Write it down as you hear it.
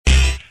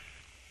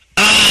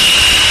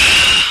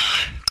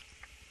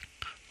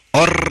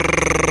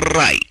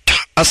Alright,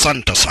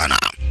 asante sana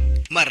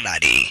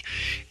maridadi.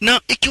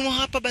 Na ikiwa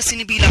hapa basi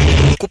ni bila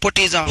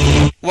kupoteza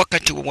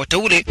wakati wowote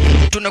ule,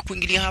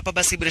 tunakuingilia hapa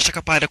basi bila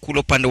shaka pale kule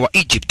upande wa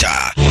Egypt.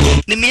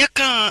 Ni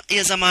miaka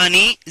ya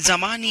zamani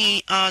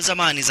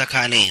za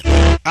kale.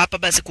 Hapa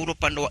basi kule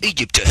upande wa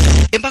Egypt,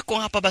 ambako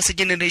hapa basi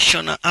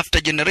generation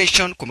after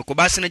generation kumekuwa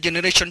basi na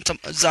generation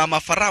za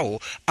mafarao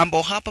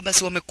ambao hapa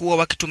basi wamekuwa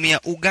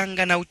wakitumia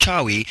uganga na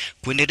uchawi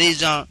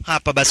kuendeleza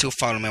hapa basi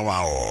ufalme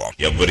wao.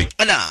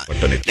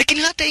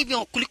 Lakini hata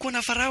hivyo kulikuwa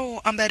na farao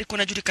ambaye alikuwa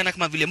anajulikana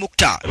kama vile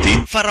Mukta.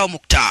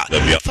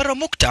 Farao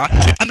Mukta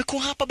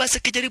amekuwa hapa basi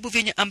akijaribu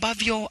vyenye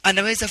ambavyo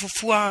anaweza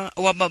fufua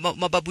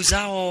mababu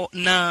zao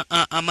na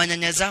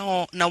manyanya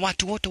zao na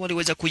watu wote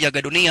waliweza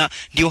kuiaga dunia,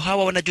 ndio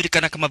hawa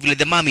wanajulikana kama vile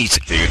the mummies.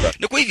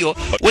 Na kwa hivyo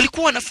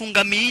walikuwa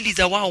wanafunga miili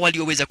za wao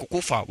walioweza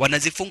kukufa,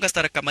 wanazifunga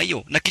stara kama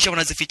hiyo na kisha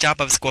wanazificha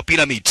hapa basi kwa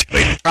pyramid.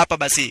 Hapa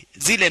basi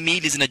zile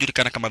miili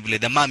zinajulikana kama vile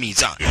the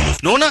mummies.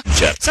 Unaona?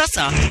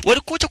 Sasa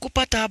walikuja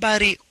kupata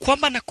habari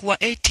kwamba na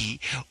kuwa eti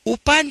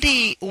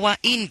upande wa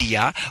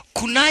India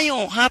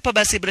kunayo hapa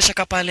basi bila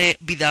shaka pale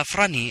bidhaa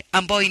fulani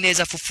ambayo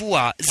inaweza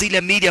fufua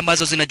zile miili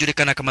ambazo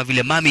zinajulikana kama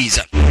vile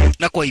mummies.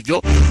 Na kwa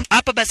hivyo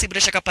hapa basi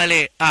bila shaka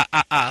pale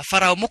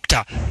Farao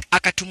Mukta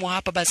akatumwa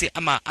hapa basi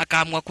ama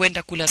akaamua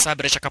kwenda kula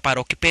sabira shaka pale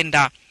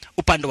ukipenda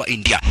upande wa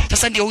India.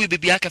 Sasa ndio huyu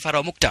bibi yake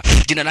Farao Mukta,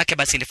 jina lake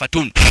basi ni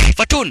Fatun.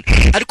 Fatun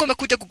alikuwa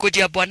amekuja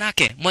kugojea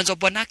bwanake. Mwanzo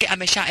bwanake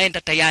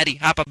ameshaenda tayari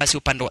hapa basi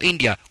upande wa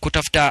India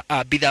kutafuta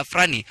bidhaa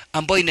fulani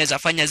ambayo inaweza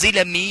fanya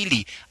zile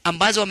miili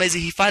ambazo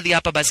wamezihifadhi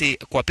hapa basi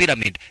kwa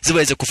pyramid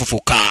ziweze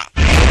kufufuka.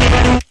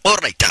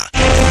 Alright.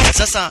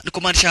 Sasa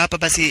nikumaanisha hapa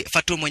basi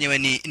Fatun mwenyewe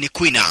ni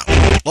queen.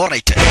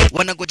 Alright.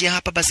 Wanagojea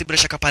hapa basi bila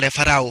shaka pale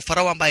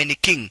Farao ambaye ni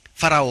king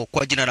Farao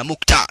kwa jina la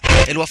Mukta.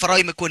 Elwa Farao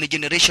imekuwa ni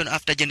generation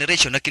after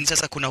generation, lakini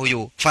sasa kuna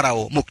huyu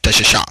Farao Mukta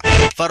shasha.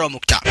 Farao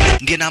Mukta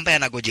ndiye ambaye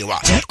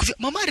anagojewa.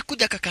 Mama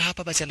alikuja kaka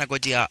hapa basi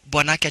anagojea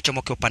bwanake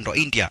achomoke upande wa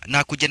India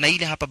na kuja na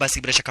ile hapa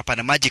basi bila shaka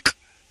pana magic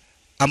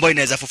ambayo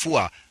inaweza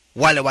fufua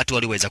wale watu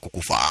waliweza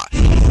kukufa.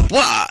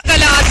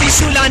 Kala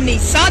Trisulani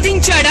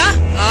sadinchada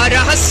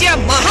rahasya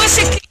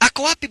mahasik.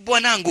 Ako wapi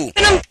bwanangu?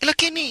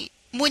 Lakini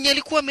mwenye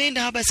alikuwa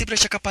ameenda hapa basi bila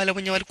shaka pale,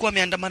 mwenye walikuwa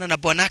wameandamana na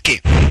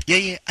bwanake,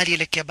 yeye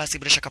alielekea basi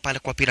bila shaka pale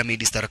kwa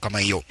pyramid star kama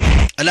hiyo.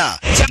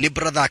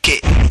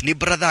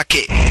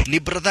 Ni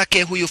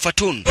bradhake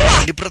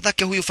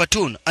huyu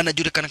Fatun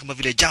anajulikana kama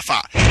vile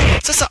Jaffa.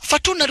 Sasa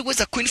Fatun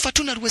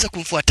aliweza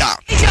kumfuata.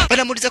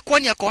 Anamuuliza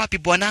kwani ako wapi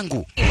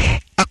bwanangu?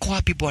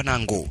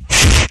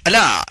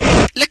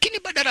 Lakini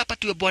badala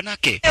apatiwe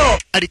bwanake,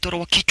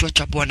 alitoroa kichwa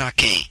cha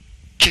bwanake.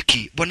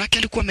 Cheki, bwanake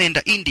alikuwa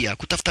ameenda India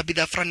kutafuta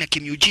bidhaa fulani ya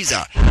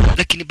kimiujiza,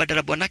 lakini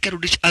badala bwanake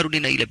arudi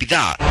na ile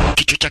bidhaa,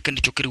 kichwa chake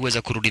ndicho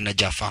kiliweza kurudi na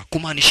Jaffa.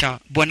 Kumaanisha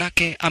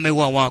bwanake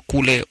ameuawa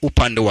kule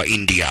upande wa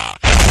India.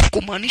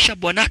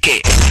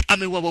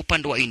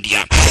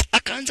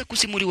 Akaanza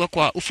kusimuliwa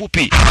kwa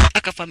ufupi,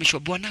 akafahamishwa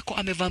bwanako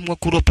amevamiwa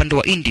kule upande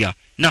wa India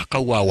na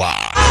akauawa.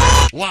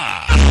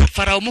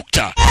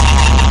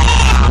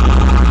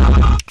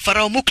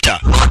 Farao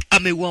Mukta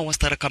ameuawa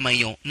stara kama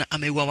hiyo na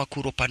ameuawa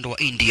kule upande wa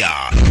India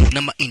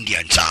na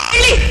ma-Indians.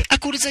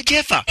 Akuuliza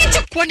Jeffa,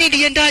 kwani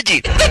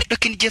iliendaje?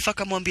 Lakini Jeffa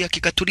akamwambia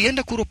hakika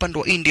tulienda kule upande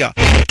wa India,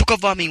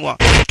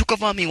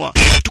 tukavamiwa,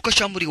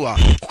 tukashambuliwa,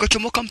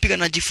 kukachomoka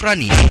mpiganaji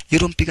fulani,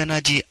 yule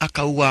mpiganaji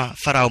akaua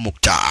Farao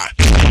Mukta.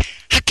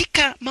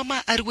 Hakika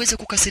mama aliweza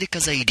kukasirika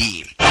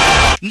zaidi.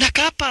 Na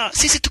hapa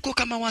sisi tuko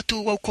kama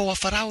watu wa ukoo wa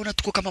Farao na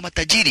tuko kama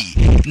matajiri,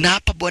 na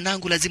hapa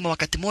bwanangu lazima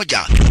wakati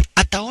moja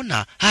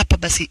ataona hapa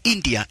basi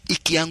India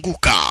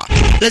ikianguka.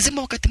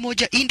 Lazima wakati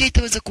moja India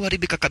itaweza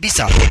kuharibika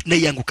kabisa na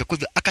ianguke. Kwa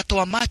hivyo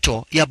akatoa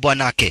macho ya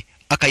bwanake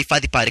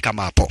akahifadhi pale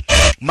kama hapo.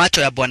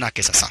 Macho ya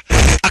bwanake sasa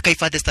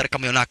akahifadhi stara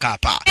kama yonaka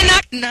hapa.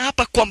 Na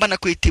hapa kwamba na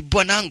kuiti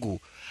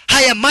bwanangu,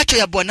 haya macho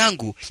ya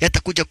bwanangu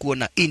yatakuja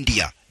kuona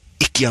India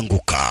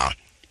ikianguka.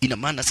 Ina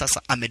maana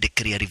sasa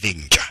amedeclare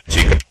revenge.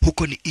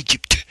 Huko ni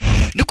Egypt.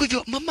 Na kwa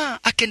hivyo mama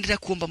akaendelea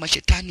kuomba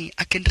mashetani,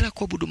 akaendelea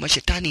kuabudu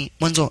mashetani.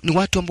 Mwanzo ni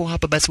watu ambao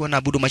hapa basi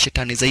wanaabudu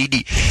mashetani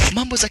zaidi.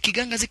 Mambo za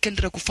kiganga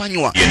zikaendelea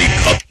kufanywa.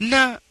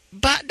 Na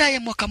baada ya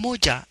mwaka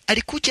moja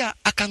alikuja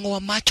akangoa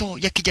macho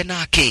ya kijana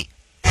wake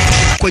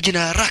kwa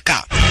jina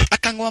Raka.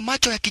 Akangoa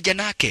macho ya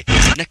kijana wake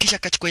na kisha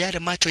akachukua yale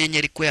macho yenye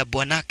yalikuwa ya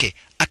bwanake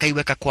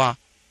akaiweka kwa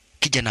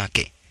kijana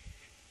wake.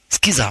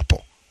 Sikiza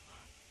hapo.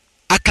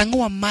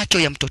 Akangoa macho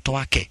ya mtoto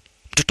wake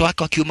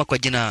wa kiume kwa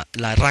jina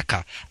la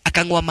Raka,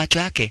 akangoa macho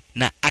yake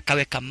na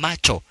akaweka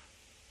macho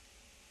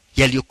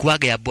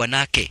yaliyokuaga ya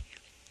bwanake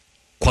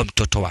kwa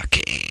mtoto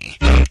wake.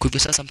 Kwa hivyo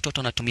sasa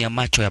mtoto anatumia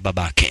macho ya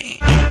babake.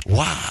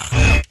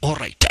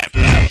 Alright.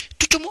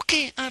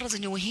 Tuchomoke ara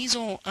zenyewe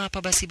hizo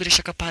hapa basi bila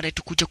shaka pale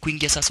tukuja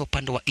kuingia sasa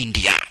upande wa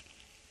India.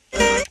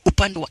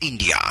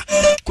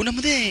 Kuna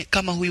mzee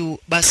kama huyu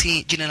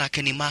basi jina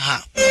lake ni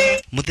Maha.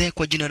 Mzee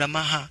kwa jina la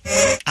Maha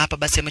hapa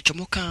basi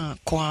amechomoka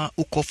kwa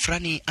ukoo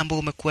fulani ambao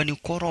umekuwa ni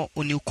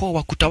ukoo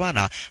wa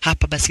kutawala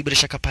hapa basi bila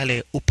shaka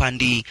pale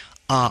upande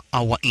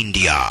wa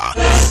India.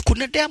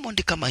 Kuna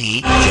Diamond kama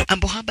hii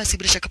ambapo hapa si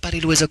bila shaka pale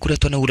iliweza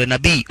kuletwa na ule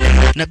nabii.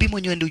 Nabii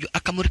mwenyewe ndio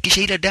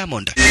akamurikisha ile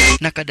Diamond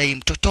na kadai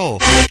mtoto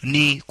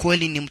ni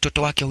kweli ni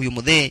mtoto wake huyu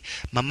mzee.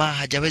 Mama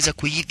hajaweza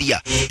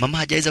kuidhia, mama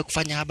hajaweza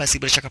kufanya haba si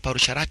bila shaka pale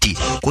sharati.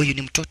 Kwa hiyo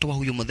ni mtoto wa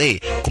huyu mzee,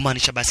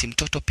 kumaanisha basi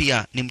mtoto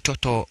pia ni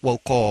mtoto wa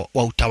ukoo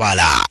wa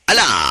utawala.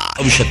 Ala,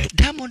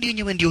 Diamond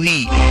yenyewe ndio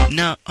hii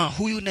na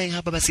huyu naye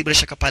hapa basi bila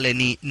shaka pale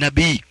ni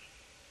nabii.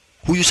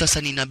 Huyu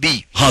sasa ni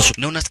nabii.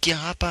 Na unasikia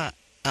hapa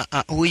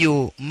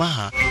huyu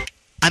Maha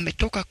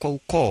ametoka kwa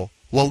ukoo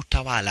wa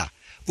utawala.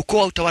 Ukoo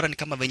wa utawala ni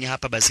kama venye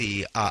hapa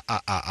basi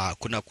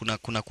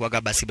kuna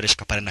kuaga basi bila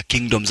shaka pale na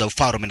kingdom za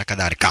ufalme na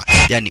kadhalika.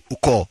 Yani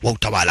ukoo wa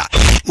utawala.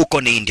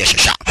 Uko ni India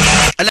shasha.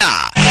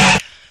 Ala.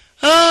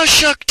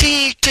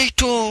 Shakti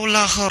taito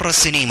la horror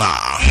cinema.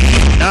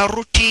 Na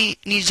ruti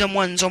ni za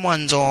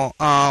mwanzo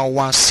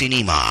wa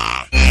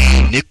cinema.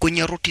 Ni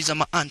kwenye ruti za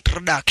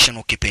introduction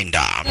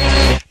ukipenda.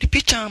 Ni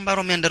picha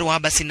ambayo imeandaliwa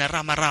basi na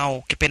Rama Rao,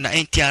 ukipenda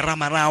NTR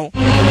Rama Rao.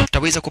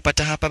 Utaweza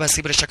kupata hapa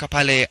basi bila shaka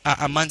pale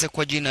amanze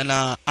kwa jina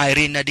la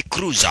Irina Di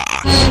Cruza.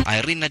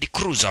 Irina Di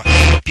Cruza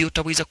pia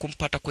utaweza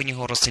kumpata kwenye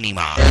horror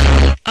cinema.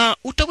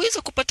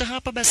 Utaweza kupata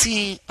hapa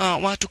basi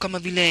watu kama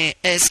vile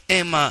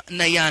SM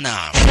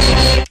Nayana.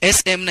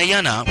 SM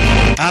Nayana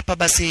hapa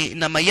basi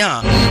na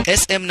Maya.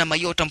 SM na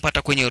Maya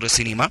utampata kwenye horror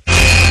cinema.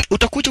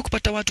 Utakuja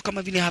kupata watu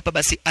kama vile hapa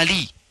basi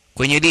Ali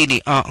kwenye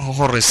dini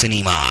horror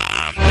cinema.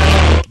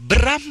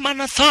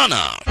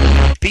 Brahmanathana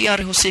pia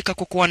alihusika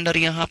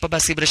kukuandalia hapa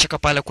basi bila shaka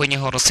pale kwenye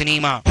horror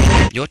cinema.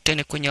 Yote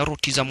ni kwenye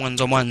ruti za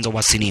mwanzo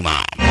wa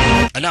cinema.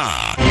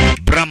 Ala,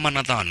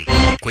 Brahmanathan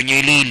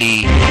kwenye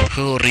lili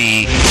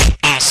huri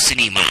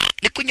cinema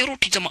ni kwenye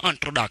ruti za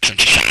introduction.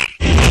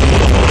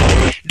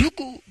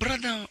 Ndugu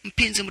brother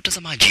mpenzi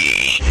mtazamaji,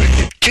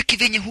 cheki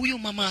venye huyu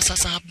mama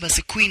sasa hapa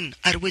basi Queen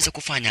aliweza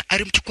kufanya.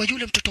 Alimchukua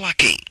yule mtoto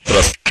wake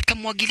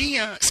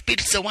akamwagilia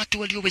spirits za watu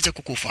walioweza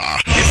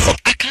kukufa,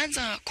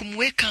 akaanza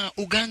kumweka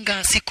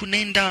uganga siku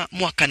nenda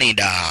mwaka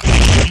nenda,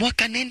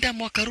 mwaka nenda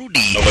mwaka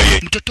rudi.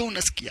 Mtoto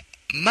unasikia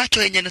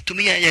macho yenye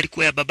anatumia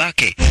yalikuwa ya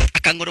babake,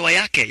 akangoroa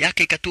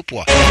yake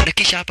ikatupwa, na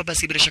kisha hapa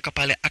basi bila shaka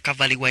pale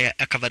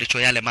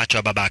akavalishwa yale macho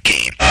ya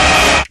babake.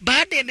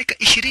 Baada ya miaka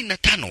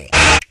 25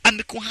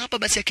 amekuwa hapa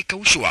basi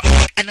akikaushwa,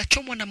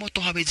 anachomwa na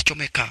moto, hawezi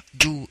chomeka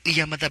juu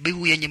ya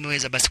madhabihu yenye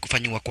imeweza basi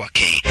kufanywa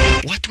kwake.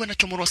 Watu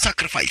wanachomwa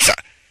sacrifice,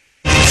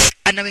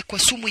 anawekwa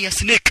sumu ya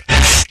snake.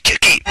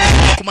 Cheki,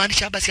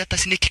 kumaanisha basi hata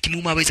snake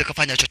kimuma hawezi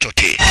kufanya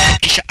chochote.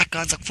 Kisha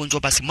akaanza kufunzwa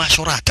basi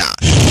mashorata.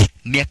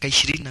 Miaka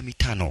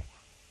 25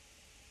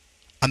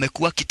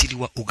 amekuwa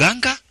kitiliwa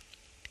uganga.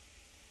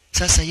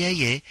 Sasa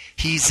yeye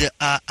he is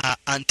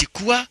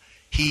antikua,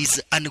 he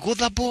is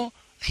ungodable,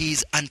 he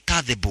is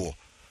untouchable.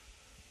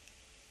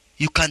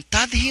 You can't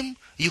touch him,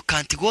 you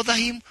can't godha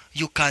him,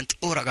 you can't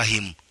oraga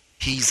him.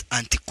 He is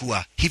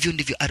antikua. Hivyo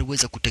ndivyo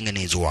aliweza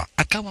kutengenezwa.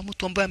 Akawa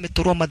mtu ambaye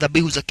ametoroa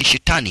madhabihu za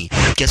kishetani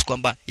kiasi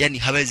kwamba yani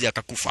hawezi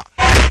akakufa.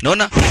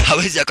 Naona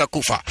hawezi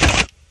akakufa.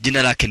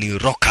 Jina lake ni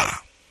Roka,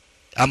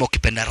 ama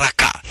ukipenda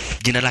Raka.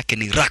 Jina lake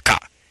ni Raka,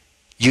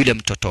 yule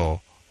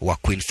mtoto wa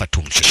Queen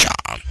Fatum Shasha.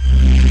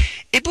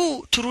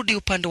 Ebu turudi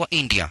upande wa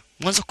India.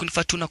 Mwanzo Queen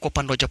Fatuna kwa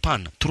upande wa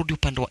Japan, turudi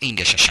upande wa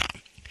India Shasha.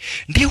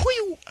 Ndiye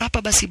huyu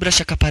hapa basi bila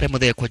shaka pale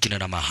mdhe kwa jina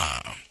la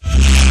Maha.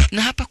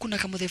 Na hapa kuna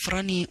kama mdhe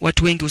fulani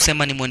watu wengi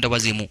husema ni mwenda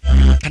wazimu.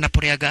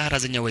 Kanaporeaga ara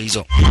zenyewe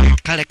hizo.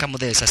 Kale kama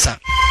mdhe sasa.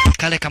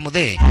 Kale kama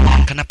mdhe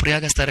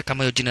kanaporeaga stare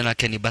kama hiyo jina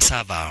lake ni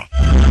Basava.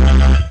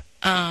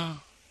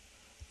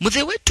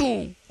 Mdhe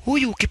wetu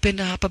huyu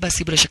ukipenda hapa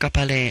basi bila shaka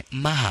pale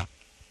Maha.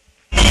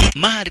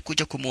 Maha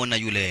alikuja kumuona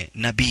yule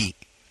nabii.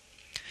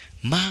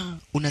 Maha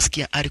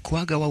unasikia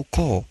alikuaga wa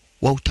ukoo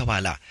wa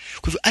utawala.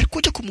 Kwa hivyo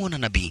alikuja kumuona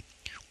nabii.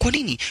 Kwa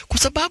nini? Kwa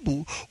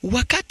sababu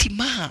wakati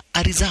Maha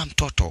alizaa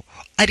mtoto,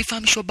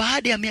 alifahamishwa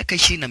baada ya miaka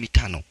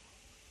 25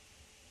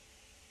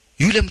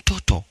 yule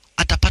mtoto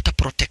atapata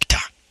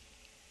protector.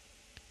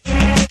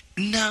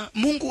 Na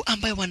Mungu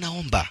ambaye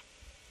wanaomba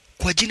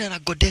kwa jina la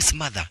Goddess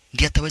Mother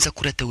ndiye ataweza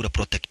kuleta ule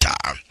protector.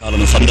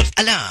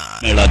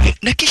 Ala.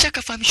 Na kisha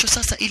akafahamishwa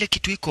sasa ile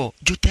kitu iko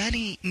juu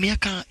tayari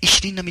miaka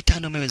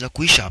 25 imeweza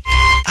kuisha.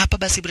 Hapa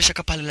basi bila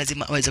shaka pale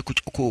lazima aweze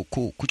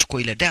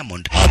kuchukua ile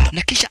Diamond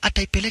na kisha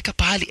ataipeleka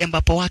pahali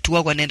ambapo watu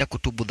wao wanaenda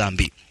kutubu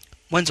dhambi.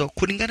 Mwanzo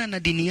kulingana na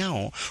dini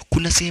yao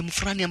kuna sehemu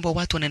fulani ambapo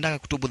watu wanaenda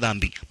kutubu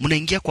dhambi.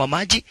 Mnaingia kwa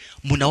maji,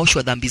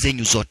 mnaoshwa dhambi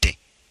zenyu zote.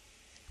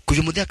 Kwa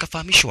hivyo mdhe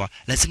akafahamishwa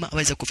lazima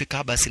aweze kufika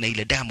hapa basi na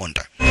ile Diamond.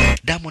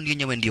 Diamond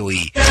yenyewe ndio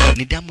hii.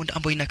 Ni Diamond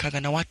ambayo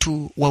inakaga na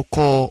watu wa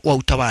ukoo wa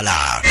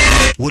utawala.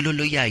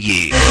 Wololo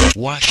yaye,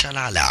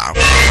 washalala.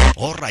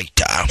 Alright.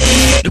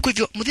 Na kwa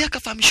hivyo mdhe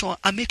akafahamishwa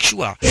make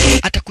sure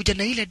atakuja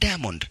na ile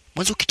Diamond.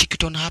 Mwanzo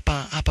kichikitona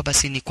hapa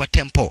basi ni kwa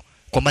tempo,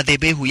 kwa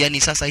madhebehu,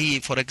 yani sasa hii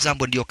for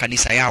example ndio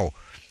kanisa yao.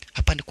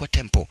 Hapa ni kwa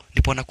tempo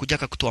ndipo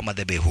anakujaka kutoa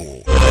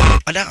madhebehu.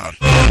 Ala.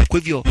 Kwa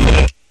hivyo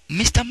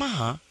Mr.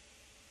 Maha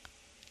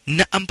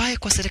na ambaye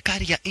kwa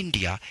serikali ya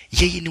India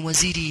yeye ni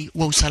waziri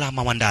wa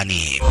usalama wa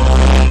ndani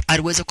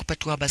aliweza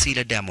kupatiwa basi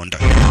ile Diamond.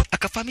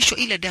 Akafahamishwa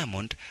ile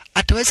Diamond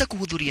ataweza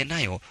kuhudhuria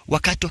nayo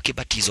wakati wa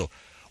kibatizo.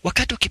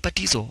 wakati wa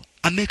kibatizo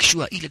amake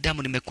sure ile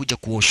Diamond imekuja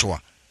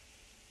kuoshwa.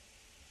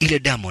 Ile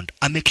Diamond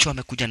amake sure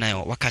amekuja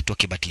nayo wakati wa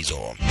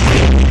kibatizo.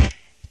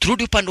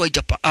 Turudi upande wa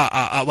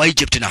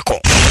Egypt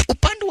nako.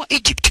 Upande wa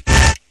Egypt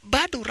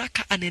bado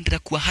Raka anaendelea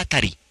kuwa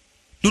hatari.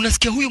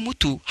 Unasikia huyu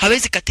mtu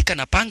hawezi katika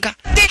na panga,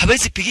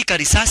 hawezi pigika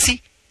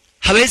risasi,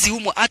 hawezi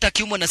umwa, hata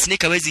kiumwa na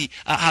snake hawezi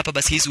hapa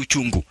basi hizi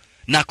uchungu.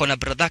 Na ako na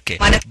bradhake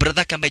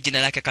ambaye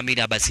jina lake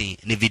kamili basi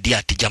ni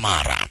Vidyat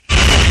Jamar.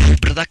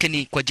 Bradhake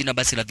ni kwa jina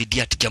basi la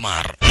Vidyat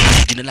Jamar,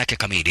 jina lake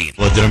kamili.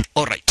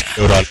 Alright.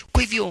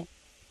 Kwa hivyo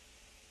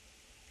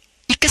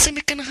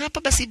ikasemekana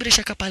hapa basi bila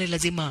shaka pale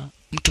lazima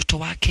mtoto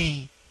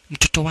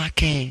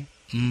wake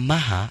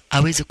Maha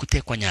aweze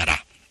kutekwa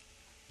nyara.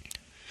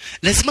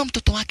 Lazima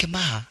mtoto wake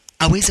Maha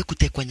aweze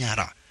kutekwa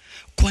nyara.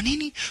 Kwa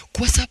nini?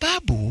 Kwa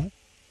sababu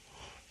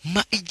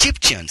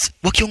Egyptians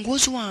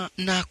wakiongozwa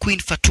na Queen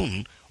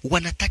Fatun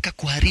wanataka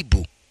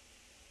kuharibu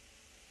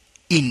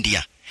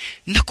India.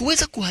 Na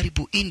kuweza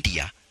kuharibu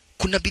India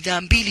kuna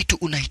bidhaa mbili tu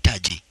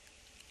unahitaji.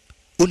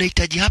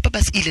 Unahitaji hapa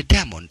basi ile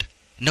Diamond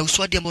na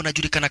uswadi ambao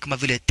unajulikana kama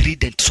vile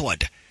Trident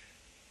Sword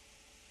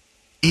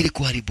ili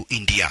kuharibu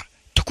India.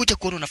 Tutakuja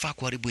kuona unafaa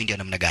kuharibu India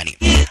namna gani.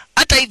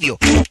 Hata hivyo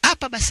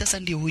hapa basi sasa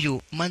ndio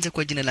huyu manze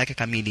kwa jina lake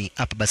kamili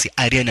hapa basi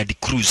Ariana de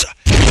Cruz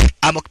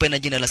ama kupenda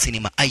jina la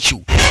sinema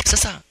Aishu.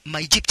 Sasa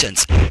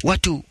Egyptians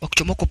watu wa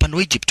kuchomoka upande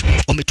wa Egypt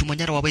wametumwa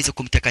nyara waweze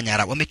kumteka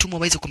nyara. Wametumwa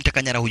waweze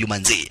kumteka nyara huyu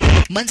manze.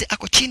 Manze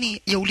ako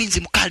chini ya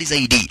ulinzi mkali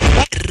zaidi.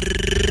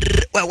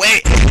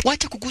 Wewe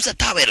wacha kuguza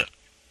towel.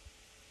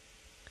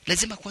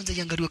 Lazima kwanza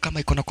iangaliwe kama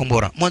iko na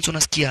kombora. Mwanzo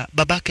unasikia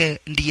babake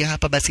ndiye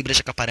hapa basi bila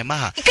shaka pale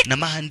Maha, na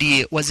Maha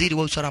ndiye waziri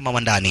wa usalama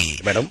wa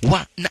ndani.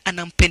 Na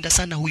anampenda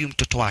sana huyu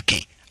mtoto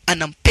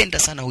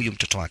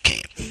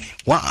wake.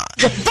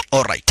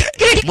 Alright.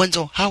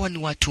 Mwanzo hawa ni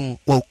watu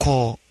wa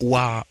ukoo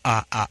wa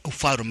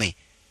ufalme.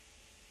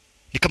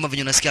 Ni kama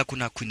vile unasikia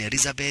kuna Queen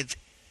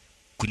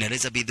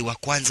Elizabeth wa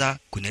kwanza,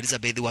 Queen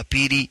Elizabeth wa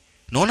pili.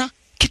 Unaona?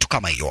 Kitu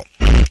kama hiyo.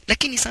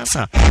 Lakini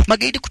sasa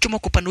magaidi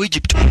kuchomoka upande wa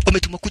Egypt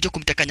wametuma kuja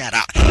kumteka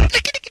nyara.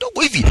 Lakini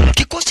kidogo hivi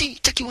kikosi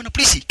cha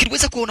kiwanapolisi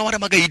kiliweza kuona wale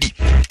magaidi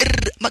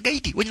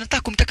wenye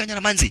wanataka kumteka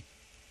nyara manzi.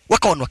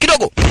 Wakaonwa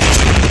kidogo.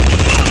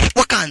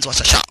 Wakaanzwa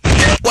sasa.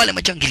 Wale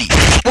majangili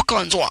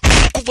wakaanzwa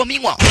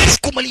kuvamiwa,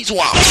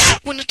 kumalizwa.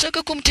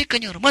 Wanataka kumteka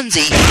nyara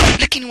manzi,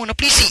 lakini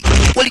wanapolisi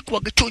walikuwa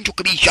gachonjo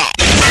kabisa.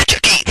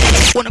 Cheki.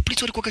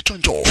 Wanapolisi walikuwa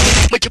gachonjo.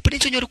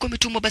 Majapanese wenyewe walikuwa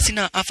wametumwa basi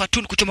na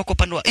Fatun kuchoma kwa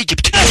upande wa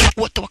Egypt.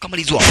 Wote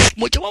wakamalizwa.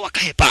 Mmoja wao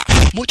akahepa.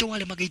 Mmoja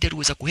wale magaidi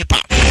aliweza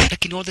kuhepa.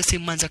 Lakini all the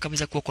same manzi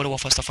akaweza kuokolewa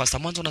fasta.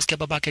 Mwanzo unasikia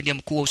babake ndiye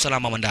mkuu wa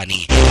usalama wa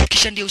ndani.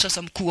 Kisha ndio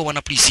sasa mkuu wa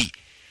wanapolisi.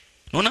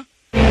 Unaona?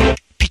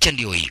 Picha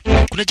ndio hii.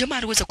 Kuna jamaa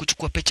aliweza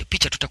kuchukua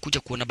picha tutakuja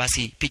kuona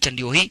basi picha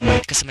ndio hii.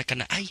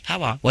 Ikasemekana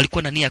hawa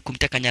walikuwa na nia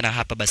kumteka nyara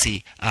hapa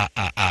basi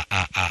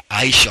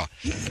Aisha.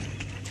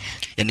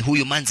 Yaani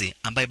huyu manzi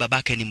ambaye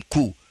babake ni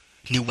mkuu,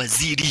 ni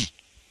waziri.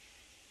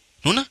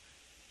 Unaona?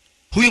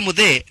 Huyu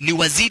mzee ni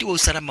waziri wa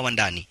usalama wa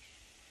ndani.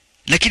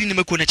 Lakini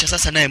nimekuona cha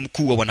sasa naye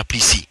mkuu wa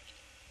wanapolisi.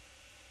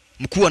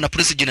 Mkuu wa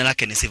wanapolisi jina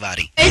lake ni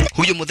Sivari.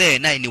 Huyu mzee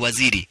naye ni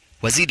waziri.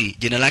 Waziri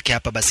jina lake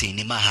hapa basi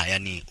ni Maha,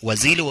 yani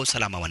waziri wa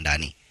usalama wa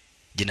ndani.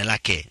 Jina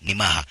lake ni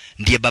Maha.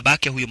 Ndiye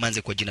babake huyu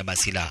manze kwa jina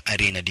basi la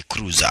Ariana de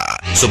Cruz.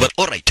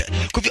 Alright.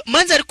 Kwa hivyo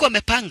manze alikuwa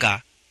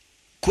amepanga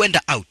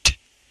kwenda out.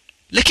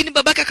 Lakini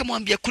babake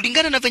akamwambia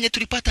kulingana na venye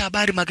tulipata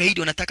habari magaidi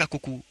wanataka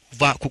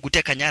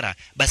kukuteka nyara,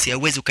 basi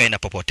hauwezi ukaenda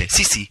popote.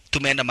 Sisi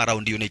tumeenda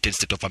maraundi United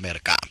States of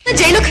America.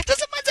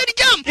 Sasa manze ni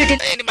jam.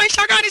 Ni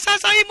maisha gani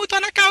sasa hii mtu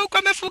anakaa huko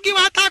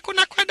amefugiwa hata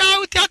kuna kwenda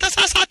out hata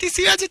sasa ati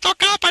siwezi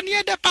toka hapa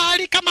niende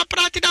pahali kama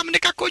Platinum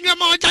nikakunywa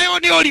moja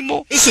yoni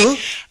olimo.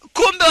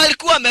 Kumbe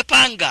walikuwa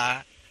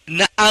wamepanga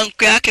na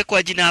anko yake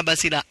kwa jina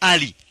basi la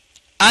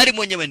Ali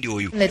mwenyewe ndio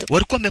huyu.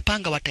 Walikuwa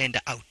wamepanga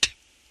wataenda out.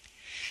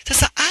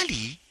 Sasa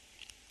Ali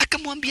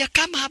akamwambia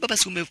kama hapa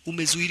basi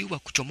umezuiliwa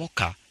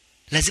kuchomoka,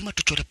 lazima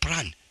tuchore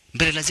plan.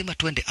 Mbele lazima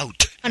tuende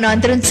out.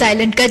 Anandran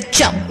silent ka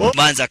jump.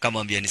 Manza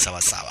akamwambia ni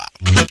sawa.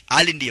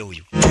 Ali ndiye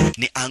huyu.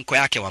 Ni anko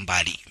yake wa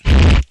mbali.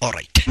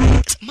 Alright.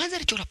 Manza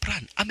alichora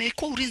plan.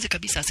 Amekuwa ulinzi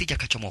kabisa asije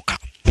akachomoka.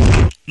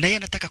 Na yeye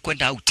anataka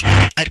kwenda out.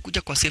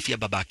 Alikuja kwa safe ya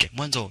babake.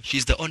 Mwanzo she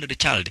is the only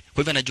child.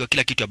 Kwa hivyo anajua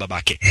kila kitu ya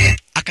babake.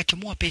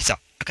 Akachomoa pesa,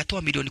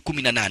 akatoa milioni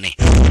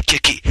 18.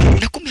 Cheki.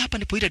 Na kumbe hapa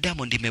ndipo ile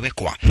Diamond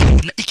imewekwa.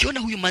 Na ikiona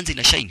huyu manzi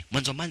ina shine,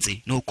 mwanzo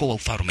manzi ni ukoo wa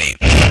ufalme.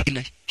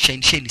 Ina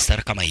shine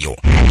star kama hiyo.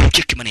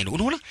 Cheki maneno.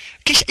 Unaona?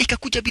 Kisha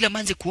ikakuja bila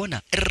manzi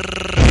kuona.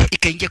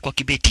 Ikaingia kwa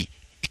kibeti.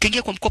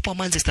 Ikaingia kwa mkopo wa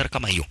manzi star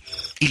kama hiyo.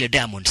 Ile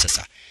Diamond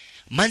sasa.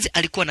 Manzi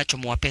alikuwa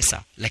anachomoa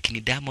pesa,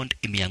 lakini Diamond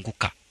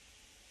imeanguka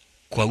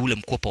kwa ule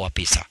mkopo wa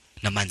pesa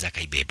na manzi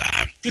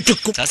akaibeba.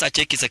 Sasa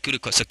cheki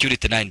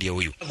security naye ndio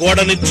huyu.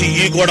 Goda nichi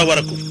hii goda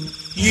waraku.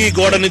 Hii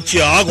goda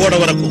nichi a goda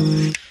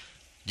waraku.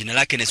 Jina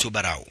lake ni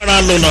Subarau.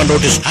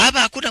 Notice. Hapa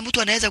hakuna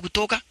mtu anaweza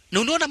kutoka. Na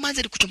unaona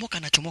manzi kuchomoka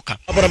anachomoka.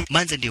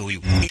 Manzi ndio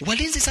huyu.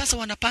 Walinzi sasa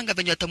wanapanga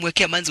venye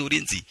watamwekea manzi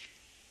ulinzi.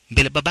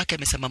 Mbele babake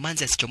amesema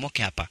manzi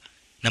asichomoke hapa.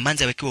 na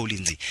Manzi awekewa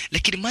ulinzi,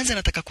 lakini Manzi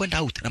anataka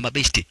kwenda out na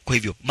mabesti. Kwa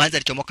hivyo Manzi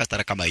alichomoka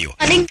stara kama hiyo,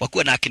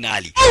 wakuwa na akina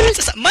Ali.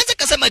 Sasa Manzi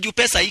akasema juu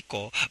pesa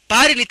iko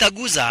pahali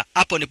nitaguza,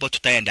 hapo ndipo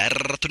tutaenda.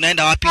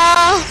 Tunaenda wapi?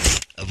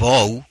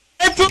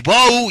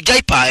 Wow,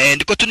 Jaipa,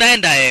 ndiko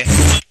tunaenda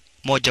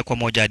moja kwa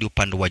moja hadi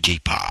upande wa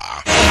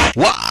Jaipa.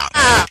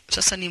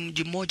 Sasa ni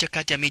mji mmoja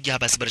kati ya miji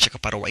hapa bila shaka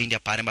para wa India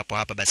pale ambapo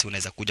hapa basi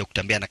unaweza kuja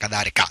kutembea na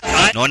kadhalika.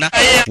 Unaona?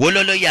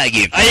 Wololo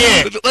yage.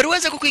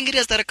 Waliweza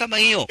kukuingilia stara kama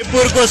hiyo.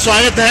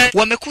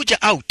 Wamekuja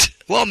out.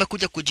 Wao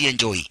wamekuja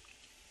kujienjoy.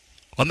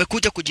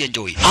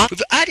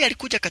 Hivyo Ali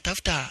alikuja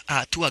katafuta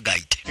tour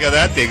guide.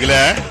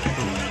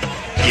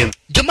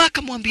 Jamaa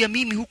akamwambia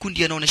mimi huku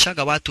ndiye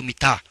anaoneshaga watu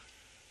mitaa.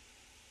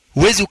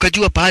 Huwezi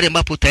ukajua pahali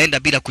ambapo utaenda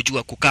bila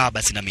kujua kukaa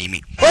basi na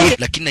mimi.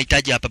 Lakini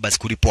nahitaji hapa basi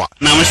kulipwa.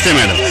 Namaste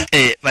madam.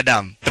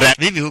 Madam.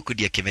 Mimi huku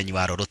ndiye Kimenyi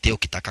wa Rorote,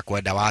 ukitaka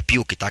kwenda wapi,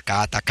 ukitaka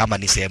hata kama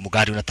ni sehemu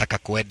gani unataka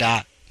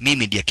kwenda,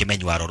 mimi ndiye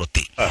Kimenyi wa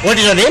Rorote. What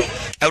is your name?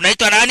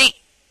 Unaitwa nani?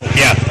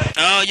 Yeah.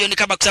 Hiyo ni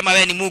kama kusema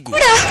wewe ni Mungu.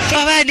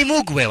 Wewe ni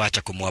Mungu, wewe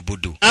acha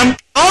kumwabudu.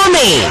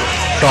 Tommy.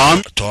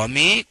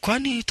 Tommy,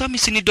 kwani Tommy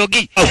si ni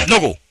dogi?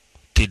 Nogo.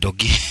 Ti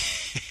dogi.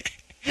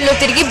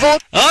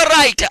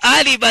 Alright,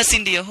 Ali basi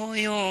ndiyo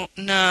hoyo,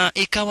 na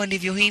ikawa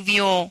ndivyo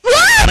hivyo.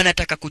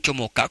 Wanataka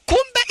kuchomoka.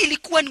 Kumbe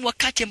ilikuwa ni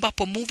wakati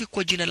ambapo movie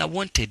kwa jina la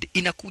Wanted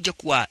inakuja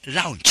kuwa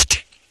launched.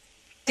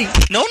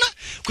 Naona?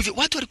 Kwa hivyo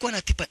watu walikuwa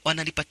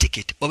wanalipa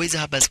ticket waweze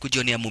hapa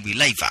kujionea movie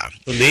live.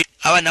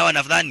 Hawa nao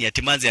wanadhani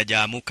ati Manzi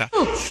hajaamuka.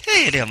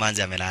 Leo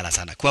Manzi amelala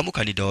sana.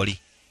 Kuamuka ni Doli.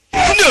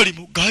 Doli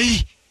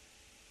mugai.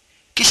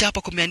 Kisha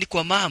hapa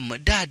kumeandikwa mam,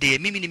 dade,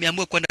 mimi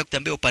nimeamua kwenda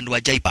kutembea upande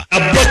wa Jaipa.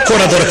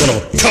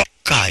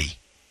 Kai.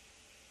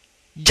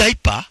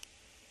 Jaipa?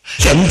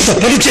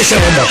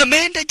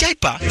 Ameenda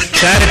Jaipa?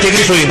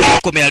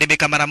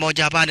 Kumeharibika mara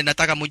moja hapa,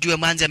 nataka mjue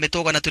Manzi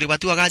ametoka na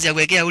tuliwatua kazi ya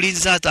kuwekea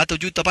ulinzi, sasa hata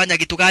hujui tutafanya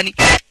kitu gani.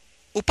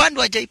 Upande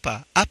wa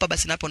Jaipa, hapa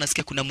basi napo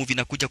nasikia kuna movie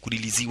inakuja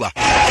kuriliziwa.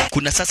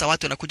 Kuna sasa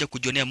watu wanakuja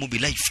kujionea movie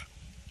live.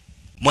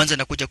 Mwanzo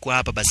anakuja kwa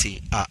hapa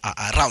basi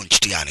around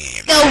yani.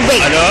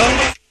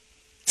 Hello?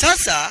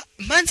 Sasa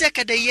Manzi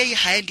akadai yeye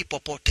haendi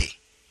popote.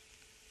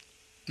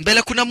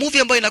 Mbele kuna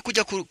movie ambayo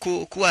inakuja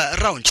kuwa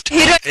launched.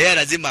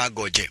 Lazima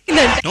agoje.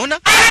 Unaona?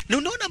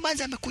 Unaona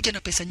Manzi amekuja na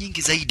pesa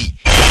nyingi zaidi.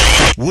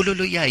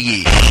 Wololo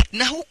yaye.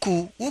 Na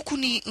huku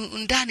ni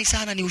ndani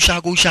sana, ni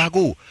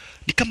ushago.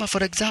 Ni kama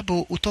for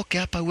example utoke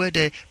hapa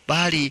uende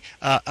bahari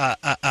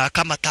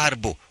kama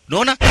Tarbo.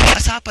 Unaona?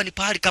 Sasa hapa ni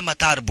pahali kama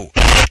Tarbo.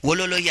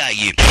 Wololo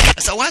yaye.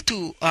 Sasa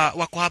watu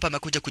wako hapa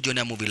wamekuja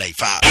kujionea movie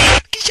live.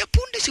 Kisha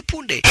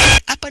punde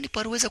hapa ni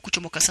parweza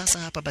kuchomoka sasa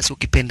hapa basi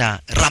ukipenda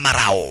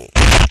Ramarao.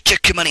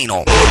 Cheki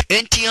maneno.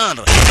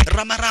 NTR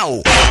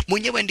Ramarao.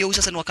 Mwenyewe ndio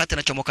sasa ni wakati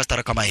anachomoka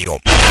stara kama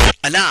hiyo.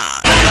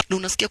 Ala, na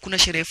unasikia kuna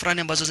sherehe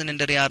fulani ambazo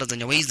zinaendelea za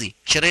Nyawezi.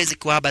 Sherehe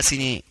ziko basi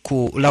ni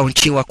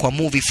kulaunchiwa kwa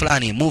movie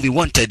fulani, movie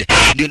Wanted,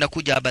 ndio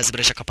inakuja basi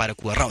bila shaka pale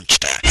kuwa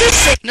launched.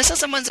 Na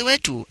sasa Manzi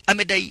wetu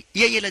amedai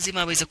yeye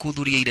lazima aweze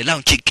kuhudhuria ile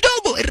launch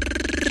kidogo.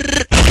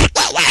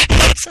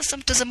 Sasa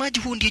mtazamaji,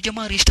 huu ndiye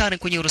jamaa rishtari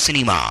kwenye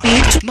Eurocinema.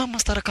 Mama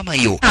stara kama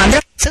hiyo.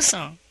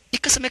 Sasa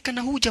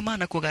ikasemekana huu jamaa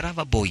na kwa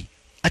Garava boy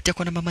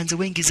atakuwa na mamanzi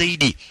wengi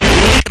zaidi.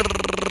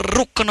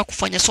 Ruka na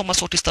kufanya soma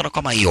sote stara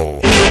kama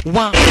hiyo.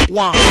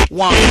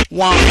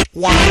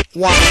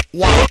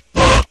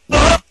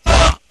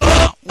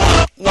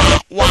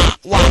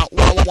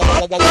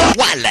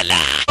 Walala.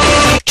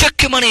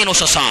 Cheki maneno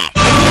sasa.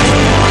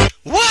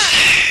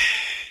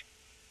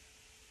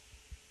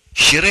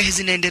 Sherehe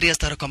zinaendelea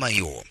stara kama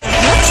hiyo.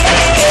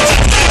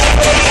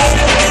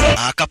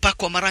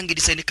 Akapakwa marangi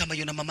design kama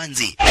hiyo na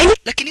mamanzi.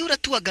 Lakini yule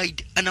tour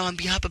guide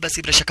anawaambia hapa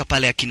basi bila shaka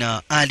pale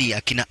akina Ali,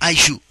 akina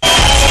Aishu,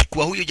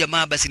 kwa huyo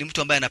jamaa basi ni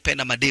mtu ambaye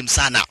anapenda madem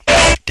sana.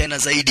 Tena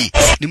zaidi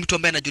ni mtu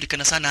ambaye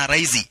anajulikana sana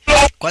raizi.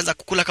 Kwanza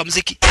kukula kama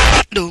muziki.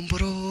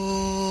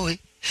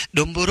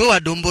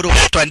 Domboro.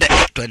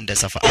 Twende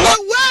safari.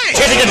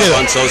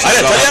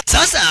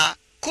 Sasa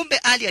kumbe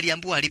Ali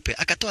aliambiwa alipe,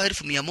 akatoa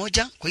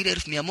 1,100, kwa ile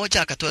 1,100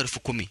 akatoa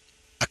 10,000.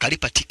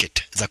 Akalipa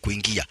ticket za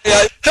kuingia.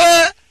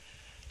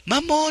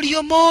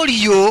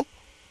 Morio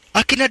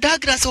akina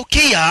Douglas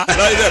Okia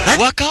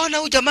wakaona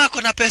huyu jamaa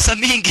kuna pesa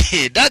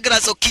mingi.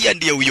 Douglas Okia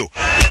ndiye huyo.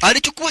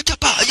 Alichukua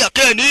chapa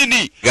yake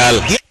nini?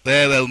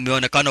 Wewe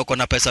umeonekana uko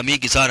na pesa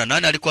mingi sana.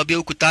 Nani alikwambia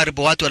huku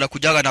Tarbo watu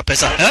wanakujaga na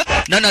pesa?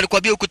 Nani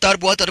alikwambia huku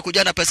Tarbo watu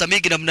wanakujaga na pesa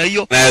mingi namna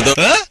hiyo?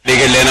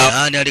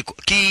 Nani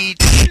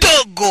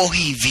kidogo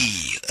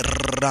hivi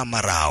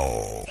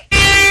Ramarao.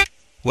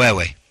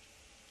 Wewe.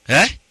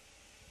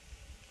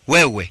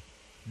 Wewe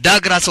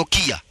Douglas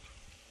Okia.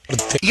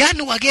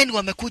 Yaani wageni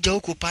wamekuja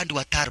huku upande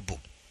wa Tarbo.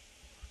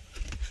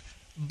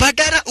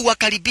 Badala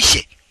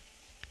uwakaribishe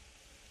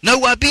na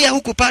uwaambie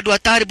huku upande wa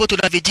Tarbo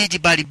tuna vijiji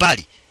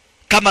mbalimbali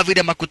kama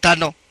vile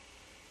Makutano,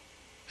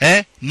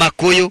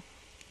 Makuyu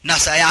na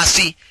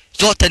Sayasi,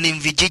 zote ni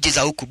vijiji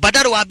za huku.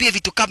 Badala waambie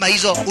vitu kama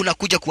hizo,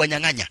 unakuja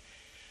kuwanyang'anya.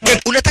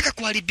 Unataka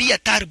kuharibia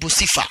Tarbo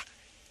sifa.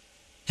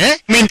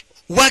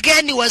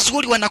 Wageni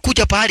wazuri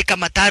wanakuja pahali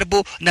kama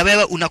Tarbo na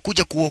wewe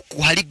unakuja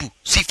kuharibu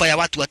sifa ya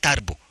watu wa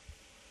Tarbo.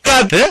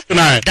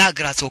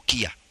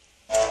 DJAFRO.K.AKIMODA.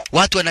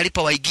 Watu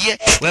wanalipa waigie,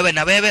 wewe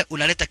na wewe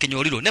unaleta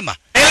kinyoriro nema.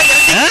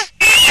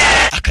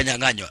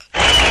 Akanyang'anywa.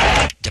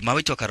 Jamaa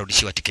wetu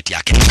akarudishiwa tiketi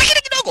yake.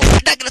 Lakini kidogo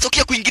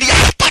DJAFRO.K.AKIMODA kuingilia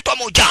patwa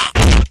moja.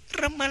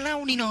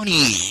 Ramalau ni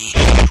nani?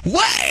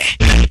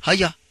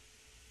 Haya.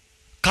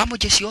 Kama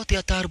jeshi yote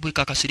ya Turbo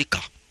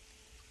ikakasirika.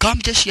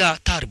 Kama jeshi ya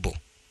Turbo.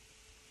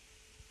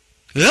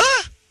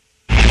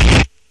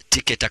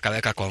 Tiketi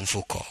akaweka kwa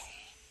mfuko.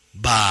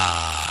 Bash.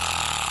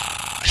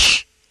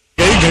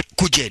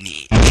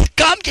 Kujeni.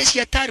 Kama jeshi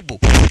ya Turbo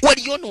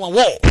waliona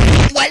wao.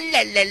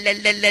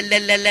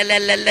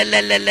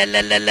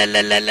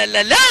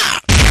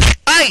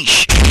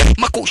 Aish,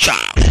 makusha.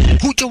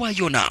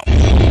 Hujawaiona.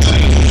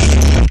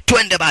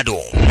 Twende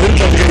bado.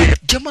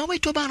 Jamaa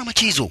wetu abana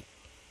machezo.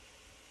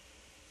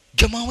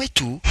 Jamaa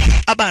wetu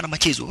abana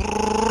machezo.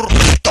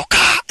 Toka.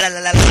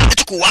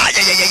 Chukua.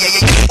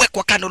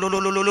 Wekwa kando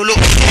lololololo.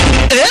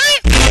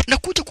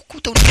 Nakuja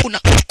kukuta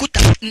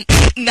unakuta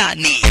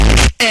nani?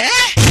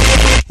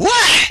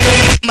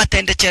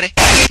 Matende chere.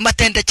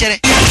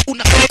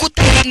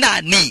 Unakuta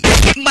nani?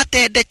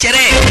 Matende chere.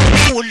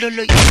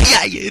 Ulolo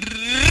yaye.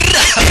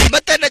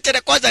 Matende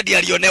chere kwanza ndiye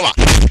alionewa.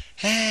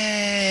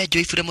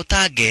 Joyfrey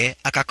Mutage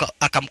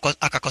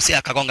akakosea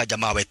akagonga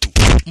jamaa wetu.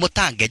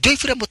 Mutage,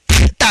 Joyfrey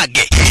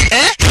Mutage.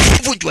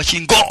 Vunjwa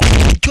shingo.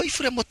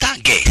 Joyfrey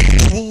Mutage.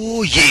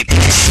 Oye.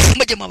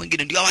 Majamaa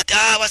wengine ndio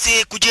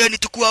wasi kujeni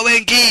tukua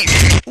wengi.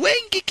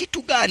 Wengi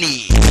kitu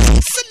gani?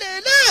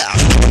 Salala.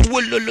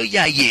 Wololo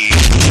yaye.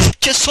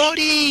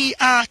 Chesori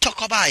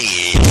chokobai.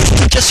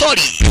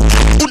 Chesori.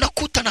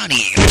 Unakuta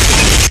nani?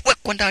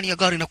 Wekwa ndani ya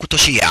gari na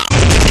kutoshia.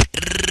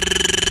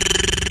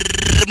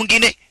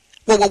 Mwingine.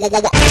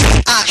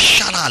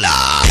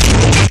 Ashalala.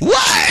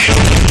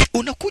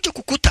 Unakuja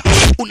kukuta.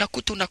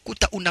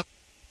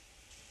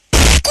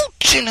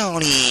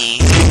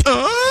 Kuchinoni.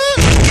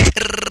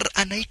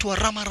 Anaitwa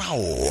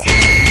Ramarao.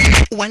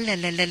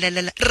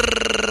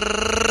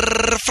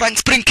 Frank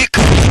Spring Kick.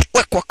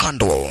 Wekwa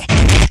kando.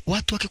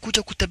 Watu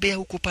wakikuja kutembea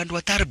huko upande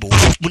wa Turbo,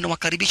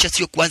 mnawakaribisha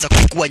sio kuanza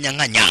kukua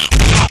nyang'anya.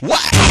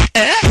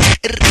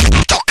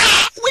 Toka.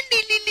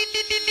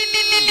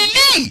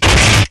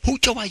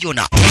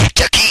 Hujawaiona.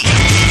 Jackie.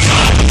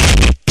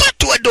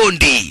 Patu wa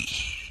dondi.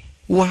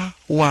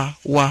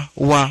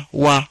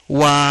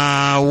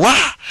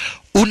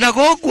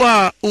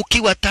 Unagogwa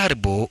ukiwa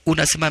Turbo,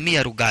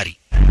 unasimamia Rugari.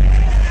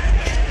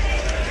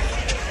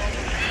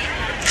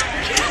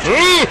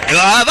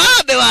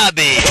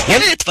 Wabe.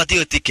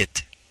 Tupatie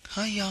ticket.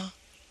 Haya.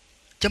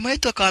 Jamaa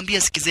yetu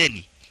akawaambia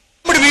sikizeni.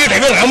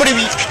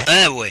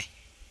 Ewe.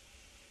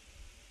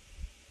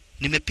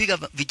 Nimepiga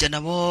vijana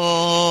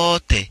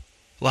wote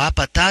wa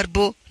hapa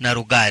Turbo na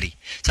Rugari.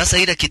 Sasa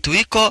ile kitu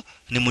iko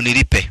ni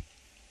munilipe.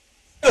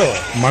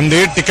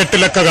 Mande ticket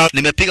lekaga.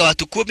 Nimepiga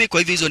watu 10 kwa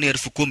hivyo hizo ni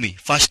 10,000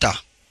 faster.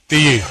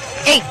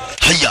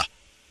 Haya.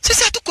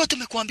 Sasa hatukuwa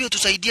tumekuambia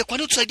tusaidie, kwa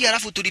nini tusaidie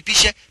alafu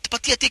tulipishe?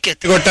 Tupatie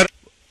ticket.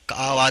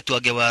 Watu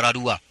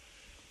wagewararua.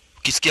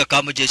 Ukisikia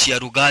kama jeshi ya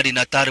Rugari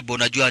na Turbo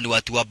unajua ni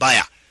watu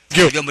wabaya.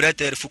 Hivyo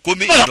mlete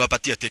 10,000 na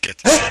wapatie ticket.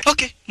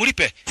 Okay,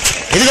 mulipe.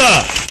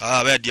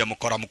 Wewe ndiye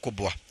mkora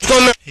mkubwa.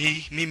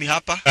 Mimi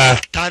hapa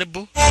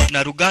Turbo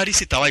na Rugari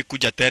sitawahi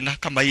kuja tena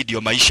kama hii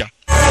ndio maisha.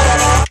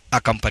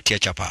 Akampatia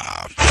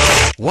chapa.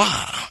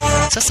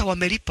 Sasa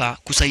wamelipa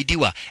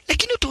kusaidiwa.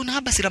 Lakini utaona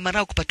haba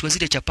Ramarao kupatiwa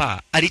zile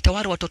chapa.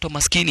 Alitawara watoto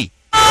maskini.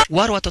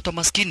 Watoto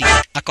maskini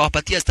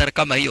akawapatia stara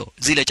kama hiyo,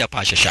 zile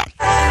chapa shasha.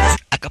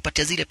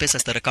 Akapatia zile pesa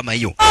stara kama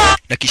hiyo.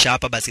 Na kisha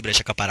hapa basi bila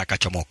shaka para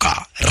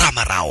akachomoka.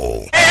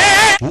 Ramarao.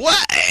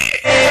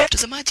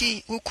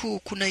 Tazamaji, huku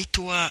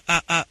kunaitwa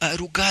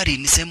Rugari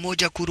ni sehemu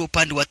moja kuru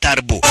upande wa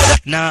Turbo.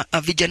 Na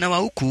vijana wa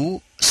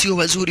huku sio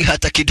wazuri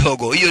hata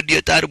kidogo. Hiyo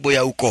ndio Turbo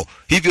ya huko.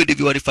 Hivyo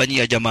ndivyo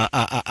walifanyia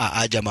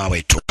jamaa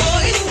wetu.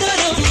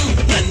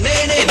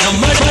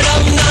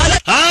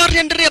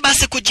 Endelea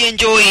basi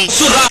kujienjoy.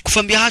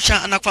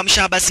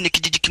 Anakufahamisha basi ni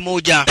kijiji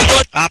kimoja.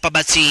 Hapa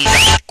basi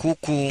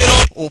kuku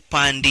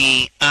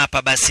upande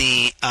hapa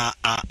basi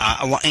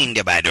wa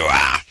India bado.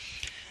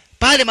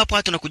 Pale mapo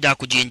watu wanakuja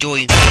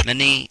kujienjoy na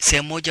ni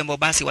sehemu moja ambapo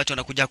basi watu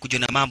wanakuja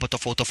kujiona mambo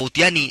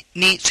tofauti. Yani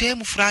ni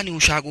sehemu fulani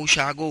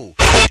ushago.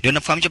 Ndio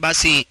nafahamisha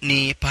basi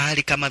ni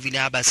pahali kama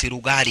vile basi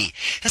Rugari.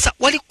 Sasa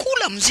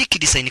walikula muziki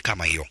design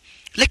kama hiyo.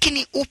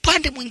 Lakini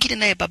upande mwingine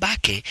naye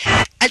babake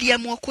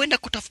aliamua kwenda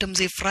kutafuta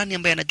mzee fulani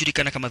ambaye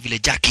anajulikana kama vile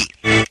Jackie.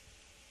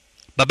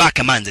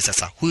 Babake Manzi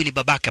sasa. Huyu ni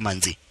babake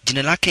Manzi.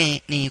 Jina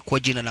lake ni kwa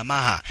jina la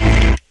Maha.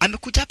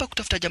 Amekuja hapa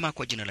kutafuta jamaa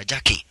kwa jina la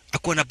Jackie.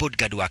 Akuwa na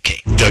bodyguard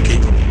wake. Jackie,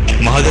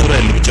 Mahadevra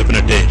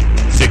alichapinate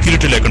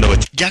security lekanda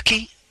wachi.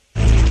 Jackie,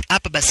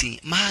 hapa basi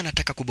Maha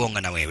anataka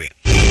kubonga na wewe.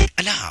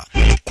 Ala,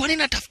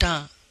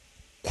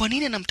 kwa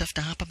nini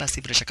anamtafuta hapa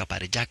basi bila shaka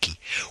pale Jackie?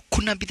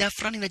 Kuna bidhaa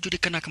fulani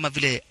inajulikana kama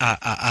vile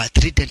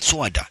Trident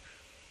Sword.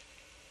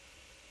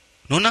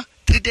 Unaona?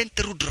 Trident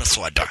Rudra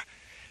Sword.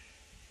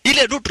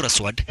 ile Rudra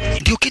Sword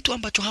ndio kitu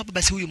ambacho hapa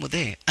basi huyu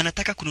mzee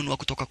anataka kununua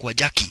kutoka kwa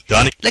Jackie.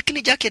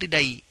 Lakini Jackie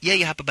alidai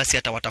yeye hapa basi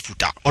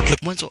atawatafuta.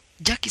 Mwanzo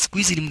Jackie siku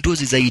hizi ni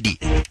mdozi zaidi.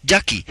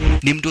 Jackie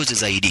ni mdozi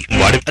zaidi.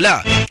 Ala,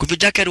 kwa hivyo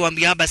Jackie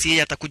aliwaambia basi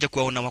yeye atakuja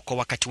kuwaona kwa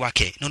wakati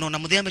wake. Na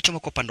mzee amechoma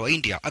kwa upande wa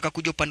India,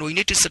 akakuja upande wa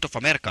United States of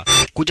America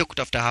kuja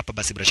kutafuta hapa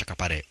basi bila shaka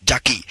pale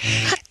Jackie.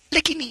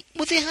 Lakini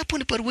mzee hapo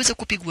ni paliweza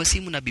kupigwa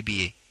simu na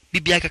bibi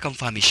yake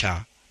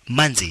akamfahamisha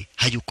Manzi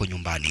hayuko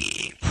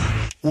nyumbani.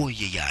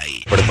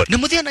 Oyeyai. Na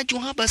mzee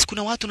anajua hapa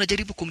kuna watu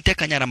wanajaribu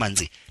kumteka nyara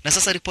Manzi. Na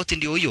sasa ripoti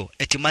ndio hiyo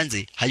eti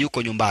Manzi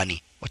hayuko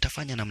nyumbani.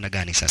 Watafanya namna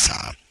gani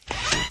sasa?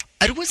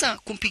 Aliweza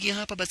kumpigia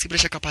hapa basi bila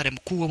shaka pale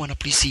mkuu wa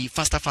wanapolisi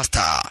faster.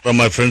 From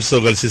my friends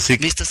so girls is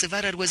sick. Mr.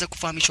 Sevari aliweza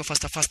kufahamishwa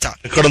faster.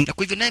 Na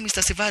kwa hivyo naye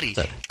Mr. Sevari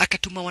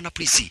akatuma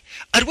wanapolisi.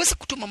 Aliweza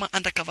kutuma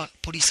undercover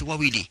polisi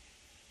wawili.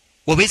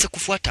 Waweze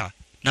kufuata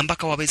na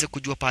mpaka waweze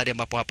kujua pale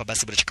ambapo hapa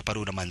basi bila shaka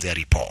pale Manzi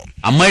alipo.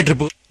 Amma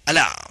trip.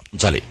 Ala.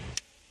 Msali.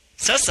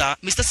 Sasa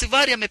Mr.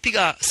 Sevari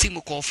amepiga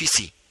simu kwa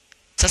ofisi.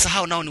 Sasa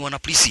hao nao ni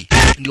wanapolisi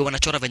ndio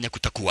wanachora venye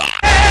kutakuwa.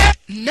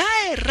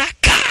 Naye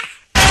Raka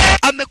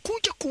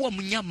amekuja kuwa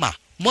mnyama.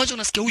 Mwanzo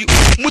unasikia huyu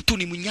mtu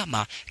ni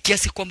mnyama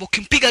kiasi kwamba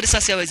ukimpiga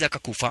risasi hawezi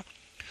akakufa.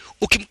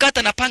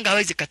 Ukimkata na panga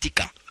hawezi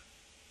katika.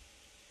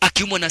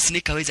 Akiumwa na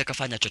snake hawezi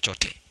akafanya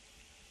chochote.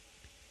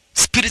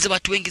 Spirit za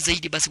watu wengi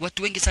zaidi basi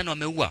watu wengi sana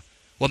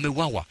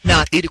wameuawa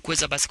ili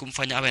kuweza basi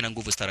kumfanya awe na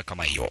nguvu stara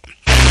kama hiyo.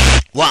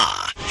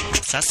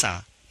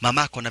 Sasa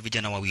mamako na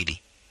vijana wawili.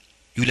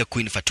 Yule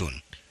Queen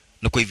Fatun.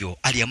 Na kwa hivyo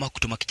aliamua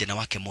kutuma kijana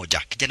wake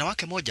moja. Kijana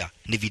wake moja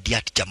ni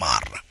Vidyat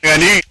Jamar.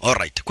 Yani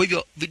Alright. Kwa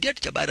hivyo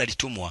Vidyat Jamar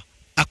alitumwa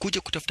akuje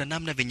kutafuta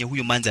namna venye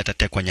huyu Manzi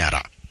atatekwa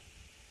nyara.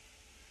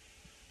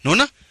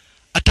 Unaona?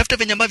 Atafuta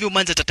venye ambavyo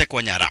Manzi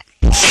atatekwa nyara.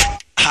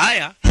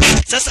 Haya.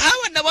 Sasa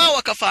hawa na wao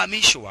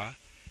wakafahamishwa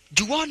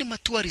juu ni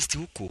matourist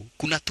huku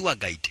kuna tour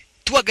guide.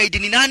 Tour guide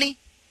ni nani?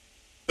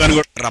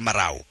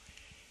 Ramarau.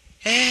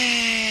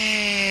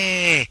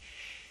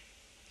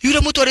 Yule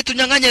mtu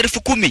alitunyang'anya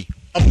 10,000.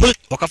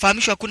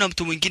 Wakafahamishwa hakuna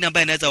mtu mwingine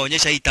ambaye anaweza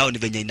onyesha hii town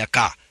venye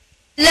inakaa.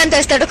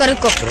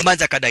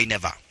 Manzi akadai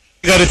never.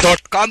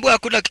 Kaambiwa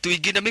hakuna kitu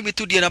kingine, mimi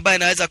tu ndiye ambaye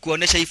anaweza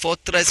kuonesha hii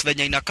fortress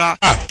venye inakaa.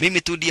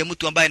 Mimi tu ndiye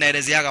mtu ambaye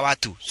anaelezeaga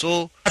watu.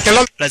 So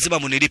lazima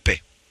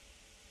munilipe.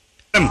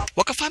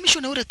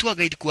 Wakafahamishwa na yule tour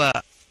guide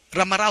kwa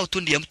Ramarau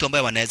tu ndiye mtu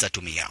ambaye wanaweza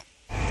tumia.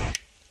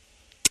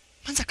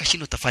 Manzi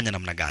akashindwa tafanya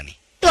namna gani?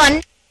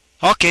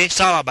 Okay,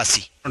 sawa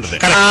basi.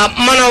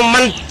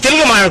 మనం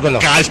తెలుగు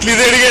మాట్లాడుకుందాం. కాస్ట్లీ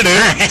అడిగాడు.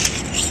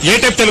 ఏ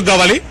టైప్ తెలుగు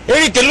కావాలి?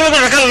 తెలుగులో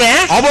రకాలు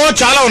ఉన్నాయా? అబ్బో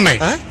చాలా ఉన్నాయి.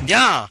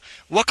 Ya,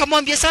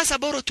 wakamwambia sasa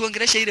bora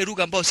tuongeleshe ile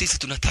lugha ambayo sisi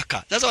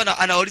tunataka. Sasa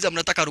anauliza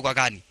mnataka lugha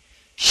gani?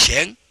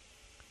 Sheng?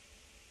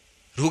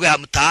 Lugha ya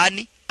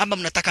mtaani ama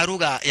mnataka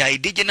lugha ya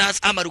indigenous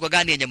ama lugha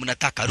gani yenye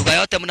mnataka? Lugha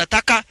yote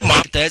mnataka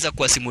tutaweza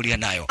kuwasimulia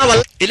nayo.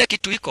 Ile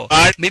kitu iko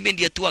mimi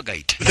ndiye tour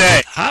guide.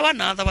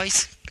 Hawana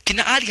otherwise.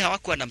 Kina Ali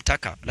hawakuwa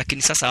namtaka,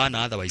 lakini sasa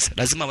hawana otherwise.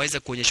 Lazima waweze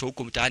kuonyesha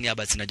huko mtaani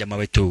hapa sina jamaa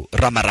wetu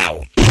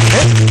Ramarau.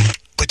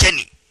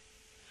 Kojeni.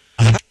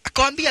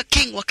 Akawaambia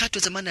King wakati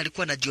wa zamani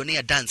alikuwa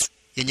anajionea dance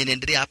yenye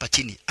inaendelea hapa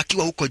chini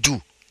akiwa huko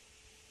juu.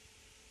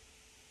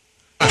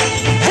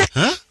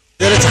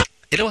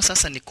 Ile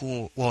sasa ni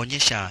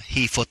kuwaonyesha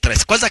hii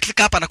fortress. Kwanza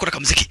akifika hapa anakula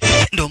kamuziki.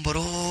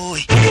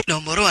 Ndomboroi.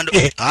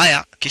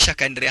 Haya, kisha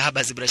kaendelea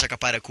haba bila shaka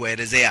pale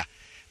kuelezea.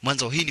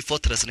 Mwanzo hii ni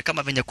fortress ni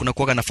kama venye kuna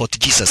kuoga na Fort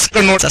Jesus.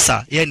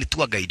 Sasa yeye ni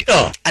tour guide.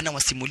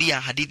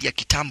 Anawasimulia hadithi ya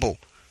kitambo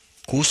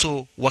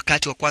kuhusu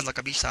wakati wa kwanza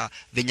kabisa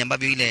venye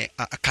ambavyo ile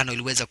akano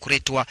iliweza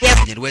kuletwa,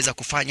 venye iliweza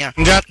kufanya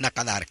na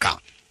kadhalika.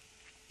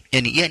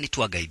 Yani yeye ni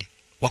tour guide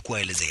wa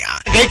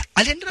kuwaelezea.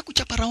 Aliendelea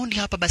kuchapa raundi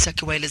hapa basi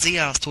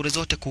akiwaelezea story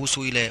zote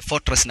kuhusu ile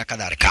fortress na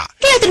kadhalika.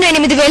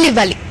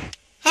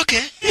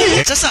 Okay.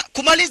 Sasa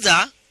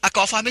kumaliza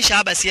akawafahamisha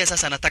hapa si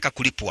sasa anataka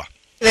kulipwa.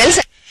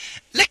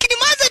 Lakini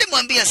Manzi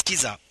alimwambia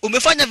sikiza,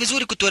 umefanya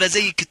vizuri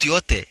kutuelezea hii kitu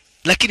yote,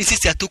 lakini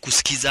sisi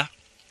hatukusikiza.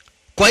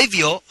 Kwa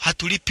hivyo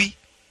hatulipi.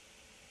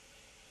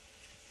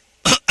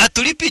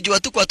 Hatulipi juu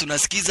hatukuwa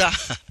tunasikiza.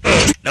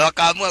 Na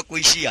wakaamua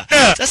kuishia.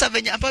 Sasa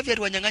venye ambavyo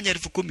aliwanyang'anya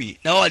 10,000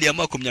 na wao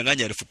waliamua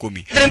kumnyang'anya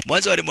 10,000.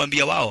 Mwanzo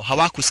walimwambia wao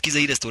hawakusikiza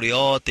ile story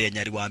yote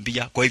yenye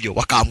aliwaambia, kwa hivyo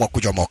wakaamua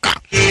kujomoka.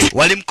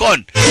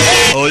 Walimkon.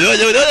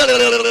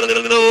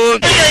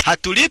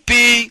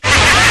 Hatulipi.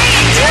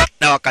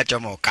 Na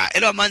wakachomoka.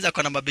 Ile Manzi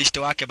kwa na mabeshte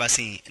wake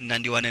basi na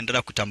ndio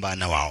wanaendelea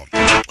kutambana wao.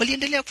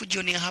 Waliendelea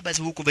kujionea habari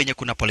huku venye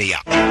kuna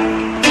polea.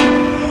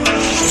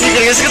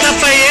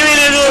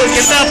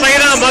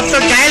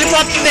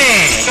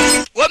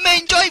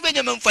 Wameenjoy venye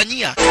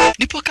wamemfanyia.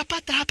 Nipo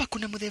akapata hapa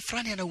kuna mzee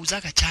fulani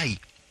anauzaga chai.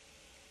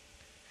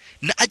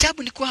 Na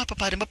ajabu ni kuwa hapa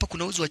pale ambapo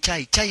kunauzwa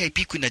chai. Chai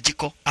haipikwi na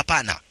jiko,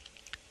 hapana.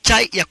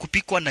 Chai ya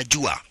kupikwa na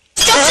jua.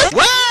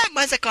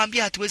 Manzi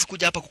akamwambia hatuwezi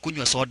kuja hapa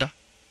kukunywa soda.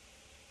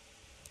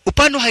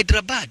 Upande wa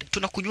Hyderabad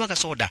tunakunywaga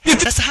soda.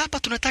 Sasa hapa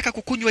tunataka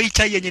kukunywa hii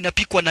chai yenye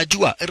inapikwa na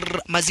jua,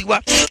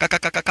 maziwa,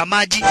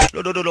 maji,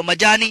 lododolo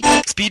majani,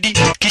 speedy,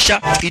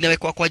 kisha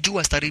inawekwa kwa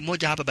jua stari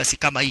moja hapa basi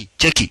kama hii.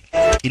 Cheki.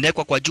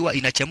 Inawekwa kwa jua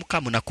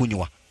inachemka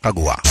mnakunywa.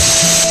 Kagua.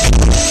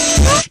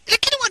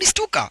 Lakini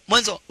walistuka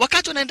mwanzo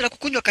wakati wanaendelea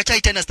kukunywa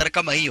kachai tena stara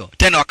kama hiyo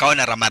tena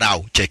wakaona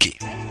Ramarau. Cheki.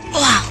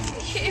 Wow.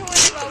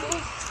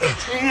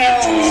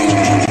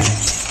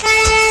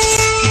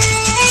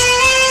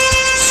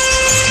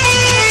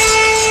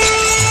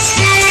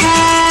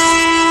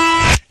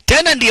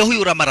 Tena ndiyo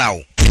huyu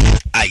Ramarau.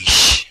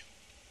 Aish.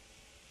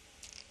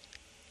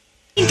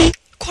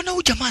 Kona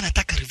huyu jamaa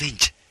anataka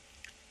revenge.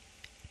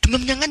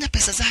 Tumemnyang'anya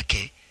pesa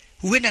zake,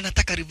 huenda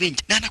anataka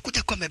revenge na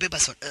anakuja kwa amebeba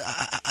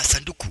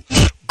sanduku.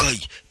 Guy,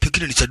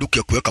 pengine ni sanduku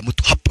ya kuweka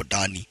mtu hapo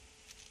ndani.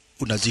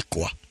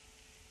 Unazikwa.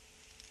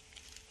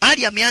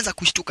 Ali ameanza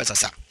kushtuka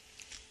sasa.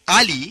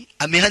 Ali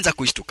ameanza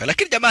kushtuka,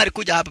 lakini jamaa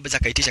alikuja hapa basi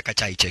akaitisha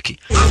kachai. Cheki.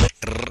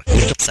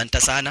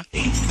 Asante sana.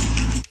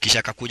 Kisha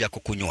akakuja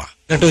kukunywa.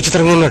 Ndio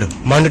uchitaranga unaడు.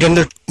 Mandu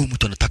tendo.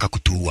 Mtu anataka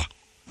kutuua.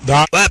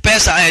 Wewe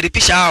pesa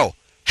lipisha hao.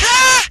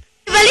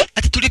 Wali?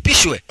 Ati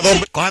tulipishwe.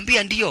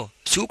 Kwambia ndio.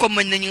 Si huko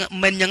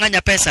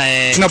mmenyang'anya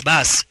pesa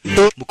bas.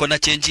 Mko na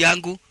change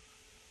yangu.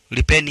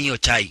 Lipeni hiyo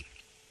chai.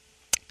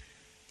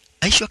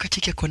 Aisha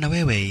akacheki kona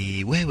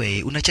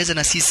wewe unacheza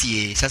na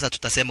sisi sasa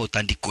tutasema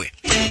utandikwe.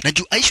 Na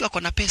juu Aisha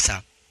akona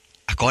pesa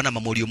akaona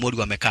mamorio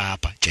wamekaa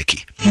hapa.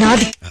 Cheki.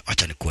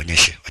 Acha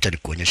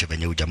nikuonyeshe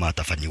venye huyu jamaa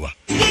atafanyiwa.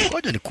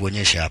 Ngoja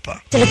nikuonyeshe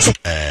hapa.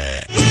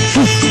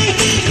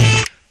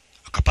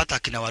 Akapata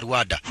akina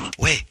Waruada.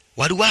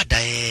 Waruada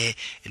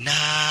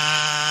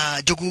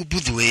na Jogu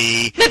Budhu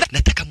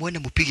nataka muone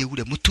mpige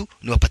ule mtu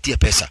niwapatie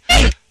pesa.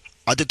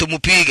 Ati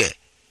tumupige.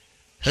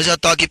 Sasa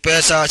hataki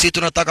pesa, sisi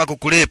tunataka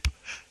kukulip.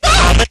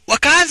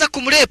 Wakaanza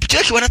kumrep.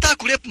 Cheki, wanataka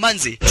kulep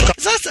manzi.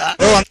 Sasa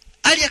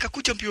Ali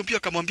akakuja mbio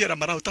akamwambia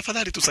Ramarau,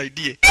 tafadhali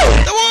tusaidie.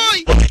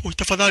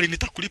 Tafadhali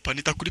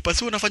nitakulipa.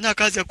 Si unafanya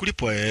kazi ya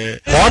kulipwa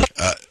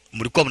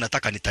mlikuwa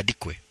mnataka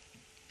nitadikwe.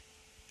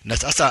 Na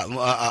sasa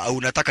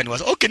unataka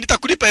niwaza. Okay,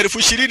 nitakulipa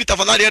 20,000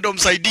 tafadhali endo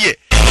msaidie.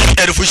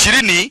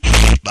 20,000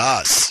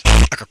 bas.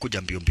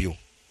 Akakuja mbio.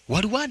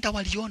 Waruanda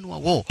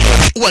walionwa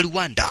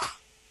Waruanda.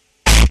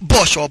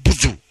 Bosho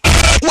Budhu.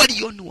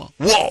 Walionwa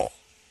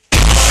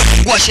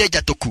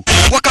washeja toku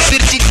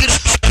wakafirifiri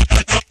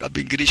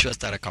kabingirishwa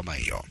stara kama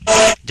hiyo.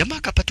 Jamaa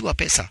akapatiwa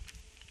pesa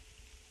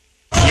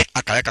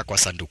akaweka kwa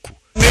sanduku.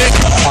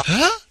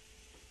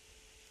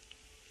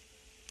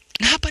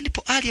 Na hapa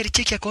ndipo Ali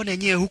alicheki akaona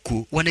yenyewe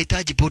huku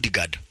wanahitaji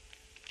bodyguard.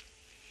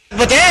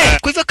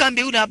 Kwa hivyo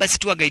kaambia yule basi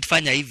tu guide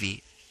fanya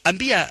hivi,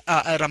 ambia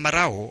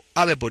Ramarau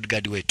awe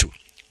bodyguard wetu.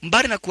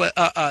 Mbali na kuwa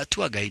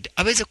tour guide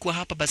aweze kuwa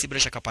hapa basi bila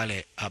shaka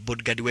pale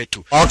bodyguard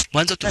wetu.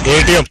 Mwanzo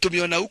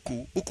tumiona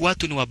huku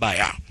watu ni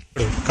wabaya.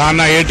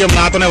 Kana ATM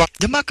na atone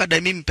Jamaa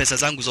kadai mimi pesa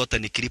zangu zote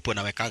nikilipo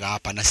nawekaga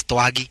hapa na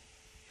sitoagi.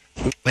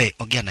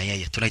 Ongea na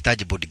yeye,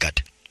 tunahitaji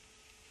bodyguard.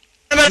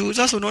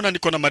 Sasa unaona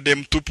niko na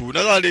madem tupu.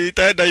 Sasa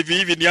nitaenda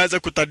hivi nianze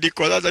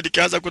kutandikwa. Sasa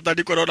nikianza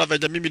kutandikwa naona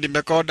venye mimi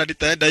nimekonda,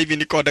 nitaenda hivi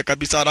nikonde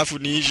kabisa alafu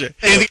niishe.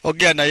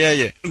 Ongea na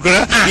yeye.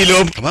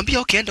 Kamwambia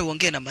okay, enda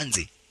uongee na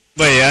manzi.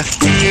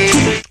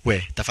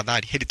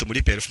 Tafadhali hedi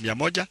tumulipe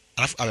 1,100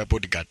 alafu awe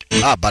bodyguard.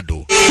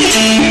 Bado.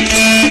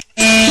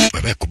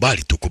 Wewe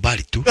kubali tu.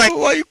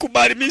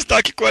 Kubali, mimi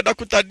sitaki kwenda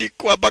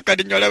kutandikwa mpaka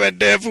ninyolewe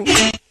ndevu.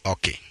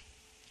 Okay.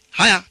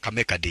 Haya,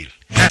 kameka deal.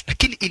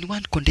 Lakini in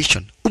one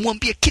condition,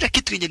 umwambie kila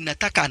kitu yenye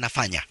ninataka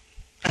anafanya.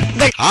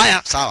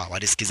 Haya, sawa,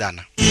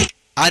 walisikizana.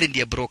 Ali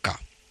ndiye broker.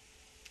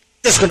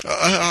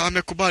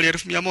 Amekubali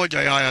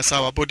 1,100. Haya,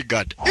 sawa,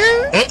 bodyguard.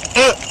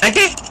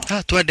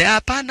 Tuende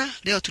hapana,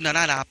 leo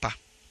tunalala hapa.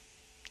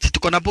 Sisi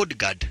tuko na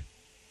bodyguard.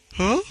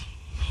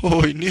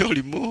 Ni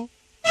olimo.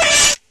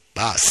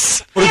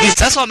 Bas.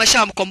 Sasa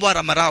wameshamkomboa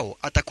Ramarau,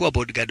 atakuwa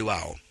bodyguard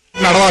wao.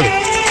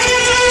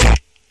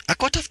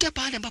 Akawatafutia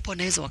pale ambapo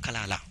wanaweza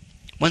wakalala.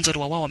 Mwanzo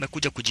wao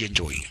wamekuja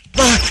kujienjoy.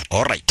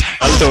 Alright.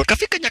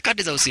 Kafika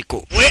nyakati za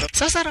usiku.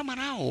 Sasa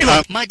Ramarau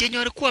maji yenye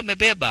alikuwa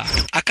amebeba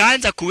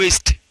akaanza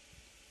kuwaste.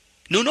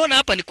 Na unaona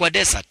hapa ni kwa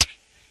desert.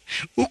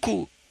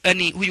 Huku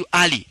yani huyu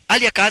Ali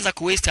akaanza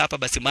kuwaste hapa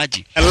basi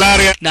maji.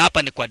 Na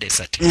hapa ni kwa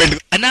desert.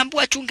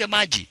 Anaambiwa chunge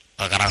maji.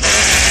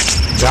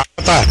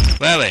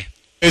 Wewe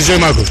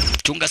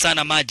chunga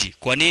sana maji.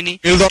 Kwa nini?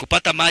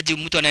 Kupata maji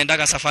mtu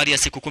anaendaga safari ya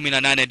siku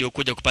 18 ndio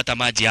kuja kupata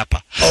maji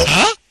hapa.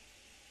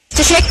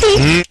 Shakti.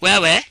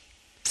 Wewe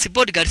si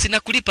bodyguard sina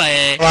kulipa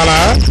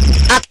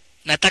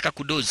nataka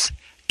kudoze.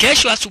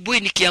 Kesho asubuhi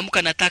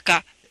nikiamka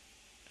nataka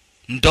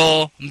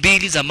ndoo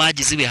 2 za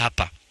maji ziwe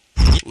hapa.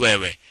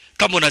 Wewe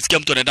kama unasikia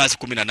mtu anaenda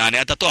siku 18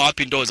 atatoa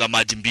wapi ndoo za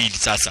maji 2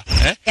 sasa?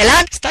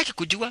 Sitaki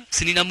kujua,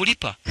 si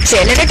ninamlipa.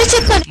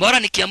 Bora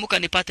nikiamka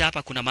nipate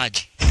hapa kuna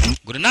maji.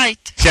 Good night.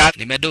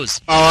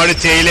 Nimedoze.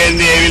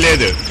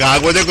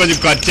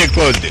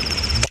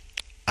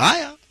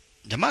 Haya,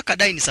 jamaa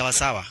kadai ni sawa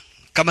sawa.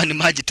 Kama ni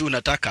maji tu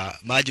unataka,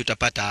 maji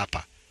utapata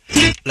hapa.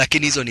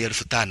 Lakini hizo ni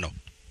 5,000.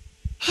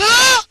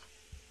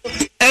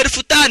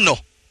 5,000.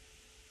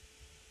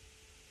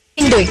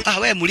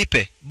 Wewe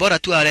mlipe. Bora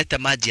tu alete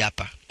maji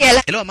hapa.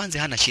 Elewa manzi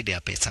hana shida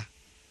ya pesa.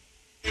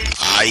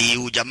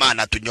 Huyu jamaa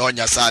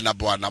anatunyonya sana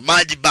bwana.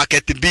 Maji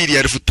bucket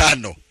 2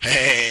 5,000.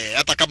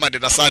 Hata kama ni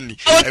dasani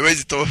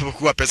haiwezi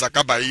kuwa pesa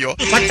kama hiyo.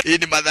 Hii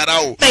ni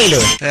madharau.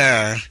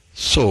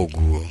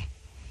 Soguo.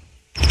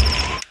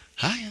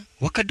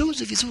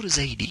 wakadozi vizuri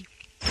zaidi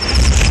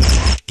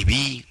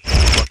hivi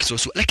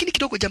wakisosu, lakini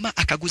kidogo jamaa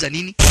akaguza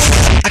nini?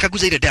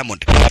 Akaguza ile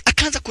diamond,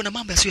 akaanza kuna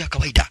mambo yasiyo ya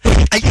kawaida.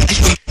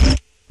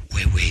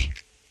 Wewe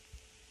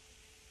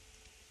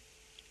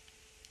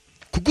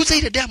kuguza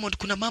ile diamond,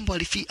 kuna mambo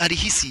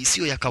alihisi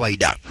sio ya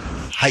kawaida.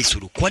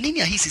 Haisuru, kwa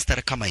nini ahisi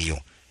stara kama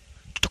hiyo?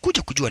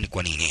 Tutakuja kujua ni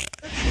kwa nini.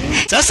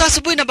 Sasa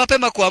asubuhi na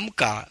mapema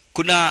kuamka,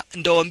 kuna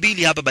ndoo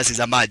mbili hapa basi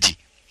za maji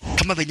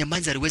kama venye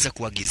Manzi aliweza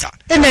kuagiza.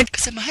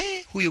 Akasema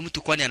huyu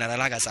mtu kwani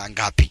analalaga saa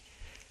ngapi?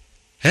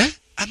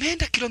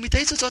 Ameenda kilomita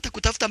hizo zote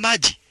kutafuta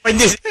maji.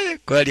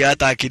 Kweli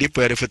hata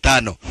akilipo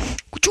 5,000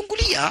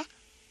 kuchungulia.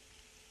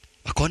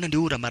 Wakaona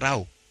ndio ura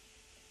marau.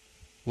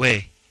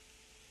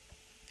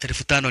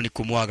 5,000 ni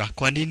kumwaga.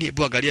 Kwa nini?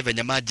 Hebu angalia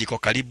venye maji iko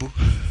karibu.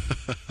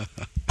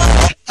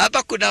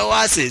 Hapa kuna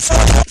oasis.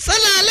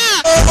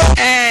 Salala.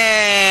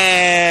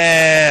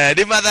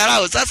 Ni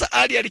madharau. Sasa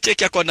Ali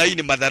alicheki akona hii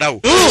ni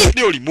madharau.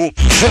 Ni ulimu.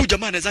 Huyu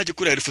jamaa anawezaje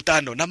kula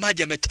 5,000 na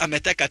maji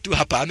ameteka tu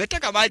hapa.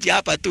 Ameteka maji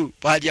hapa tu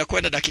kwa ajili ya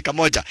kwenda dakika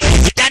moja.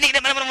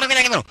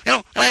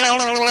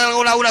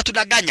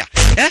 Unatudanganya.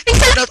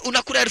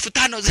 Unakula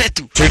 5,000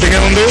 zetu.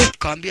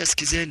 Kaambia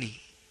sikizeni.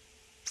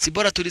 Si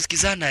bora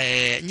tulisikizana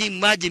nyinyi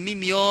maji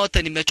mimi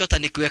yote nimechota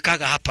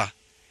nikiwekaga hapa.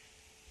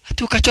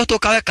 Hata ukachota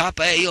ukaweka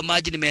hapa hiyo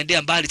maji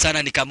nimeendea mbali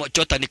sana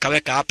nikachota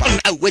nikaweka hapa.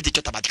 Au wewe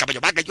chota maji kama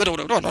jobaga.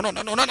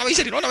 No,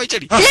 waisheri.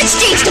 Let's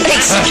change the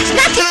place.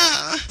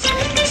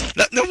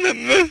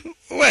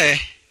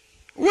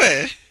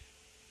 We.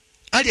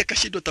 Ali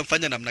akashindwa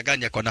tamfanya namna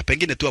gani yako na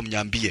pengine tu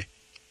amnyambie.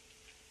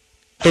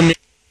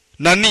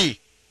 Nani?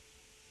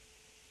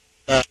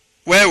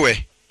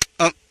 Wewe.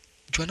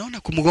 Jua naona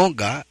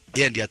kumgonga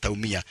yeye ndiye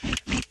ataumia.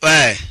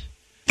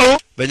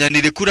 Benya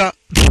nilikula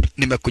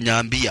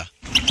nimekunyambia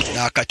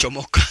na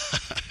akachomoka.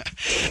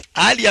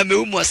 Ali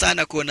ameumwa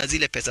sana kuona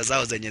zile pesa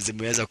zao zenye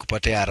zimeweza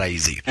kupotea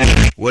raizi.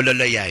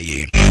 Wololo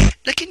yai.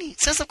 Lakini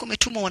sasa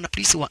kumetumwa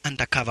wanapolisi wa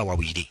undercover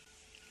wawili.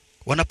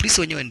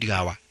 Wanapolisi wenyewe ndio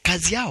hawa.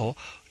 Kazi yao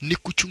ni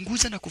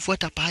kuchunguza na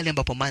kufuata pahali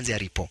ambapo Manzi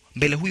alipo.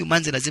 Mbele huyu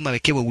Manzi lazima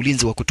awekewe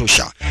ulinzi wa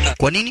kutosha.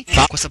 Kwa nini?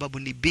 Kwa sababu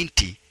ni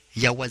binti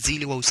ya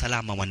waziri wa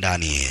usalama wa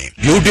ndani.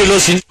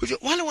 Hivyo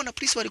wale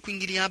wanapolisi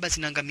walikuingilia hapa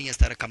sinaangamia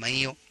stara kama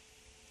hiyo.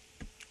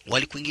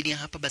 Walikuingilia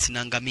hapa basi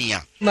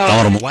naangamia.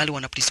 Wale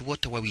wanapolisi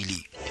wote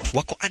wawili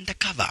wako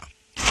undercover.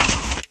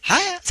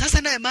 Haya,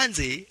 sasa naye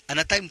Manzi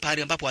ana time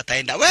pale ambapo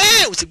ataenda.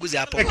 Usiguze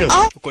hapo.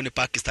 Huko ni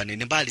Pakistan,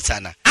 ni mbali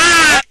sana.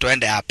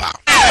 Tuende hapa.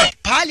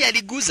 Pale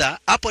aliguza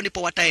hapo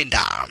ndipo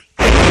wataenda.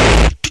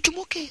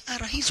 Tuchomoke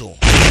ara hizo.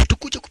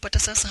 Tukuja kupata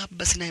sasa hapa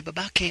basi naye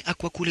babake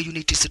akwa kule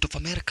United States of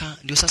America,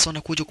 ndio sasa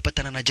wanakuja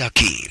kupatana na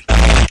Jackie.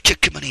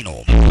 Cheki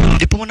maneno.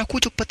 Ndipo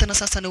wanakuja kupatana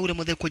sasa na ule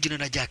model kwa jina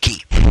la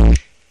Jackie.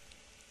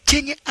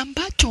 Chenye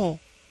ambacho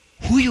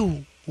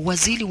huyu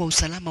waziri wa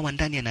usalama wa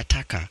ndani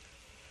anataka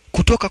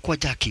kutoka kwa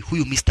Jackie,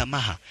 huyu Mr.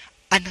 Maha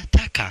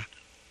anataka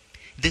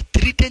the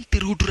trident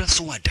Rudra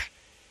sword.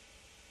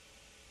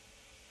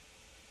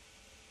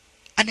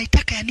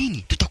 Anaitaka ya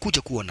nini?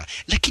 Tutakuja kuona.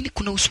 Lakini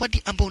kuna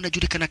uswadi ambao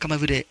unajulikana kama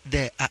vile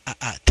the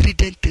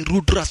trident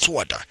Rudra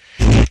sword.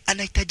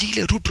 Anahitaji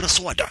ile Rudra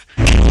sword.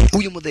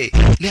 Huyu mzee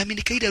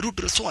niaminika ile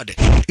Rudra sword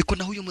iko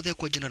na huyu mzee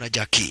kwa jina la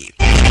Jackie.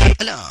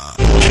 Ala.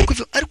 Kwa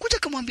hivyo alikuja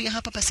kumwambia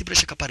hapa basi bila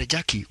shaka pale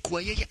Jackie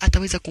kuwa yeye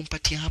ataweza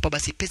kumpatia hapa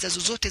basi pesa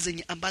zozote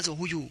zenye ambazo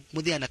huyu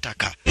mzee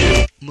anataka.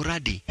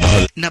 Muradi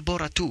na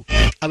bora tu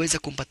aweze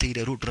kumpatia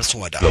ile Rudra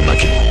sword.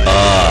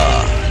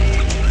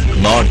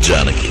 Not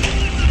Janaki.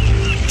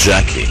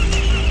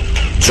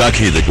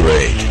 Jackie the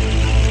Great.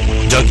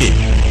 Jackie,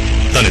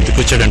 tanu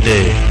ఎందుకొచ్చాడంటే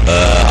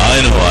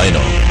I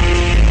know.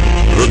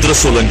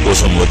 రుద్రశూలం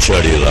కోసం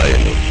వచ్చాడు ఈ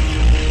రాయలు.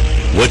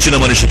 వచ్చిన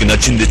మనిషికి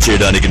నచ్చింది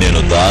చేయడానికి నేను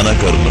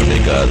దానకర్ణుని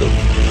కాదు.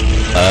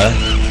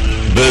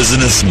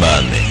 బిజినెస్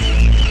మ్యాన్ ని.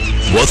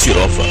 What's your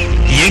offer?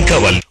 ఏం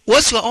కావాలి?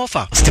 What's your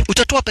offer?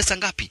 Utatoa pesa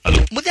ngapi?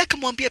 Mmoja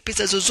akamwambia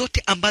pesa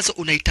zozote ambazo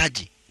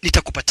unahitaji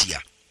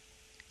nitakupatia.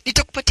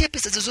 Nitakupatia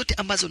pesa zozote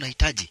ambazo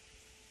unahitaji.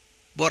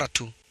 Bora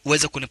tu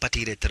uweze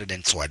kunipatia ile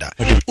trident sword.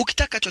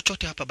 Ukitaka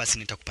chochote hapa basi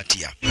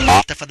nitakupatia.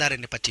 Tafadhali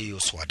nipatie hiyo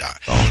sword.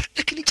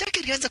 Lakini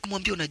Jackie alianza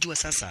kumwambia unajua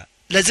sasa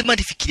lazima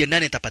nifikirie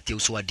nani atapatia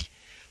uswadi.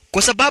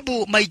 Kwa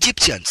sababu my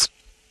Egyptians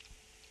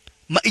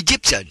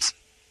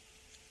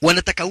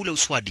wanataka ule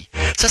uswadi.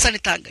 Sasa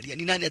nitaangalia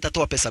ni nani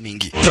atatoa pesa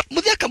mingi.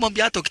 Mmoja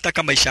akamwambia hata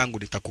ukitaka maisha yangu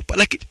nitakupa.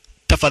 Lakini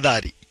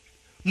tafadhali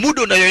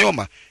muda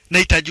unayoyoma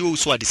nahitaji huo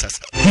uswadi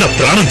sasa. Na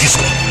prana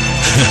disco.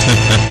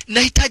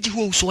 Nahitaji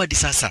huo uswadi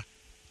sasa.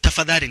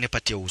 Tafadhali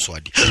nipatie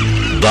uswadi.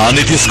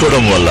 దాన్ని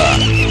తీసుకోవడం వల్ల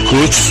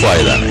కుచ్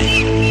ఫైదా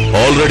नहीं.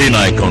 Already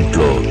నా అకౌంట్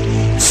లో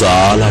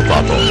చాలా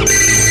పాపం ఉంది.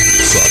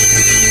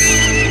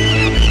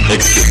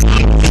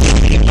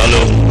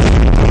 Hello.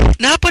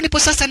 Na hapo ndipo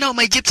sasa nao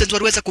my Egyptians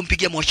waliweza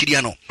kumpigia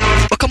mawasiliano.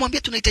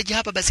 Wakamwambia tunahitaji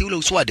hapa basi ule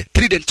uswadi,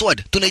 trident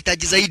sword,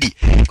 tunahitaji zaidi.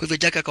 Kwa hivyo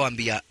Jack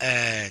akamwambia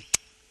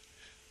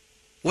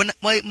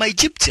my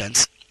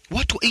Egyptians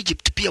watu wa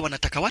Egypt pia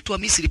wanataka, watu wa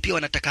Misri pia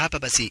wanataka hapa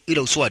basi ile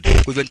uswad.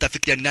 Kwa hivyo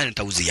nitafikiria ni nani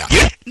nitauzia.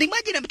 Ni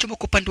imagine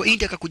amechomoka upande wa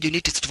India akakuja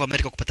United States of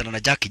America kupatana na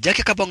Jackie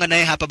akabonga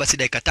naye hapa basi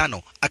dakika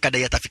 5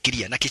 akadai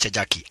atafikiria, na kisha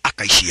Jackie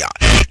akaishia.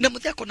 Na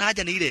mdhako na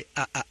haja na ile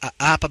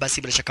hapa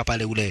basi bila shaka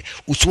pale ule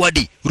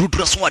uswadi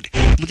Rudra Swad.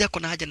 Mdhako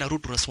na haja na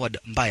Rudra Swad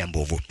mbaya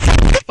mbovu.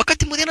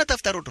 Wakati mdhako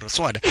anatafuta Rudra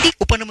Swad,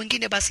 upande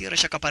mwingine basi bila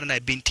shaka pale na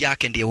binti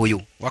yake ndiye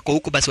huyu. Wako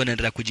huko basi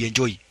wanaendelea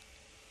kujienjoy.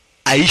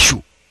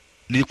 Aishu,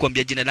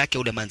 nilikwambia jina lake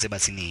ule manze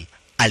basi ni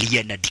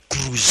Ariana de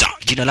Cruz.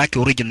 Jina lake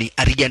original ni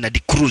Ariana de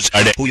Cruz.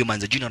 Huyo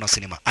manze jina na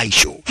sinema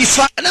Aishu.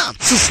 Na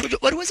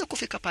waliweza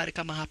kufika pale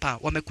kama hapa,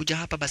 wamekuja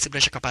hapa basi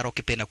bila shaka pale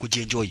wakipenda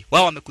kujienjoy.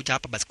 Wao wamekuja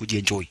hapa basi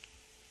kujienjoy.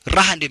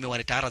 Raha ndio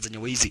imewaleta ara zenye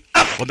wizi.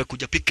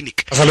 Wamekuja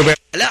picnic.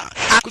 La,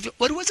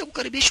 waliweza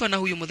kukaribishwa na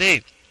huyu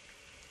mzee.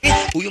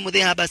 Huyu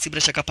mzee hapa basi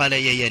bila shaka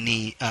pale yeye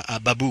ni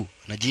babu,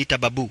 anajiita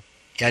babu.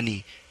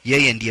 Yani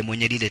yeye ndiye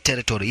mwenye lile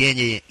territory,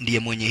 yeye ndiye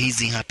mwenye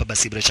hizi hapa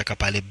basi bila shaka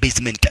pale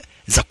basement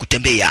za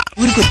kutembea.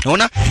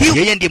 Unaona?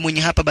 Yeye ndiye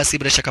mwenye hapa basi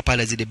bila shaka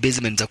pale zile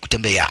basement za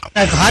kutembea.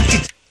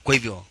 Kwa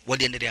hivyo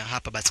waliendelea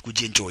hapa basi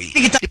kujienjoy.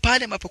 Ni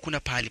pale ambapo kuna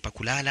pahali pa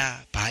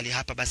kulala, pahali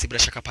hapa basi bila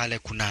shaka pale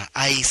kuna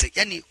ice,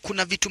 yani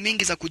kuna vitu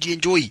mingi za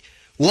kujienjoy.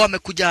 Wao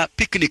wamekuja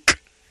picnic.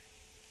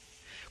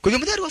 Kwa hivyo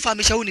mdhari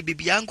wafahamisha huyu ni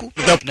bibi yangu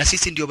na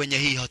sisi ndio wenye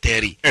hii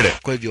hoteli.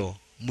 Kwa hivyo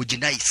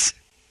mujinais.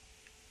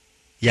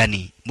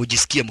 Yani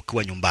mujisikie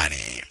mkiwa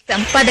nyumbani.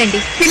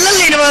 Sampadandi.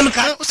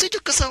 Usije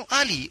kasahau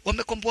Ali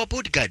wamekomboa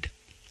bodyguard.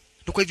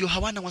 Kwa hivyo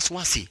hawana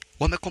wasiwasi.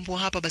 Wamekomboa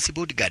hapa basi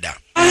bodyguard.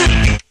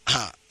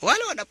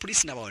 Wale wana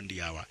polisi na wao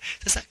ndio hawa.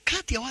 Sasa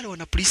kati ya wale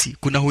wana polisi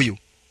kuna huyu.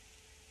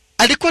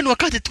 Alikuwa ni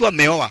wakati tu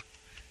ameoa.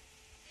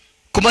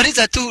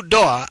 Kumaliza tu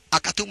doa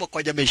akatumwa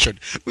kwa jamation.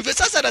 Hivyo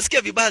sasa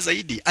anasikia vibaya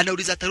zaidi,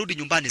 anauliza atarudi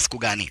nyumbani siku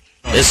gani.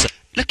 Yes.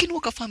 Lakini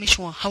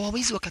wakafahamishwa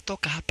hawawezi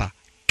wakatoka hapa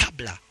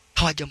kabla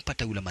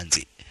hawajampata yule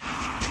manzi.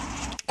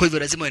 Kwa hivyo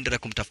lazima waendelee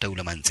kumtafuta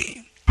yule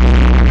manzi.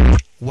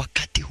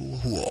 Wakati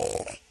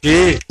huo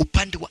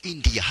upande wa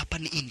India, hapa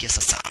ni India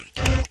sasa.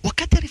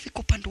 Wakati alifika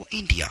upande wa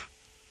India,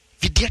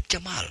 Vidyat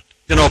Jamal,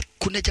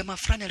 kuna jamaa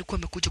fulani alikuwa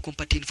amekuja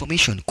kumpatia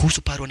information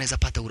kuhusu pale wanaweza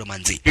pata yule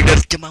manzi.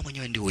 Jamaa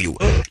mwenyewe ndio huyu.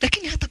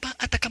 Lakini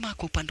hata kama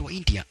kwa upande wa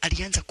India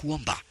alianza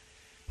kuomba,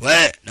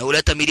 we na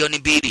uleta milioni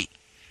 2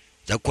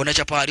 za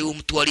kuonesha pale huyu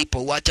mtu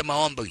alipo, uache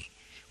maombi.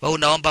 Wewe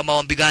unaomba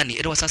maombi gani?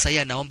 Elewa sasa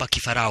yeye anaomba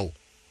kifarao.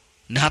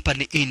 Na hapa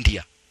ni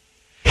India.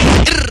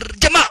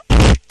 Jamaa,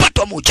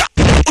 patwa moja.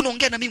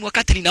 Unaongea na mimi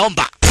wakati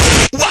ninaomba.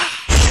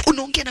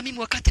 Unaongea na mimi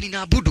wakati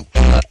ninaabudu.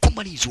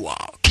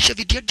 Kumalizwa. Kisha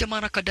Vidyat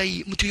jamaa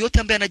akadai mtu yote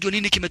ambaye anajua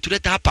nini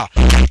kimetuleta hapa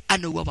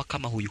anauawa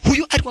kama huyu.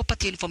 Huyu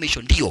aliwapatia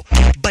information ndio.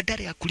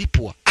 Badala ya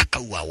kulipwa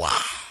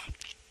akauawa.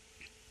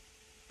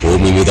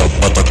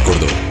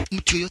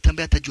 Mtu yote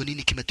ambaye atajua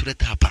nini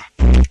kimetuleta hapa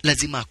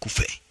lazima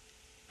akufe.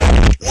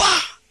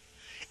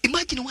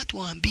 Imagine watu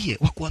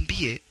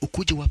wakuambie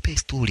ukuje wape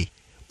story.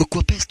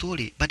 Ukuwape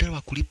story badala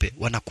wakulipe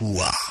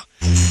wanakuua.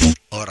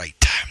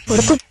 Alright.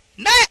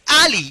 Naye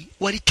Ali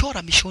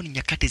walichora mishoni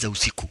nyakati za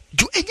usiku.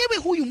 Juu enyewe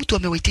huyu mtu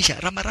amewaitisha,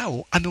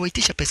 Ramarao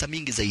amewaitisha pesa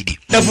mingi zaidi.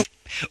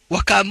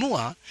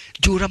 Wakaamua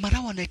juu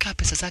Ramarao anaeka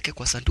pesa zake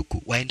kwa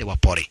sanduku waende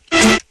wapore.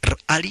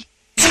 Ali,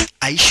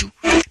 Aishu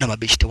na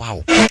mabeshte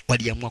wao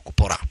waliamua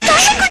kupora.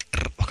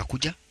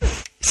 Wakakuja,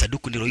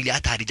 sanduku ndilo ile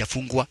hata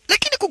halijafungwa,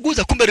 lakini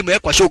kuguza kumbe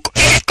limewekwa shoko.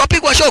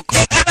 Kapigwa shoko.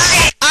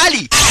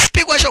 Ali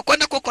pigwa shoko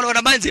kwenda kuokolewa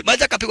na manzi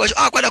akapigwa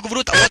shoko kwenda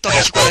kuvuruta watu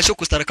wakashikwa na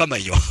shoko stara kama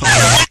hiyo.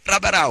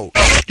 Rabarao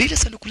lile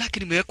sanduku lake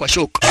limewekwa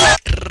shoko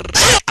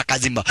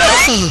akazima.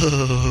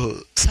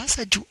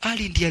 Sasa juu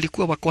Ali ndiye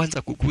alikuwa wa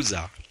kwanza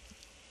kuguza,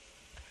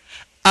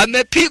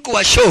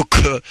 amepigwa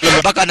shoko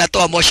mpaka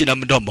anatoa moshi na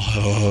mdomo.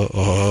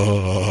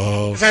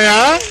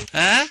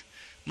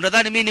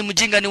 Mnadhani mimi ni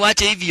mjinga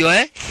niwache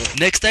hivyo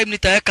Next time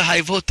nitaweka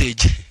high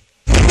voltage.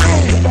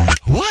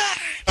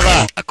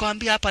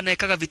 Akwambia hapa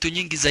naekaga vitu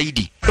nyingi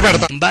zaidi.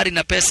 Mbali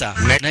na pesa,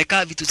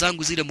 naeka vitu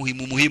zangu zile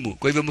muhimu.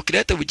 Kwa hivyo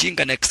mkileta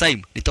ujinga next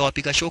time,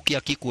 nitawapiga shock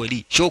ya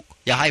kikweli, shock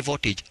ya high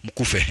voltage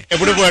mkufe.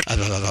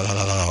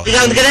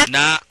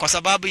 Na kwa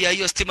sababu ya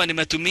hiyo stima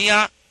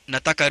nimetumia,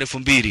 nataka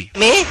 2,000.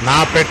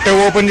 Na pette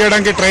open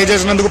cheyadaniki try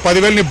chesinanduku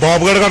 10,000 ni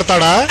Bob gadu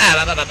kadtada.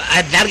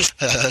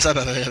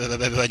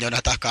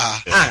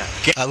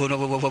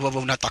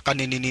 Nataka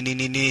nini?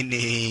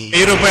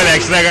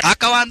 ₹1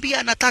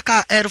 akawaambia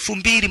nataka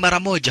 2,000 mara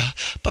moja.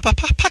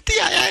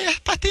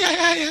 Patia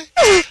yeye.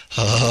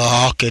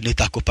 Okay,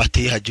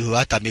 nitakupatia juu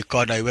hata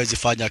mikono haiwezi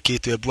fanya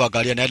kitu. Hebu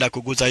angalia naenda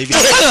kuguza hivi.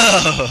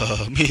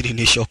 Mimi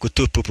ni shoku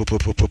tu.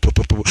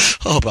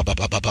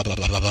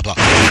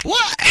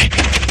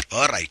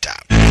 Alright.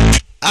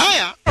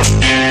 Aya.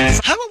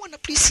 Hawa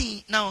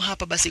wanapolisi nao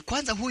hapa basi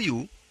kwanza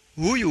huyu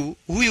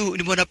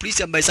ni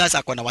mwanapolisi ambaye sasa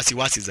ako na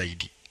wasiwasi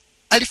zaidi.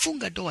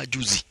 Alifunga ndoa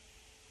juzi.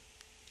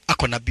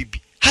 Ako na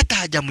bibi. Hata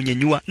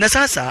hajamnyenyua. Na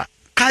sasa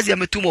kazi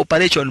ametumwa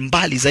operation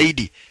mbali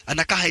zaidi.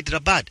 Anakaa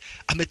Hyderabad,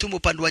 ametumwa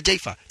upande wa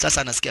Jaifa.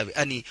 Sasa anasikia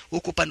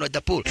huko upande wa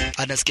Dapur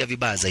anasikia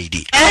vibaya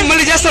zaidi.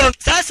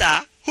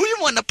 Sasa huyu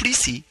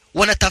mwanapolisi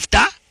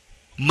wanatafuta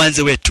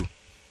manze wetu.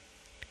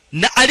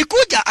 na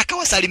alikuja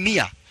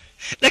akawasalimia.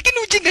 Lakini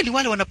ujinga ni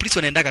wale wana polisi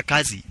wanaendaga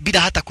kazi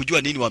bila hata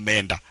kujua nini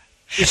wameenda.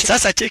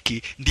 Sasa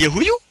cheki, ndiye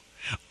huyu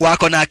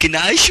wako na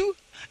akina Aishu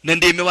na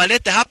ndiye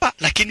imewaleta hapa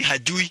lakini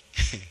hajui.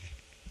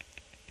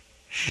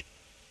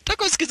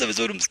 Taka usikize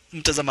vizuri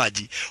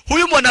mtazamaji.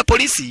 Huyu mwana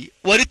polisi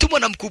walitumwa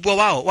na mkubwa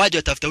wao waje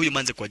watafuta huyu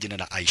manze kwa jina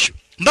la Aishu.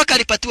 Mpaka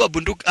alipatiwa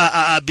bunduki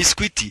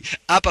biskuiti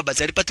hapa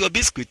basi alipatiwa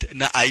biskuit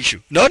na Aishu.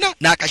 Naona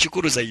na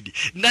akashukuru zaidi.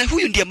 Na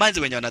huyu ndiye manze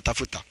wenye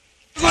wanatafuta.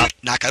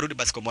 Na akarudi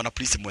basi kwa mwana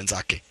polisi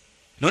mwenzake.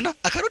 Naona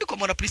akarudi kwa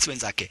mwana polisi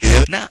wenzake.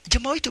 Na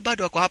jamaa wetu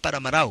bado wako hapa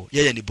Ramarao,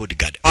 yeye ni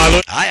bodyguard.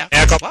 Haya.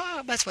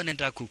 Basi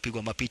wanaendelea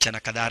kupigwa mapicha na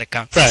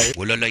kadhalika.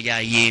 Ulolo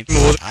yai.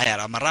 Haya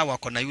Ramarao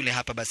wako na yule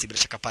hapa basi bila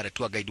shaka pale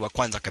tu guide wa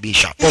kwanza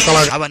kabisa.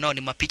 Hawa nao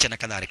ni mapicha na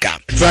kadhalika.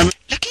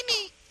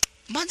 Lakini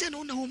manze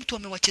anaona huyu mtu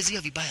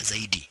amewachezea vibaya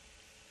zaidi.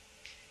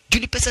 Juu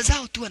ni pesa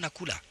zao tu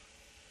anakula.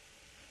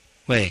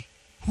 We,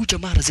 huyu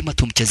jamaa lazima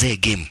tumchezee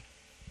game.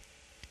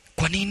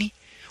 Kwa nini?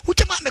 Huyu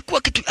jamaa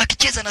amekuwa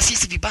akicheza na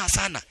sisi vibaya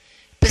sana.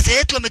 Pesa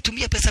yetu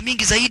ametumia pesa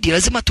mingi zaidi,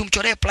 lazima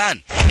tumchoree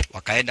plan.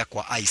 Wakaenda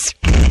kwa ICE.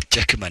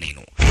 Check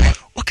maneno.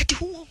 Wakati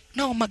huo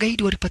nao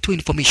magaidi walipatiwa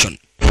information.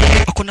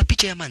 Wako na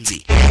picha ya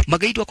manzi.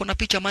 Magaidi wako na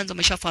picha ya manzi,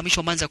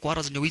 wameshafahamishwa manzi kwa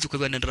hara zenye wizi, kwa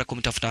hivyo anaendelea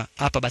kumtafuta.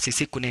 Hapa basi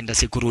siku nenda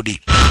siku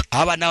rudi.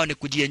 Hawa nao ni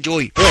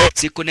kujienjoy.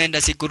 Siku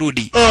nenda siku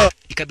rudi.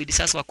 Ikabidi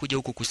sasa wakuja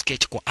huku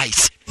kusketch kwa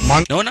ICE.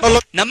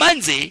 Naona? Na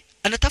manzi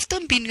anatafuta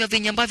mbinu ya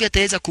venye ambavyo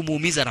ataweza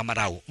kumuumiza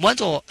Ramarao.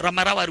 Mwanzo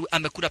Ramarao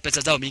amekula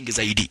pesa zao mingi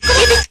zaidi.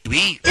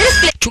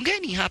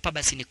 Chungeni hapa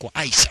basi ni kwa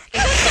Aisha.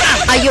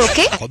 Are you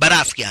okay? Kwa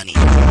barafu yani.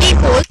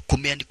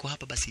 Kumeandikwa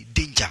hapa basi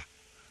danger.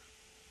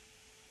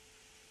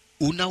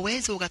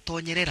 Unaweza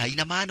ugatonyerera,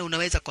 ina maana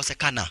unaweza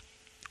kosekana.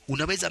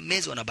 Unaweza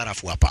mezwa na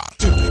barafu hapa.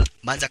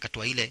 Manza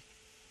akatoa ile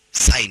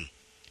sign.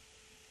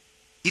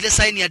 Ile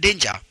sign ya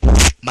danger,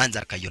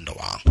 Manza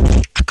akaiondoa.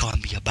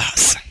 Akawaambia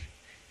basi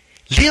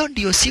leo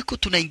ndio siku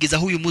tunaingiza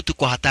huyu mtu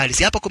kwa hatari.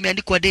 Si hapa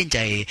kumeandikwa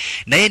danger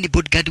na yeye ni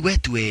bodyguard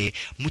wetu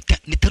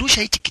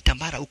nitarusha hichi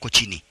kitambara huko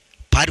chini.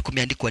 Pale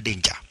kumeandikwa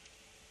danger.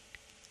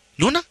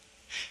 Unaona?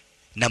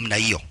 Namna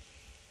hiyo.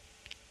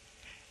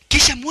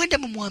 Kisha muende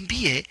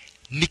mumwambie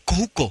niko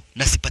huko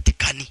na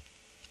sipatikani.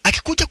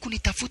 Akikuja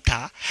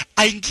kunitafuta,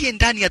 aingie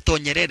ndani ya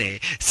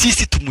tonyerere,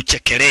 sisi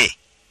tumuchekelee.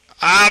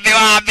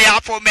 Wapi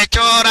hapo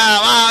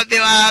umechora, wapi.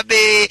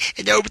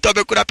 Enyewe mtu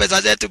amekula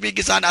pesa zetu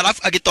mingi sana,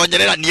 alafu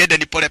akitonyelea niende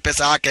nipole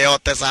pesa yake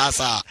yote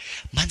sasa.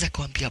 Manza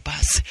akamwambia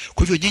basi,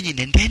 kwa hivyo nyinyi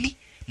nendeni,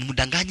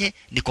 mumdanganye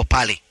niko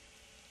pale.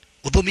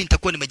 Udho mimi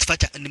nitakuwa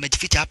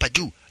nimejificha hapa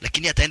juu,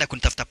 lakini ataenda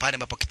kunitafuta pale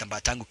ambapo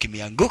kitambaa changu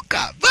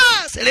kimeanguka.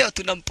 Basi leo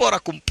tunampora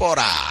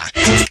kumpora.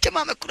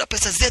 Jamaa amekula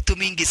pesa zetu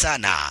mingi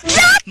sana.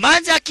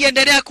 Manza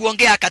akiendelea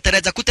kuongea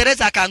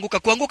kutereza akaanguka,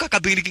 kuanguka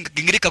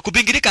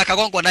kubingirika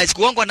akagongwa na ice,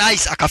 kugongwa na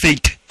ice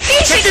akafaint.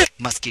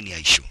 Maskini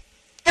Aisha.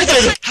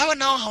 Hawa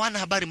nao hawana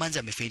habari Manzi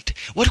amefaint.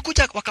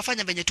 Walikuja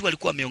wakafanya venye tu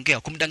walikuwa wameongea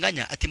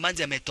kumdanganya ati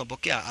Manzi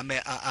ametombokea,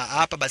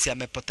 hapa basi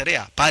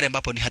amepotelea pale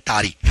ambapo ni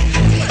hatari.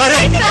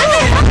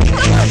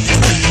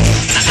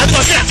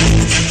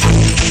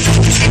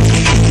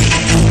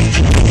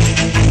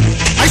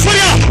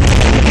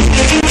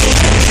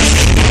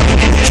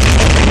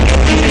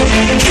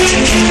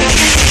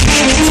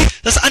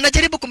 Sasa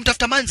anajaribu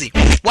kumtafuta Manzi,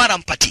 wala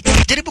mpati.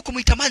 Jaribu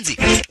kumuita Manzi,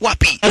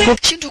 wapi?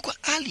 Shindwa kwa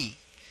Ali.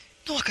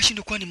 No,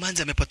 akashindwa kwani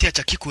Manzi amepotea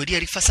cha kiku elia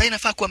rifasa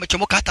inafaa kuwa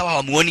amechomoka hata wao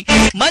hamuoni.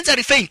 Manzi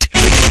alifaint.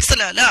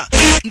 Salala,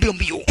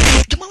 mbio.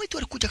 Jamaa wetu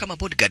alikuja kama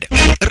bodyguard.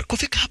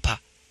 Kufika hapa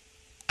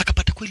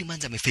akapata kweli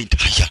Manzi amefaint.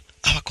 Haya,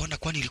 akaona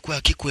kwani ilikuwa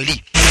ya kiku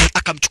eli.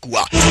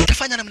 Akamchukua.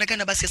 Utafanya namna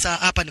gani basi sasa?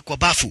 Hapa ni kwa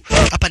bafu.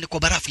 Hapa ni kwa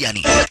barafu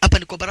yani. Hapa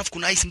ni kwa barafu,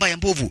 kuna ice mbaya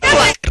mbovu.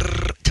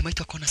 Jamaa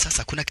wetu akaona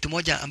sasa kuna kitu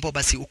moja ambao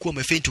basi ukiwa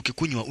umefaint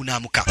ukikunywa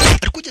unaamka.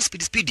 Alikuja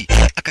speed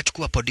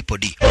akachukua podi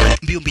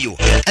mbio.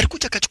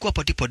 Alikuja akachukua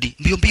podi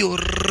mbio.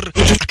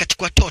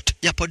 Akachukua tot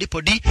ya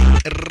podi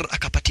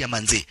akapatia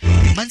Manzi.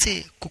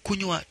 Manzi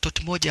kukunywa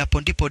tot moja ya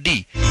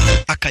podi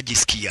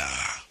akajisikia.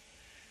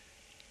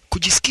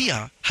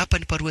 Kujisikia hapa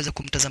ni paruweza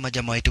kumtazama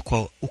jamaa wetu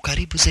kwa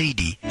ukaribu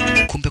zaidi.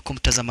 Kumbe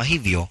kumtazama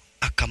hivyo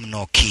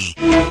akamnoki.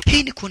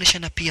 Hii ni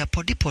kuoneshana pia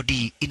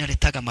podi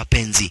inaletaga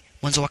mapenzi.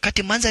 Mwanzo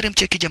wakati Manzi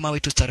alimcheki jamaa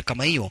wetu star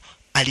kama hiyo,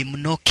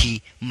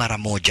 alimnoki mara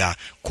moja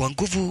kwa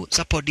nguvu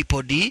za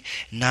podi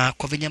na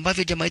kwa venye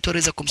ambavyo jamaa wetu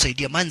aliweza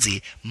kumsaidia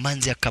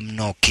Manzi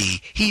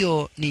akamnoki.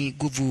 Hiyo ni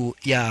nguvu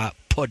ya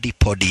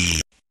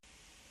podi.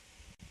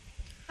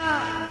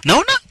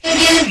 Naona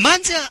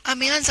Manzi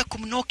ameanza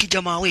kumnoki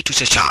jamaa wetu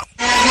sasa.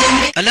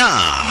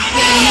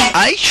 Ala,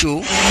 Aisha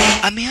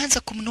ameanza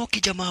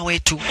kumnoki jamaa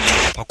wetu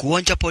kwa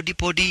kuonja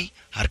podi.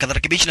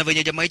 Harakadharakibishi na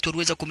venye jamaa wetu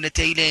aliweza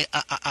kumletea ile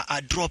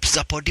drops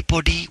za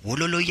podi.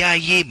 Wololo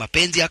yaye,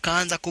 mapenzi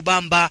akaanza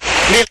kubamba.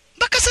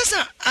 Mpaka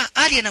sasa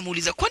Ali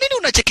anamuuliza, "Kwa nini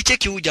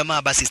unachekicheki huyu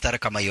jamaa basi stara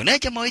kama hiyo?" Na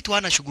jamaa wetu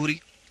hana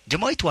shughuli.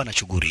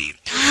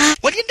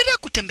 Waliendelea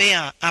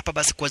kutembea hapa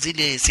basi kwa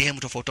zile sehemu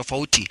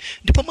tofauti.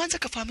 Ndipo Manzi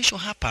akafahamishwa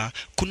hapa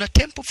kuna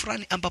temple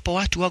fulani ambapo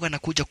watu waga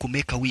nakuja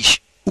kumeka wish.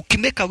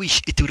 ukimeka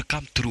wish it will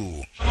come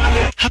true.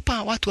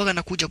 Hapa watu waga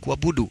nakuja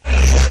kuabudu,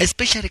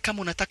 especially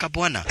kama unataka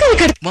bwana.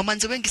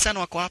 Mamanzi wengi sana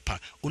wako hapa,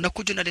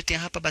 unakuja unaletea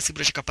hapa basi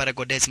bila shaka pale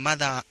goddess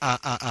mother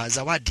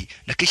zawadi,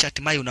 na kisha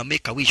hatimaye una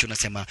make a wish,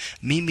 unasema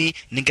mimi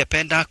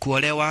ningependa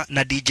kuolewa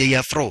na DJ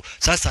Afro.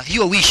 Sasa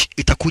hiyo wish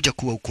itakuja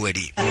kuwa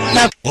ukweli.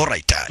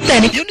 Alright.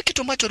 Hiyo ni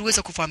kitu ambacho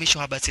aliweza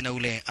kufahamishwa hapa sina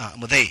ule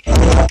mudhei.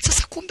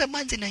 Sasa kumbe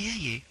manzi na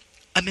yeye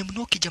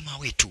amemnoki jamaa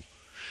wetu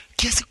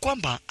kiasi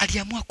kwamba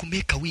aliamua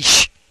kumeka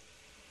wish.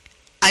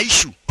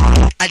 Aishu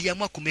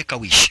aliamua kumeka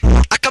wish.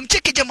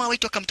 Akamcheki jamaa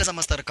wetu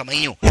akamtazama stara kama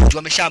hiyo. Tu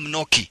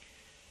ameshamnoki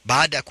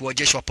baada ya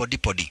kuojeshwa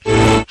podi.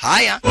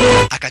 Haya,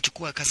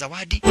 akachukua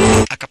kazawadi,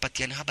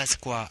 akapatiana habasi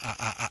kwa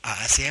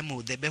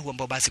sehemu dhebehu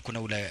ambao basi kuna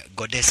ule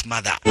goddess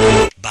mother.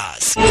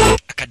 Bas,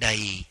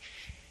 akadai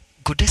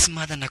goddess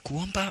mother na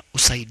kuomba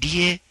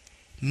usaidie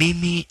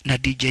mimi na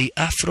DJ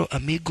Afro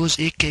amigos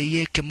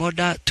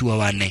A.K.A.KIMODA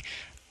tuwawane.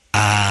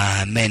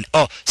 Amen.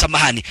 Oh,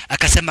 samahani.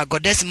 Akasema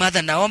goddess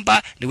mother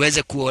naomba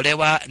niweze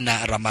kuolewa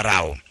na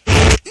Ramarao.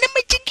 Na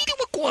majingiri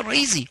wakuwa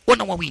raizi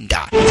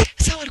wanawawinda.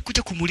 Sawa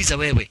walikuja kumuuliza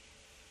wewe,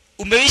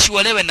 umeishi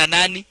uolewe na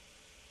nani?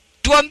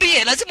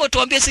 Tuambie, lazima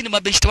tuambie sisi ni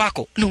mabeshte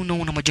wako. No,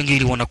 na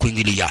majangili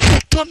wanakuingilia.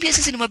 Tuambie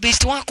sisi ni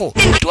mabeshte wako.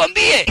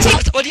 Tuambie.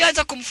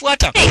 Walianza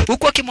kumfuata.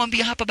 Huko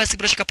akimwambia hapa basi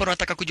bila shaka paro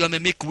anataka kujua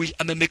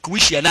amemake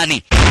wish ya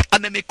nani.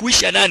 Amemake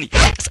wish ya nani?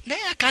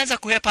 Naye akaanza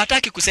kuhepa,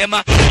 hataki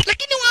kusema,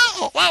 lakini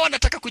wao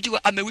wanataka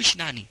kujua amewish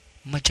nani.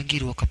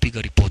 Majangili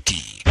wakapiga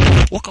ripoti.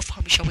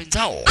 Wakafahamisha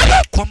wenzao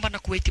kwamba na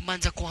kuweti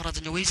manza kwa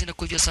haraza nyawezi na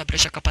kuivya sabila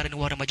shaka pare ni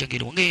wara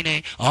majangili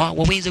wengine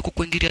waweze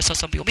kukuingilia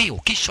sasa mbio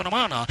kisha na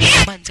maana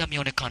manza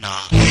ameonekana.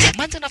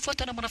 Manza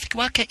anafuata na marafiki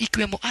wake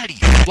ikiwemo Ali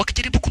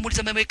wakijaribu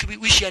kumuuliza amemake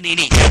wish ya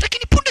nini,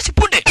 lakini punde si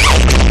punde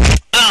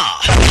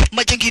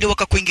majangili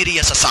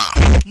wakakuingilia sasa.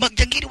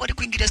 Majangili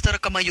walikuingilia stara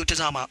kama hiyo.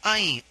 Tazama,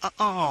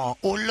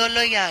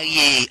 ololo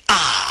yaye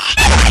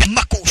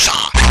makosa.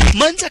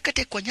 Manza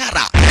akatekwa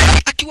nyara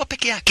akiwa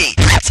peke yake.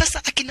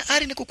 Sasa akina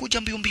Ari ni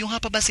kukuja mbio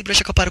hapa basi bila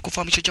shaka pare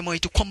kufahamisha jamaa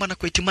wetu kwamba na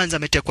kweti manza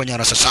ametekwa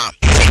nyara. Sasa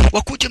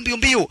wakuja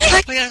mbio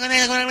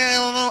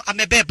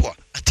amebebwa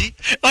ati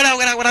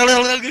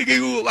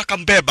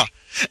wakambeba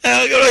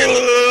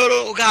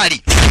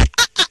gari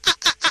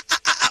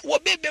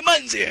wabebe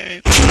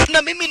manze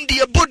na mimi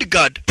ndiye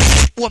bodyguard.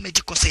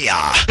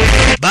 Wamejikosea.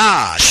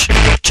 Bash,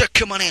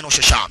 check maneno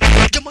sasa.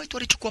 Jamaa wetu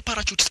alichukua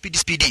parachute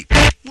speed.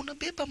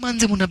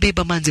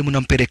 Munabeba manze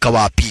munampeleka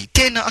wapi?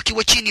 Tena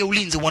akiwa chini ya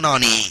ulinzi wa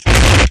nani?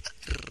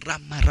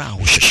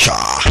 Ramarao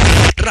sasa.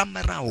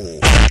 Ramarao.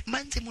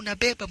 Manze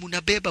munabeba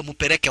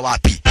mupeleke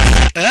wapi?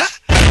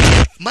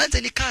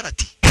 Manze ni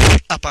karati?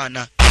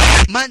 Hapana.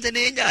 Manze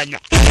ni nyanya?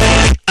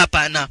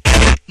 Hapana.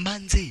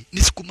 Manze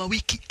ni sukuma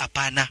wiki?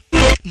 Hapana.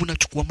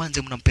 Munachukua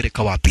manze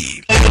munampeleka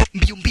wapi?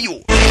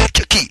 Mbio.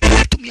 Cheki,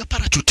 tumia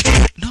parachute.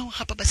 Nao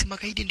hapa basi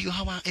magaidi ndio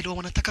hawa ndio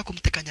wanataka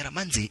kumteka nyara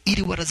manze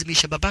ili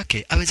warazimisha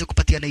babake aweze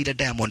kupatia na ile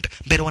diamond.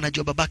 Mbele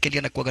wanajua babake ndiye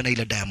anakuaga na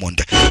ile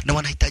diamond na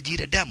wanahitaji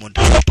ile diamond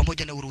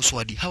pamoja na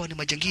uruhusuadi. Hawa ni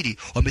majangili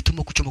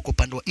wametumwa kuchoma kwa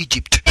upande wa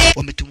Egypt.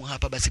 Wametumwa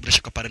hapa basi bila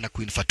shaka pare na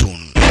Queen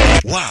Fatun.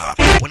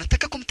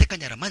 Wanataka kumteka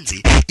nyara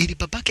manze ili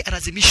babake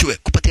arazimishwe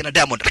kupatia na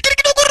diamond. Lakini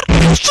kidogo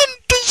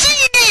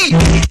suntuzidi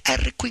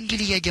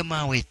alikuingilia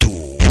jamaa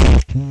wetu.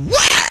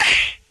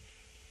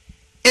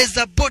 As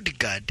a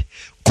bodyguard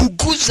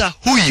kuguza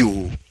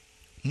huyu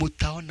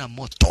mutaona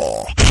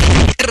moto.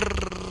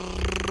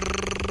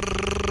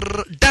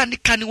 Dani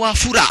kani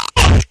wafura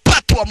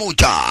patwa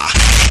moja.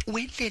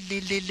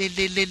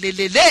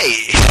 Welelelelelelelelele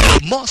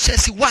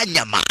Moses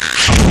Wanyama.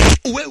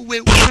 We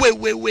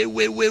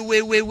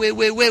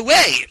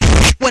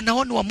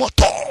wanaona wa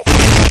moto.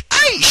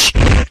 Aish,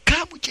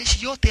 kama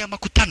jeshi yote ya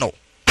makutano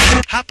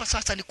hapa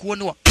sasa ni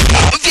kuonwa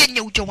vyenye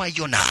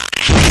hujawaiona.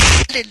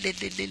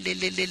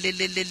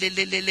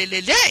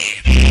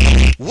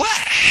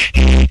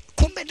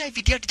 Kumbe na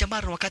video jamaa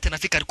wakati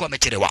anafika alikuwa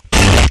amechelewa.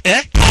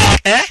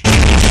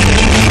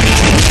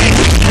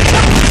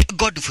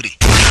 Godfrey.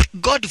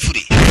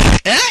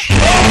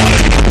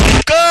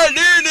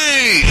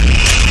 Kanini?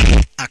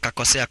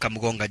 Akakosea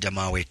akamgonga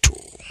jamaa wetu.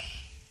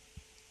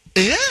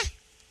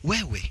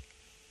 Wewe.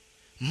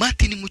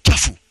 Mati ni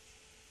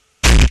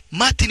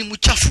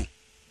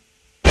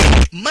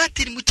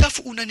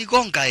mchafu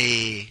unanigonga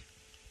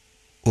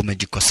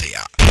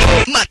Umejikosea.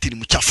 Mati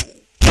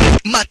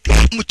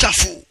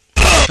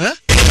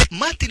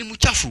ni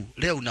mchafu.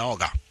 Leo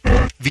unaoga.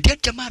 Video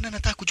jamaa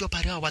anataka kujua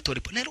pale hao watu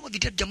walipo. Na leo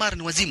video jamaa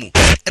ni wazimu.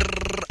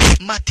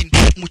 Mati ni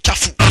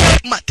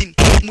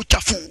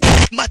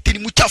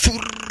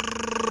mchafu.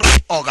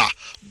 Oga.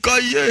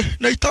 Gaye,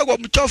 naitagwa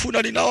mchafu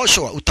na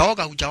ninaoshwa.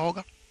 Utaoga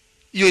hujaoga?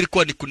 Hiyo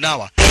ilikuwa ni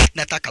kunawa.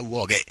 Nataka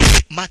uoge.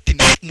 Mati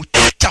ni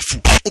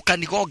mchafu.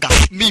 Ukanigoga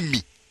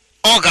mimi.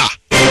 Oga.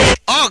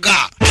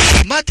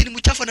 Mati ni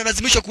mchafu na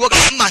lazimishwa kuoga.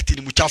 Mati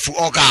ni mchafu,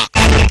 oga.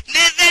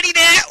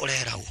 Netherine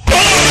ulera huo.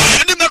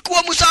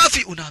 Nimekuwa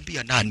msafi.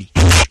 Unaambia nani?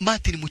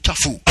 Mati ni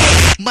mchafu.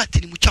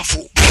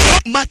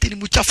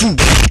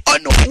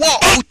 Ono wao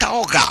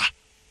utaoga.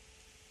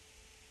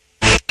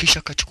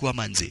 Kisha kachukua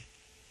manzi.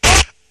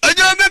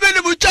 Mimi ni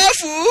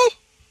mchafu.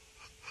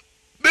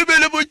 Mimi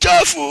ni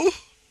mchafu.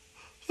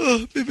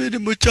 Mimi ni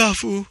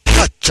mchafu.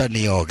 Acha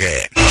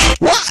nioge.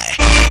 Why?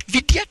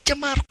 Vidia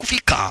jamaa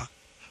kufika.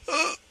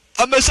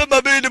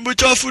 Amesema mimi ni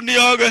mchafu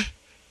nioge.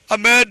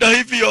 Ameenda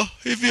hivyo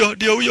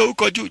ndio huyo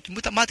huko juu.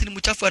 Mati ni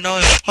mchafu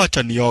anaoe.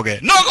 Acha nioge.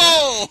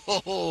 Nogo!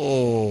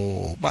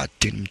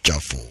 Mati ni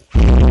mchafu.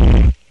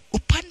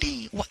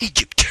 Upande wa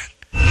Egypt.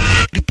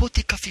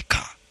 Ripoti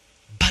kafika.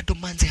 Bado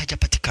manzi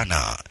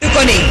hajapatikana.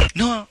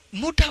 No,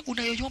 muda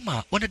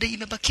unayoyoma. Wanadai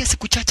imebakia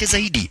siku chache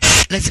zaidi.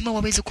 Lazima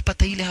waweze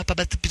kupata ile hapa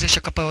basi bila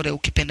shaka pale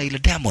ukipenda ile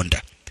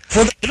diamond.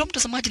 Ilo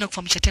mtazamaji na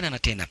kufahamisha tena na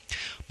tena.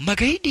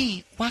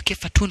 Magaidi wake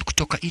Fatun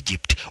kutoka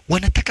Egypt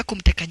wanataka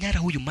kumteka nyara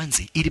huyu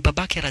manzi ili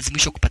babake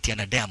alazimishwe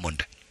kupatiana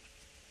diamond.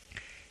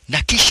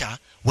 Na kisha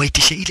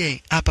waitishe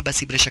ile hapa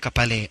basi bila shaka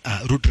pale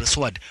Rudra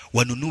Sword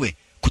wanunue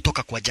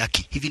kutoka kwa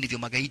Jackie. Hivi ndivyo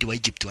magaidi wa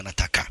Egypt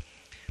wanataka.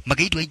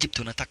 Magaidi wa Egypt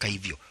wanataka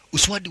hivyo.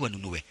 Uswadi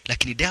wanunue,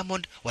 lakini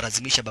diamond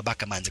walazimisha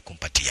babaka manzi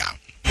kumpatia.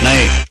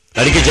 Nae,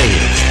 ladiki chahiye.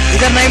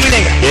 Idhar nahi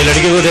milega. Ye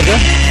ladiki ko dekha?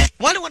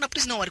 Wale wana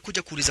prisoner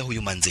walikuja kuuliza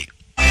huyu manzi.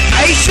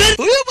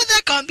 Huyu mzee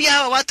akamwambia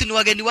hawa watu ni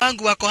wageni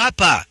wangu wako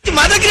hapa.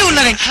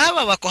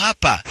 Hawa wako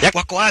hapa.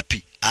 Wako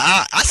wapi?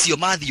 Asio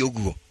madhi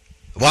yoguo.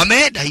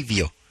 Wameenda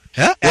hivyo.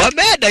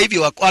 Wameenda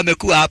hivyo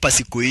wamekuwa hapa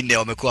siku 4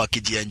 wamekuwa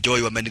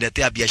wakijienjoy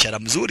wameniletea biashara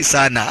mzuri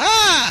sana.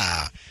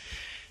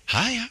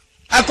 Haya.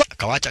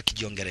 Akawacha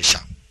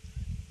akijiongelesha.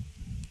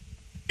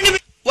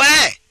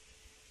 We!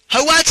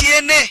 Hawachi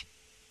ene.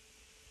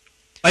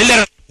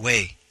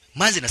 We,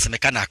 manzi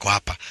nasemekana ako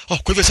hapa. Kwa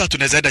hivyo sasa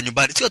tunaweza enda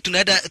nyumbani. Sio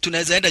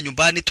tunaweza enda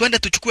nyumbani. Twende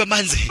tuchukue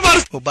manzi.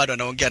 Bado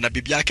anaongea na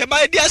bibi yake.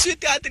 My dear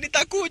sweetheart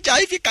nitakuja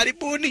hivi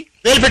karibuni.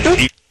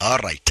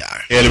 Alright.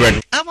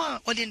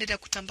 Ama waliendelea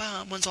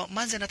kutambaa mwanzo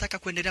manzi anataka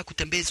kuendelea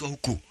kutembezwa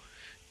huku.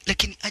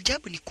 Lakini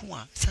ajabu ni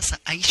kuwa sasa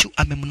Aishu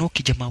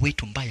amemnoki jamaa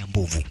wetu mbaya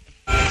mbovu.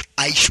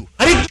 Aishu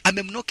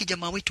amemnoki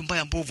jamaa wetu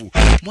mbaya mbovu.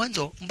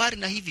 Mwanzo mbali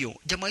na hivyo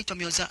jamaa wetu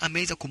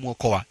ameweza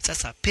kumuokoa.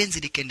 Sasa penzi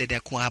likaendelea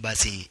kuwa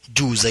basi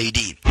juu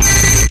zaidi.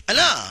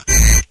 Ala,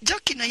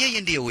 Jackie na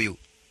yeye ndiye huyu.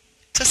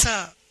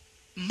 Sasa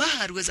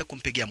Maha aliweza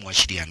kumpigia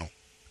mwashiriano.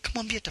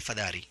 Kamwambia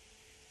tafadhali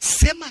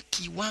sema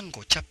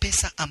kiwango cha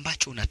pesa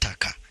ambacho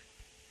unataka.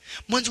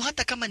 Mwanzo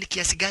hata kama ni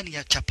kiasi gani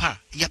ya chapa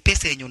ya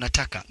pesa yenye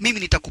unataka, mimi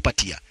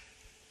nitakupatia.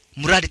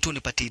 Mradi tu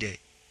nipatie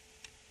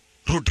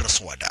Rudra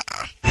Sword.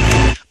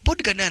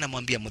 Bodyguard naye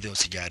anamwambia mzee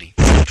usijari.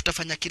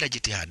 Tutafanya kila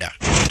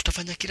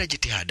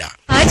jitihada.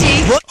 Haji.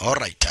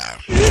 Alright.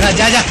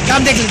 Ja,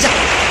 kam dekh lija.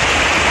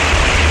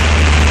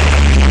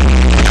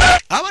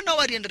 Hawa nao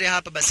waliendelea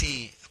hapa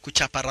basi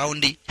kuchapa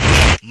raundi.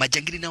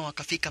 Majangili nao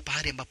wakafika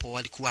pahali ambapo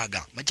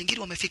walikuaga. Majangili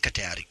wamefika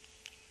tayari.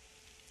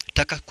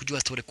 Taka kujua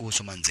story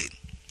kuhusu manzi.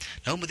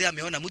 Na mzee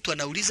ameona mtu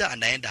anauliza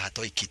anaenda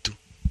hatoi kitu.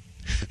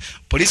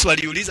 Polisi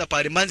waliuliza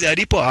pale manzi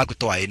alipo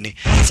hakutoa ene.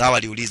 Sawa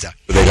waliuliza.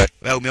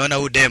 Wewe umeona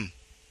huyu dem?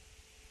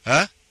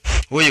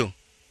 Huyu?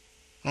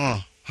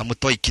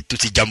 Hamtoi kitu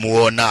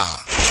sijamuona.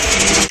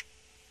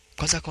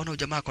 Kwanza akaona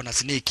jamaa ako na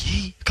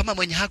snake. Kama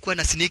mwenye hakuwa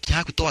na snake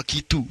hakutoa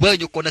kitu.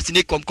 Wewe uko na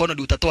snake kwa mkono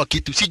ndio utatoa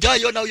kitu.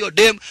 Sijaiona huyo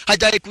dem,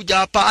 hajai kuja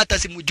hapa hata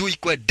simjui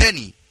kwa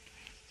Deni.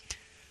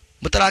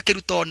 Mtarake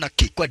rutona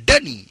kwa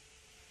Deni.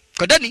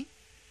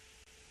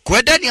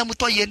 Kwa Deni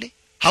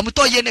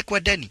hamtoi ene kwa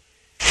Deni.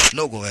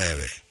 Nogo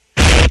wewe.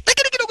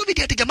 Lakini kidogo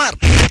video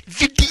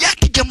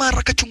yake jamaa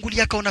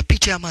akachungulia akaona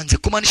picha ya manzi.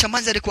 Kumaanisha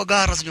manzi alikuwa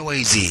gara zenye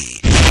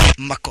waizi.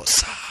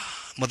 Makosa.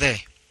 Mzee,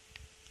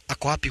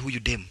 ako wapi huyu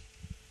dem?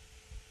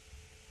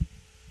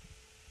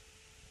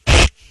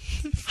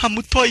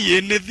 Hamtoi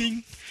anything.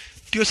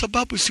 Ndio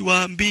sababu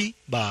siwaambii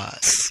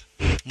bas.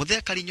 Mzee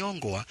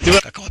akalinyongwa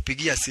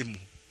akawapigia simu.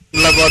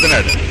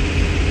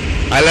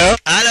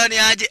 Halo ni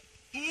aje?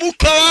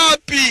 Mko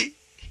wapi?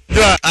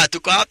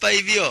 Tuko hapa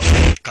hivyo.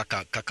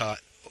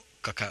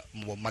 Kaka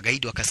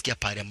magaidi wakasikia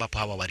pale ambapo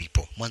hawa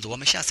walipo. Mwanzo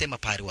wameshasema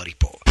pale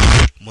walipo.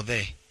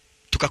 Mzee,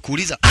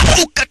 tukakuuliza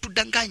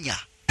ukatudanganya.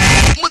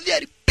 Mzee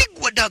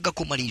alipigwa daga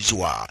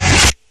kumalizwa.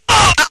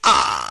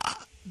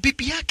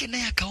 Bibi yake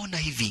naye akaona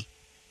hivi.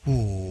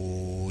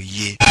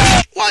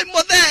 Wai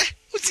mzee,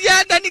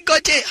 usienda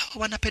nigoje.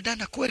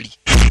 Wanapendana kweli.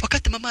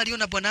 Wakati mama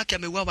aliona bwana yake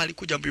ameuawa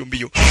alikuja mbio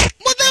mbio.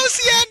 Mzee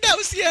usienda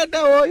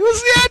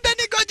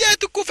nigoje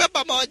tukufe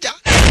pamoja.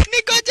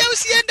 Nigoje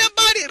usiende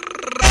mbali.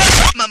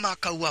 Mama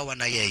akauawa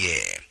na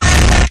yeye.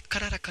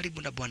 Karara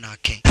karibu na bwana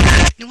wake.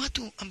 Ni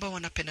watu ambao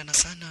wanapendana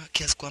sana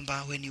kiasi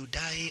kwamba when you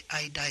die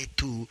I die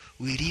too,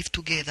 we live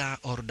together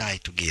or die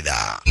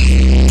together.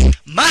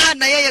 Maha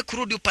na yeye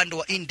kurudi upande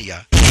wa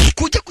India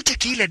kuja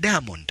kucheki ile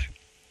diamond.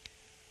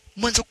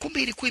 Mwanzo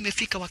kumbe ilikuwa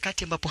imefika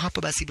wakati ambapo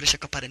hapa basi bila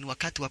shaka pale ni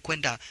wakati wa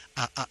kwenda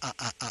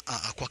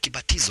kwa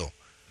kibatizo.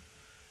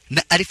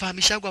 Na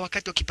alifahamishagwa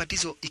wakati wa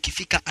kibatizo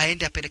ikifika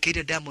aende apeleke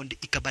ile diamond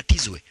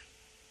ikabatizwe.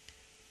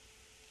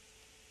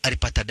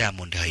 Alipata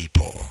diamond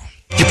haipo.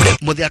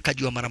 Mzee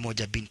akajua mara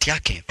moja binti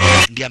yake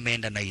ndiye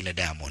ameenda na ile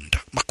diamond.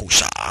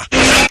 Makusha.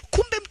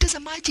 Kumbe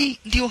mtazamaji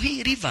ndio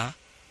hii river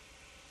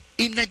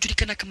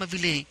inajulikana kama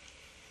vile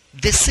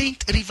the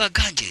Saint River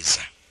Ganges.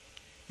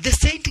 the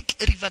Saint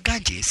River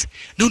Ganges,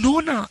 na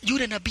unaona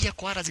yule nabii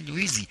kwa ara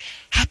zenye hizi,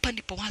 hapa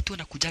ndipo watu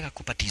wanakujaga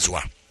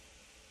kubatizwa.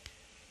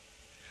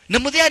 Na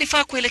mudhia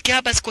alifaa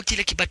kuelekea basi kwa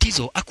kile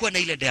kibatizo akuwa na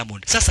ile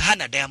diamond. Sasa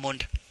hana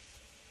diamond.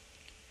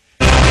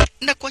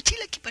 Na kwa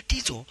kile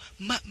kibatizo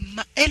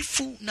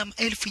maelfu na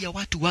maelfu ya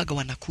watu waga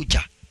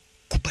wanakuja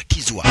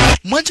kubatizwa.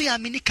 Mwanzo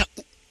yaaminika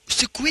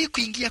siku hii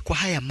kuingia kwa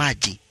haya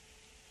maji,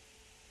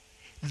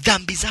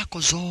 dhambi zako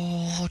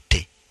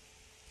zote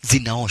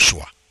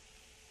zinaoshwa.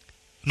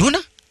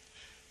 Unaona?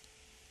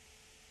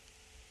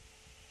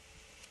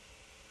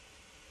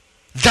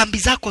 Dhambi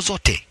zako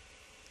zote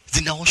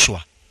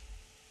zinaoshwa.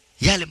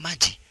 Yale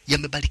maji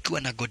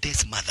yamebarikiwa na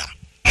Goddess Mother.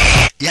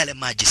 Yale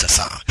maji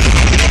sasa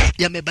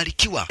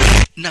yamebarikiwa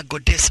na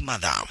Goddess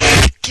Mother.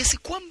 Kiasi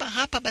kwamba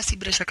hapa basi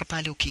bila shaka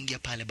pale ukiingia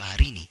pale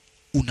baharini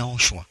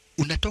unaoshwa.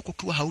 Unatoka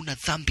ukiwa hauna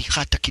dhambi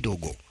hata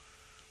kidogo.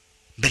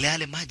 Mbele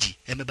yale maji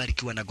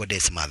yamebarikiwa na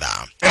Goddess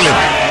Mother.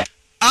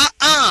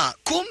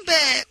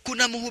 Kumbe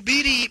kuna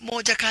mhubiri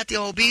moja kati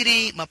ya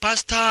wahubiri,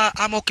 mapasta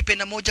ama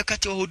ukipenda moja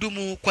kati ya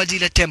wahudumu kwa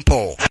zile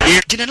temple.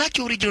 Jina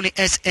lake original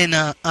ni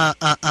SN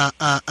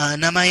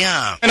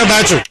Namaya.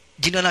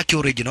 Jina lake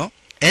original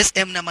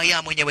SM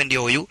Namaya mwenyewe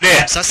ndio huyu.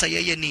 Sasa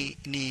yeye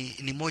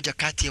ni moja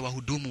kati ya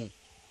wahudumu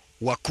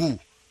wakuu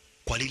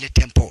kwa lile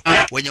temple.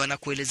 Wenye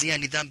wanakuelezea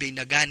ni dhambi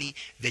aina gani,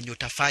 venye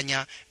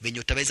utafanya, venye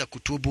utaweza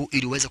kutubu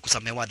ili uweze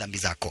kusamehewa dhambi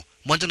zako.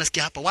 Mwanzo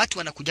nasikia hapa watu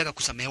wanakujaga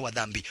kusamehewa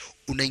dhambi.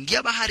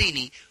 Unaingia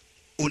baharini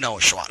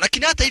unaoshwa.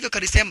 Lakini hata hivyo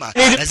kalisema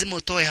lazima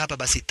utoe hapa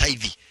basi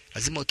tithe.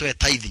 Lazima utoe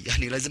tithe,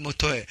 yani lazima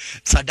utoe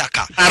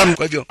sadaka.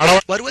 Kwa hivyo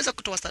waliweza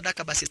kutoa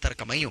sadaka basi stara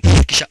kama hiyo.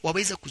 Kisha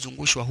waweza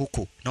kuzungushwa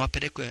huku na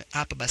wapelekwe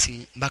hapa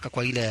basi mpaka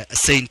kwa ile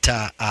Saint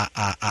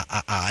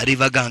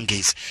River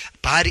Ganges.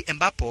 Pahali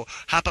ambapo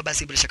hapa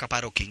basi bila shaka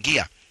pale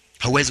ukiingia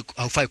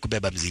haufai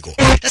kubeba mzigo.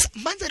 Sasa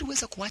Manzari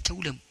aliweza kuacha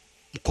ule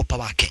mkopa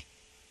wake.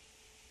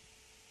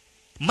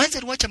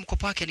 Manzari aliacha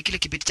mkopa wake, ni kile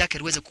kibeti chake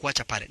aliweza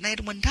kuacha pale. Na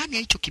ndani ya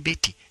hicho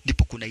kibeti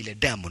ndipo kuna ile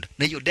diamond.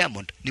 Na hiyo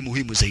diamond ni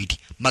muhimu zaidi.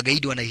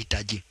 Magaidi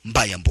wanahitaji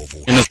mbaya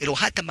mbovu. Ilo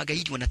hata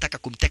magaidi wanataka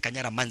kumteka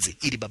nyara Manzi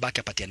ili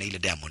babake apatie na ile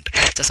diamond.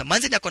 Sasa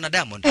Manzi yako na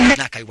diamond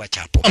na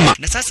akaiwacha hapo.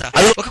 Na sasa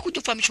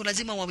wakakuja kufahamishwa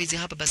lazima waweze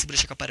hapa basi bila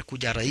shaka pale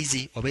kuja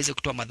raizi, waweze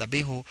kutoa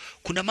madhabihu.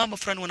 Kuna mambo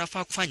fulani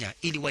wanafaa kufanya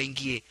ili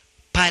waingie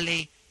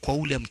pale kwa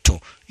ule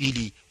mto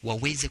ili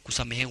waweze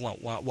kusamehewa,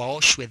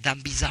 waoshwe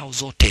dhambi zao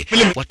zote,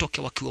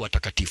 watoke wakiwa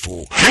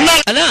watakatifu.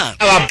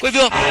 Kwa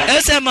hivyo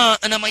sema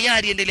na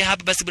Mayari endelea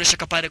hapa basi bila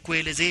shaka pale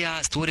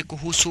kuelezea story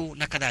kuhusu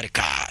na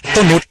kadhalika.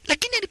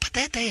 Lakini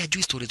alipata hata yeye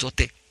ajui story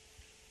zote.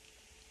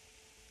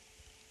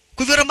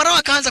 Kwa hivyo Ramarao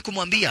akaanza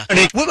kumwambia,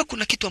 wewe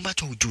kuna kitu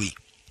ambacho hujui.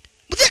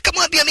 Mzee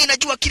akamwambia, mimi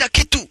najua kila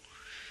kitu.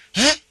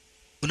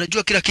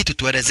 Unajua kila kitu,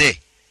 tuelezee.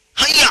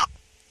 Haya.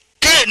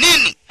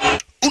 Nini?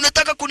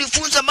 Unataka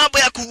kunifunza mambo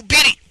ya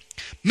kuhubiri?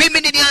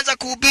 Mimi nilianza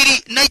kuhubiri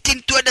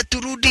 1920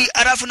 turudi,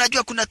 alafu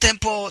najua kuna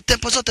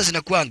tempo zote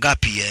zinakuwa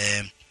ngapi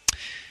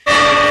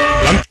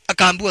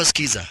Akaambiwa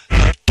sikiza,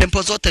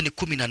 tempo zote ni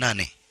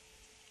 18.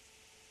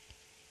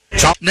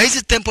 Na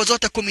hizi tempo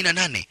zote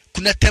 18,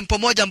 kuna tempo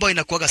moja ambayo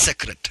inakuwa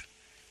secret.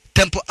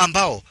 Tempo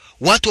ambao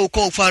watu wa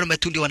ukoo ufalme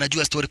tu ndio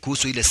wanajua story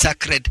kuhusu ile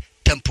sacred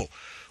temple.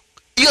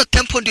 Hiyo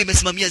tempo ndio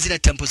imesimamia zile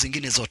tempo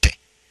zingine zote.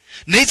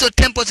 Na hizo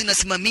tempo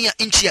zinasimamia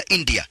nchi ya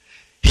India.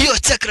 Hiyo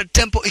sacred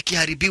temple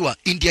ikiharibiwa,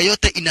 India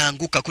yote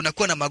inaanguka.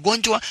 Kunakuwa na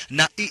magonjwa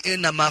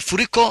na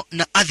mafuriko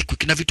na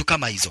earthquake na vitu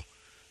kama hizo.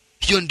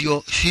 Hiyo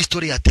ndio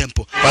historia ya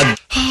temple.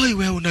 Hai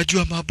wewe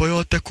unajua mambo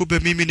yote, kumbe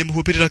mimi ni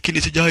mhubiri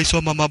lakini sijawahi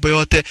soma mambo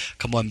yote.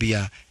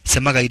 Kamwambia,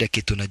 semaga ile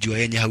kitu unajua,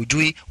 yenye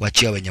haujui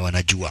wachia wenye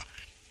wanajua.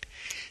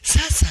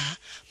 Sasa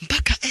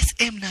mpaka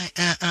SM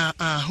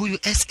na huyu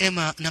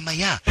SM na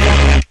Maya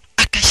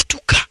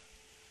akashtuka.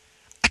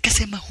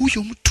 Akasema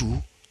huyu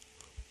mtu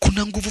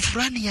kuna nguvu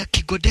fulani ya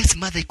Goddess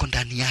Mother iko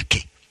ndani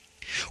yake.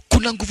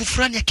 Kuna nguvu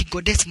fulani ya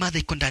Goddess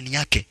Mother iko ndani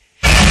yake.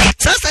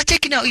 Sasa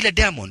cheki na ile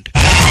diamond.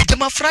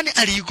 Jamaa fulani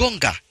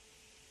aliigonga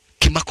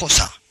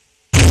kimakosa.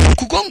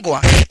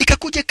 Kugongwa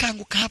ikakuja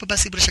kaanguka hapa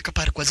basi bila shaka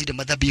pale kwa zile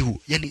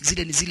madhabihu. Yani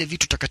zile ni zile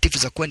vitu takatifu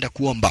za kwenda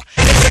kuomba.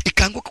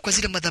 Ikaanguka kwa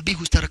zile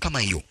madhabihu stara kama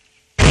hiyo.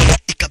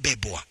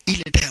 Ikabebwa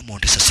ile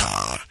diamond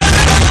sasa.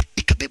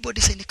 Ikabebwa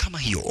design kama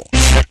hiyo.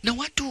 Na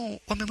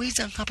watu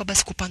wameweza hapa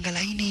basi kupanga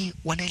laini,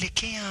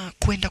 wanaelekea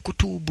kwenda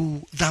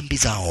kutubu dhambi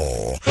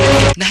zao.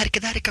 Na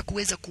halikadhalika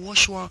kuweza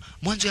kuoshwa.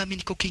 Mwanzo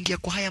yaamini ukiingia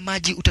kwa haya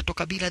maji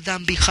utatoka bila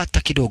dhambi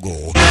hata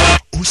kidogo.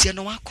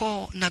 Uhusiano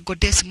wako na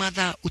Goddess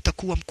Mother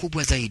utakuwa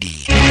mkubwa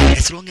zaidi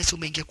as long as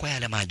umeingia kwa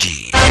yale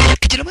maji.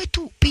 Kijana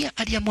wetu pia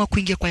aliamua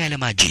kuingia kwa yale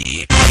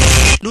maji.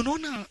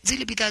 Unaona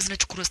zile bidhaa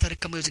zinachukua stari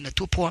kama hiyo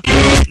zinatupwa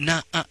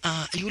na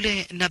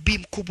yule nabii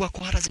mkubwa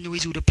kwa hara zenye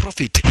wizi, yule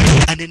prophet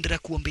anaendelea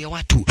kuombea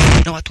watu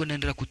na watu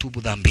wanaendelea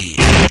kutubu dhambi.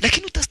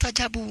 Lakini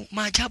utastaajabu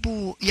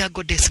maajabu ya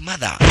Goddess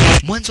Mother.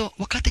 Mwanzo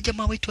wakati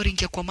jamaa wetu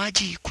aliingia kwa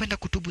maji kwenda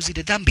kutubu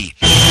zile dhambi,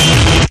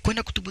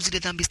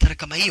 stara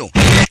kama hiyo,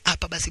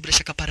 hapa basi bila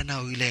shaka para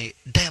nao ile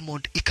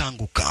diamond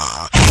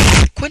ikaanguka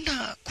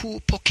kwenda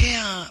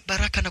kupokea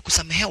baraka na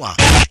kusamehewa.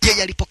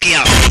 Yeye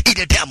alipokea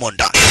ile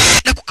diamond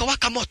na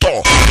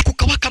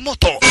kukawaka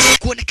moto,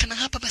 kuonekana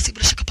hapa basi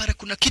bila shaka para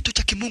kuna kitu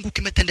cha kimungu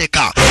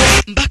kimetendeka.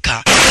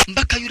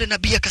 Mpaka yule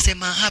nabii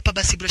akasema hapa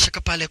basi bila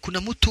shaka pale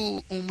kuna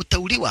mtu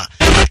mtauliwa,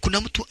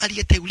 kuna mtu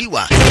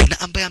aliyeteuliwa na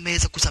ambaye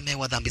ameweza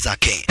kusamehewa dhambi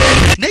zake.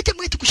 Na jamaa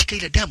wetu kushika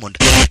ile diamond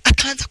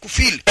akaanza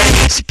kufeel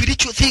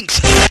spiritual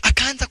things,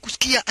 akaanza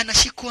kusikia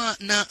anashikwa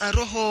na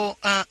roho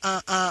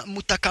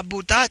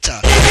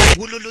mutakabutacha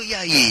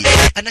ululuyai,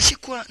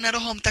 anashikwa na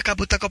roho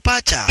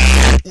mtakabutakapacha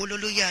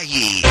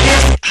ululuyai.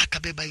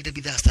 Akabeba ile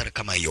bidhaa stara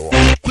kama hiyo.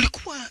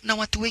 Kulikuwa na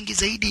watu wengi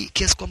zaidi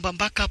kiasi kwamba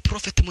mpaka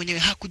prophet mwenyewe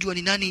hakujua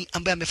ni nani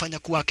ambaye amefanya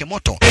kuwa wake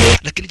moto,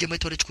 lakini jamaa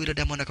wetu alichukua ile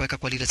diamond akaweka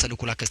kwa lile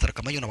sanduku lake stara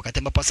kama hiyo. Na wakati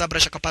ambapo sabra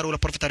shakapara ule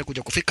prophet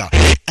alikuja kufika,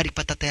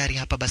 alipata tayari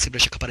hapa basi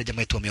bila shakapara jamaa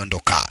wetu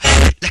ameondoka.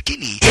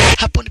 Lakini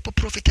hapo ndipo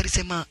prophet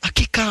alisema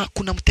hakika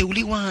kuna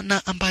mteuliwa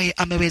na ambaye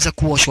ameweza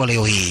kuoshwa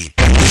leo hii.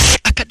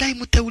 Akadai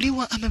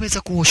mteuliwa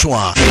ameweza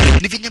kuoshwa.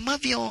 Ni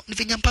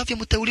vinyambavyo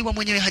mteuliwa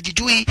mwenyewe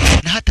hajijui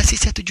na hata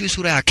sisi hatujui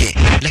sura yake,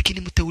 lakini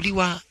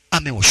mteuliwa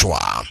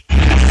ameoshwa.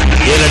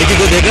 Ye ladiki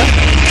ko dega?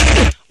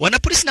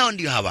 Wanapolisi nao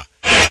ndio hawa.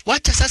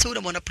 Wacha sasa ule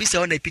mwanapolisi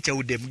aone picha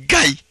udem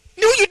guy.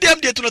 Ni huyu dem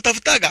ndiye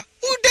tunatafutaga.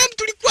 Huyu dem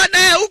tulikuwa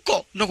naye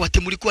huko. Na wate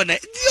mlikuwa naye.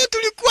 Ndio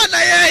tulikuwa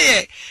na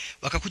yeye.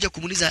 Wakakuja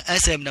kumuuliza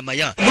SM na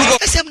Maya.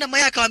 SM na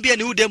Maya akamwambia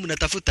ni huyu dem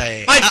natafuta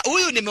yeye.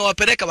 Huyu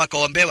nimewapeleka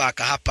wakaombewa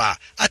aka hapa.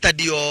 Hata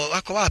ndio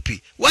wako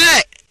wapi?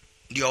 We!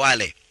 Ndio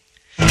wale.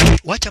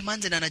 Wacha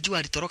manze na anajua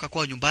alitoroka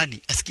kwao nyumbani,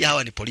 asikia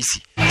hawa ni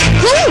polisi.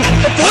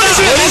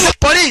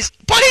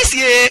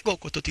 Polisi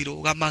goko totiro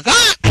gamaga.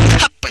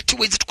 Hapa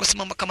tuwezi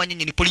tukasimama kama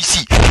nyinyi ni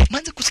polisi.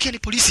 Manze kusikia ni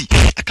polisi,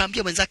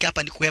 akaambia wenzake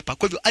hapa ni kuhepa.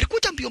 Kwa hivyo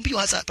alikuja mbio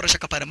hasa pressure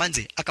kapara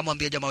manze,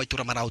 akamwambia jamaa wetu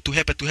Ramarao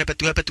tuhepe.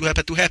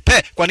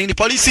 Kwa nini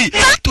polisi?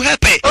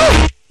 Tuhepe.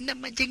 Na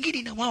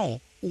majengini na wao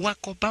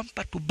wako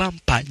bampa tu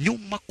bampa,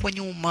 nyuma kwa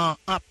nyuma,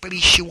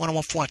 apelishi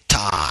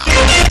wanawafuata.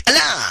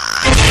 Ala!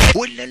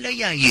 Walala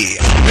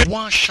yaye,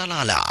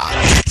 washalala.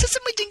 Sasa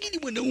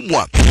majengini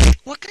wanaumwa.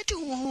 Wakati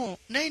huo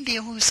naye ndiye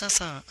huyu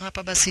sasa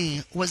hapa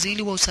basi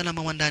waziri wa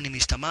usalama wa ndani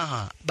Mr.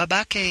 Maha,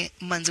 babake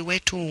manzi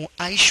wetu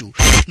Aishu,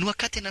 ni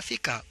wakati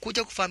nafika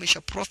kuja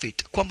kufahamisha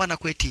Prophet kwamba na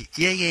kweti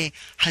yeye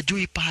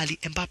hajui pahali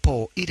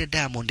ambapo ile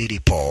diamond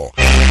ilipo.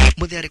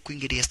 Mudhari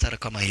kuingilia stara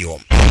kama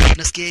hiyo.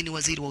 Nasikia ni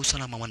waziri wa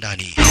usalama wa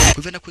ndani.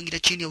 Hivyo na kuingilia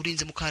chini ya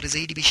ulinzi mkali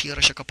zaidi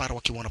bishara shakapara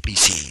wakiwa na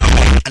polisi.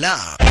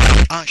 Ala,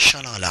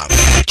 ashalala.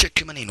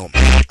 Cheki maneno.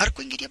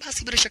 Alikuingilia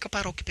basi bila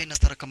shakapara ukipenda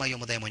stara kama hiyo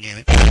mudhari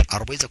mwenyewe.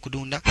 Arweza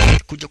kudunda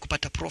kuja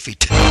kupata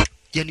Prophet.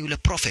 Yani yule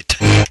Prophet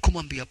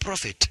kumwambia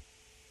Prophet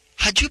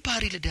hajui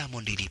pahali ile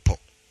diamond ilipo.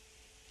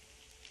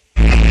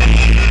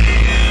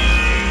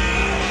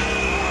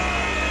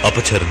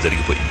 అపచారం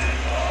జరిగిపోయింది.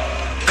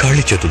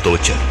 ఖాళీ చేతులతో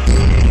వచ్చారు.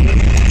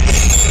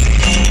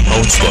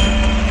 అవును స్వామి,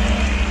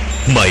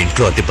 మా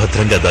ఇంట్లో అతి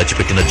భద్రంగా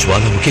దాచిపెట్టిన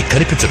జ్వాలముఖి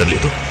కనిపించడం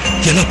లేదు.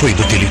 ఎలా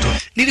పోయిందో తెలీదు.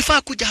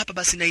 Nilifaa kuja hapa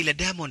basi na ile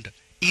diamond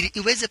ili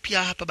iweze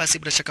pia hapa basi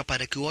bila shaka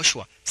pale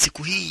kuoshwa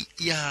siku hii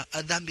ya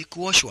dhambi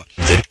kuoshwa,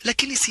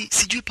 lakini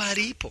sijui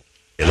pahali ipo.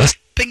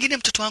 Pengine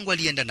mtoto wangu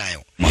alienda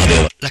nayo,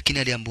 lakini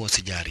aliambiwa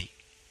usijali.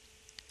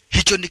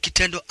 Hicho ni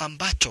kitendo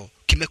ambacho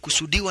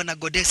kimekusudiwa na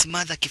Goddess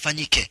Mother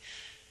kifanyike,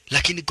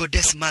 lakini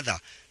Goddess Mother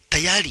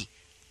tayari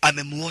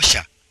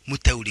amemuosha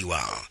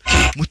mteuliwa.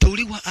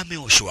 Mteuliwa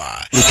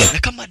ameoshwa. Na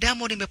kama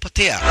diamond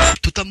imepotea,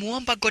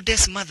 tutamuomba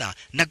Goddess Mother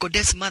na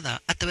Goddess Mother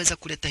ataweza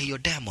kuleta hiyo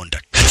diamond.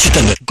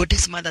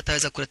 Goddess Mother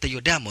ataweza kuleta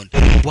hiyo diamond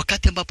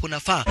wakati ambapo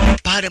unafaa,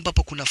 pale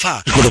ambapo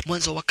kunafaa.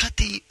 Mwanzo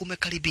wakati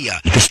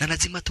umekaribia na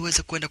lazima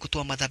tuweze kwenda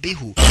kutoa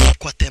madhabihu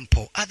kwa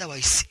temple,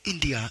 otherwise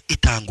India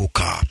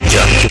itaanguka.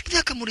 Jack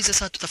akamuuliza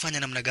sasa tutafanya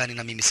namna gani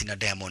na mimi sina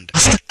diamond.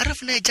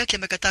 Alafu naye Jack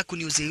amekataa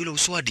kuniuzia yule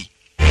uswadi.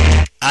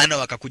 Ana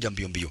wakakuja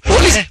mbio.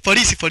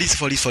 Polisi.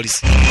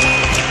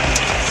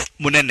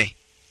 Munene,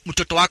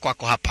 mtoto wako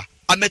ako hapa.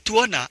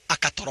 Ametuona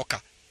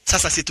akatoroka.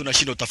 Sasa sisi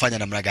tunashinda utafanya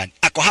namna gani?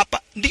 Ako hapa.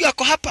 Ndio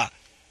ako hapa.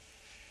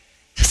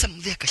 Sasa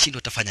mzee akashinda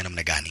utafanya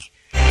namna gani?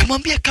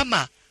 Kumwambia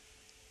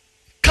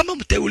kama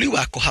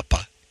mteuliwa ako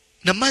hapa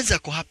na manzi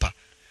ako hapa,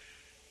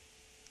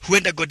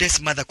 huenda Goddess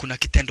Mother kuna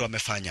kitendo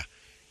amefanya.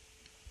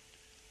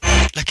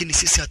 Lakini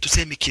sisi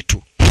hatusemi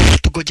kitu.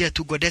 Tugojea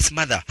tu Goddess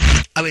Mother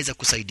aweza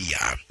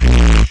kusaidia.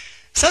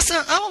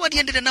 Sasa hawa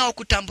waliendelea nao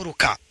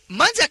kutamburuka.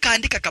 Manzi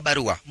akaandika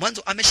kabarua.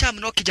 Mwanzo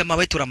ameshamnoki jamaa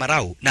wetu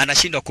Ramarau na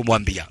anashindwa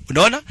kumwambia.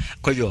 Unaona?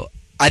 Kwa hivyo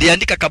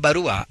aliandika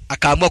kabarua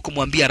akaamua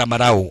kumwambia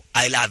Ramarau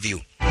I love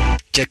you.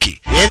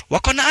 Cheki.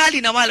 Wako na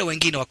hali na wale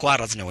wengine wako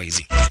aras na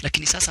waizi.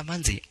 Lakini sasa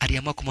Manzi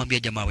aliamua kumwambia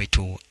jamaa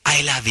wetu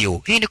I love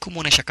you. Hii ni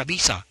kumuonesha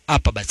kabisa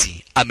hapa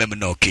basi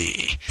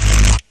amemnoki.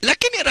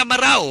 Lakini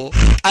Ramarao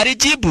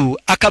alijibu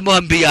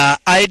akamwambia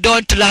I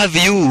don't love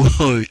you.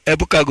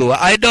 Ebu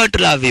kagua, I don't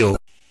love you.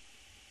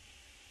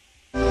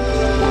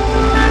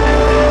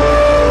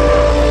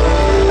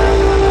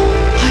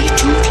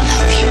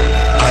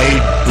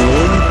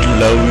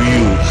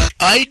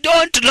 I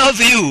don't love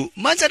you.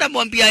 Manza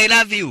anamwambia I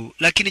love you,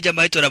 lakini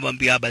jamaa yetu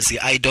anamwambia basi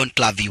I don't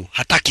love you.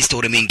 Hataki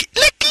story mingi.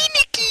 Lakini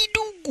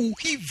kidogo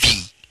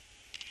hivi,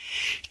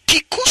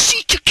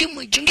 kikosi cha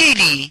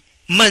kimajangili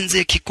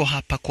manze kiko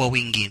hapa kwa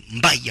wingi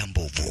mbaya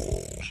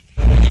mbovu.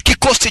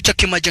 Kikosi cha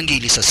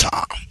kimajangili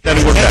sasa.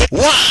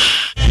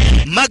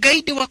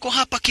 Magaidi wako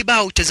hapa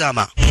kibao,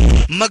 tazama.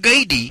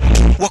 Magaidi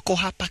wako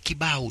hapa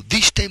kibao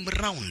this time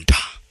round.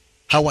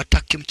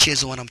 Hawataki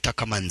mchezo,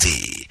 wanamtaka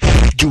manzi.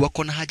 Juu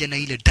wako na haja na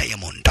ile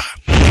diamond.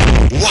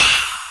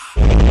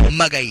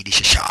 Magaidi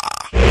shasha.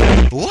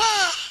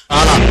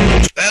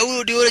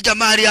 Huyu ndio yule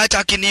jamari acha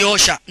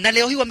akiniosha. Na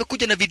leo hii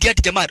wamekuja na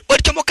vidiati jamari.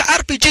 Walichomoka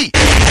RPG.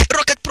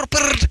 Rocket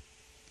propelled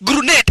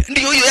grenade.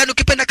 Ndio hiyo, yani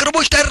ukipenda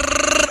karobosh.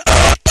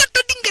 Pata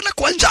dinga la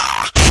kwanza.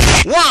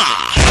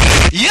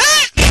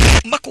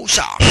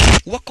 Makosa.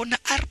 Wako na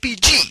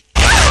RPG.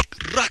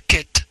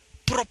 Rocket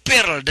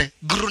propelled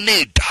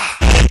grenade.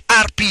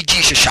 RPG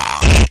shasha.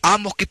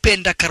 Ama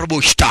ukipenda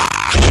karboshta.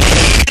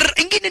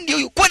 Ingine ndio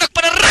hiyo, kwenda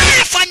kupata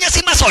fanya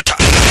sima sota.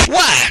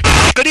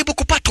 Karibu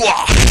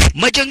kupatwa.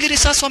 Majangili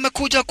sasa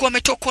wamekuja kuwa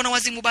wametokwa na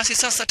wazimu. Basi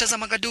sasa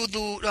tazama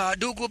gadudu,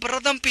 dugu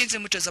brother mpenzi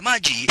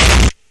mtazamaji.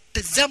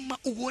 Tazama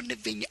uone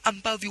venye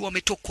ambavyo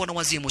wametokwa na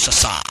wazimu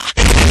sasa.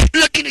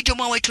 Lakini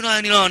jamaa wetu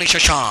nani nani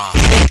shasha?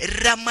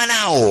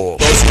 Ramalao.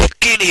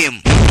 Kill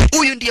him.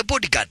 Huyu ndiye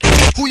bodyguard.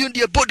 Huyu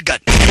ndiye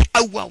bodyguard.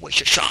 Auawe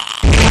shasha.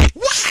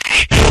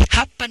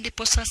 Hapa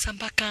ndipo sasa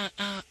mpaka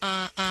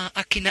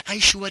akina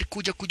Aisha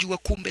walikuja kujua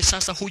kumbe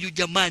sasa huyu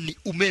jamani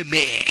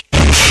umeme.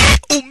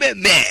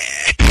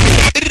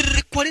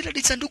 Kwa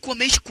lile sanduku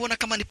wameishi kuona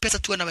kama ni pesa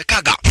tu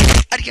anawekaga.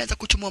 Alianza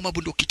kuchomoa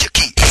mabunduki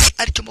cheki.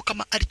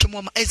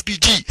 Alichomoa ma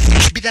SBG.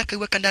 Bidhaa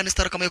kaiweka ndani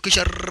stara kama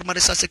yokisha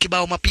marisasi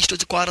kibao, mapisto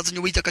ziko ara zenye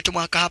wiza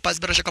kachomoa hapa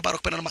zibirasha kabaro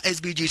kupena na ma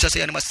SBG sasa,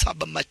 yani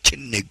masaba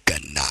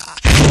machinegana.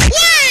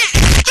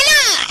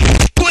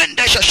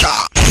 Kwenda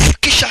shasha.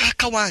 Kisha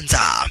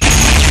kawanza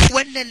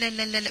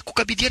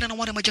kukabidhiana na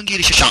wana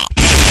majangili shasha.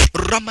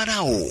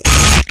 Ramarao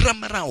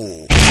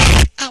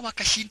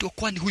wakashindwa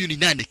kwani huyu ni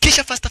nani.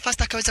 Kisha fasta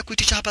akaweza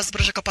kuitisha hapa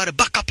zbrasha kapare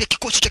backup ya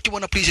kikosi cha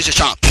kiwana police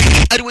shasha.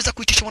 Aliweza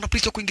kuitisha wana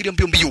police kuingilia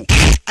mbio.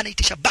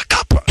 Anaitisha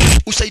backup,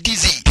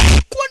 usaidizi.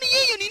 Kwani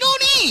yeye ni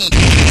nani?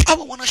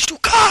 Hawa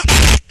wanashtuka.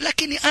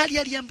 Lakini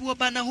aliambiwa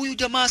bana, huyu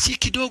jamaa si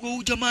kidogo,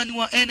 huyu jamani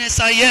wa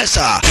NSIS.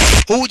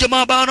 Huyu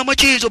jamaa bana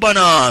machezo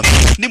bana.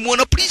 Ni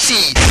mwana polisi.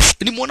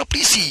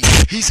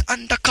 He's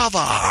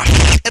undercover.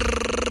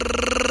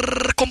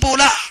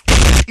 Kombola.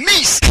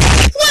 Miss.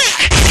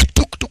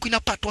 Tuku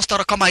inapatwa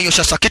stara kama hiyo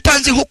sasa.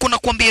 Kitanzi huku na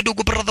kuambia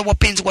ndugu brother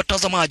wapenzi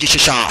watazamaji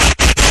shasha.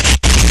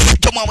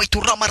 Jamaa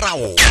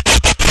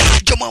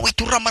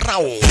wetu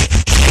Ramarao.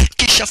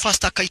 Kisha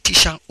fasta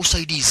akaitisha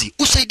usaidizi.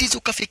 Usaidizi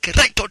ukafika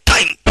right on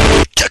time.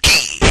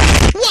 Cheki.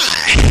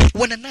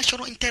 Wana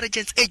National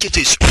Intelligence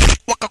Agencies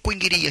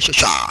wakakuingilia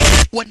shasha.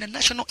 Wana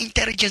National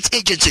Intelligence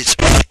Agencies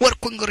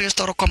wakakuingilia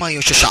stara kama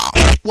hiyo shasha.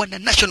 Wana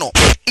National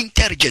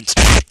Intelligence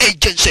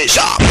Agencies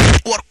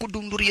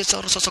wakudunduria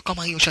sasa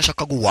kama hiyo shasha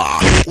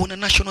kagua. Wana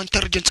National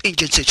Intelligence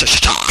Agencies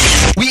shasha.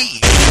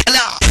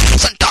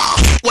 Santa.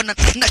 Wana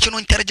National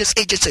Intelligence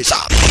Agencies.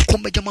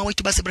 Kumbe jamaa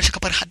wetu basi brasha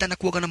kapara hada na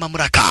kuoga na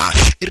mamlaka.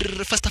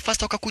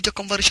 Fasta wakakuja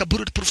kumvarisha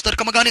bulletproof star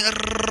kama gani.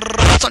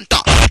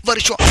 Santa.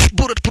 Varisha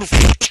bulletproof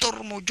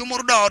storm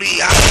jumurdari.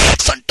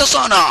 Santa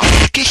sana.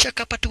 Kisha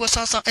kapatiwa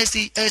sasa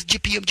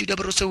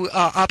SGPMGW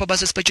hapa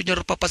basi special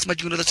general purpose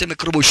majuna za sema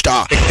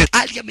krubushta.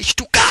 Ali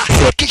ameshtuka.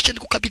 Kisha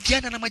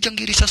nikukabidhiana na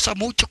majangili sasa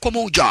moja kwa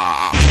moja.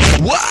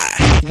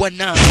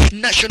 Wana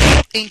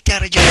National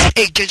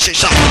Intelligence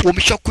Agencies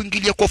wamesha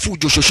kuingilia kwa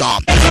fujo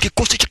sasa.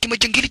 Kikosi cha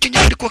kimajangili chenye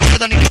kwa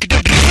kadhani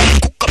kidedri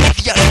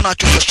kukabidhiana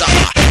nacho sasa.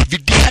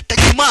 Vidiata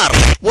Jumar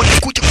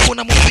wanakuja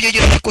kuona mambo yeye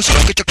na kikosi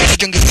cha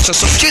kimajangili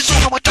sasa. Mchezo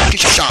na wataki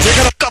sasa.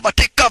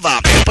 Take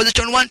cover.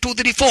 Position 1 2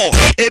 3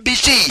 4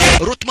 ABC.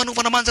 Rotman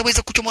wanaanza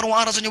weza kuchomora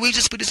wara zenye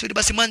wizi speed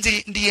basi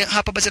manzi ndiye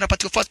hapa basi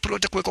anapatiwa first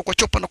priority kuweka kwa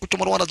chopa na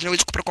kuchomora wara zenye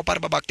wizi kupeleka pale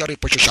baba daktari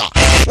posha.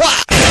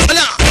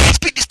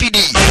 Speed.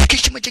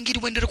 Kisha majangili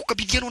waendelea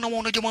kukabidhiana na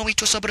waona jamaa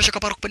wetu sabrasha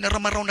kapara kupenda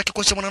Ramarao na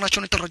kikosi cha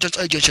National Intelligence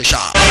Agency.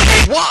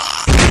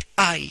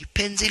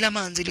 Penzi la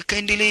manzi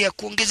likaendelea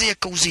kuongezea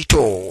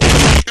uzito.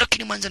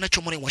 Lakini manzi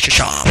anachomolewa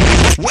shasha.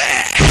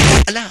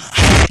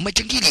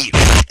 Majangili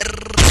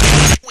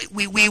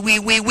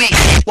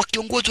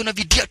wakiongozwa na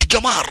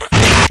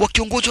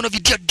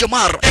Vidiat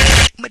Jamar.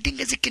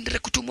 Madinga zikiendelea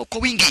kutumwa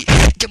kwa wingi.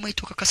 Jamaa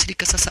yetu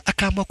akakasirika sasa,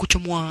 akaamua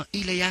kuchomoa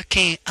ile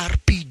yake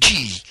RPG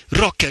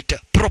Rocket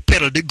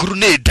Propelled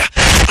Grenade,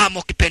 ama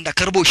ukipenda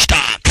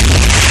karboshta.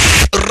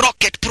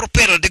 Rocket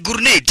Propelled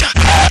Grenade,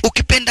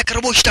 ukipenda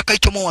karboshta,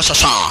 kaichomoa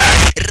sasa.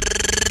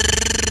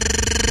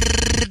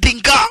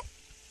 Dinga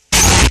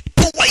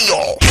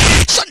puwayo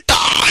Santa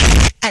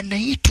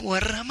anaitwa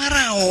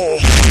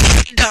Ramarao.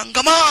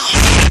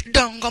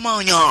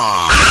 Dangamanya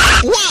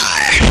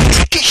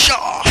Kisha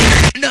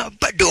na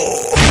bado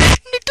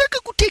nataka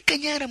kuteka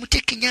nyara,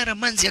 mteke nyara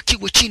manzi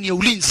akiwa chini ya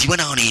ulinzi wa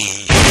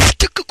nani?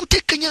 Nataka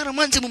kuteka nyara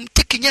manzi,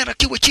 mteke nyara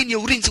akiwa chini ya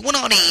ulinzi wa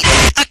nani?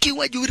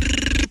 Akiwa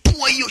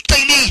juripua hiyo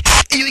staili,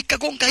 hiyo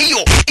ikagonga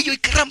hiyo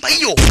ikaramba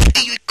hiyo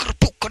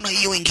ikarapuka na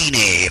hiyo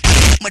wengine.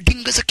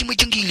 Madinga za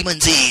kimajangili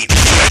manzi.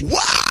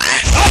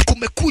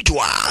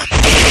 Kumekujwa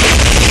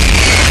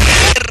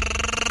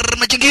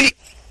majangili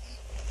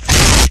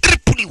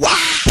ripuliwa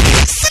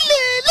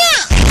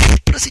salela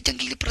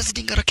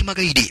prasidinga raki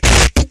magaidi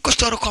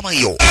ukostoro kama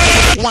hiyo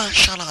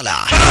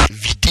washalala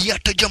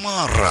vidiat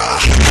jamar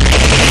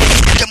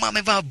jamaa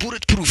amevaa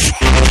bulletproof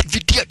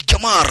vidiat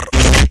jamar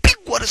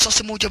pigwa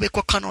risasi moja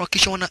wekwa kano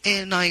wakisha wana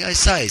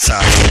NISIS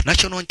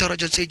National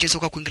Intelligence Agency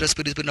kwa kuingilia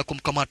speed na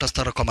kumkamata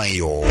stara kama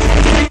hiyo.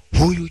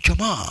 Huyu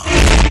jamaa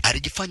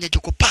alijifanya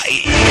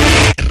jokopai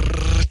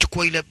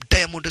chukua ile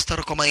diamond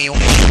star kama hiyo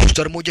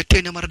star moja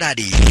tena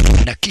maridadi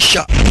na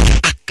kisha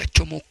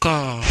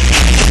akachomoka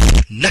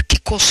na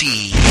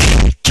kikosi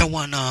cha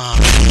wana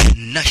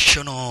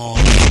National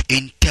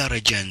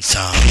Intelligence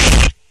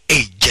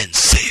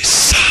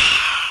Agencies.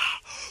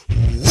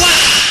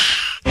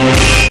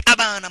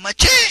 Abana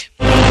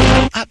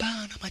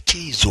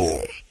machezo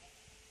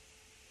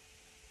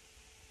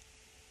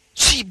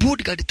si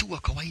bodyguard tu wa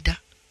kawaida.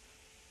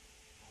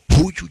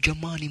 Huyu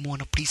jamani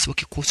mwana polisi wa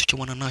kikosi cha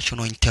wana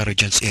National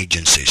Intelligence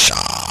Agencies.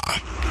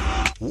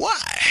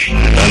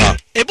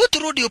 Ebu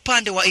turudi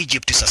upande wa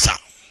Egypt sasa.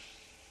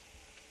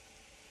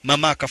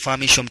 Mama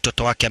akafahamishwa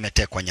mtoto wake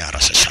ametekwa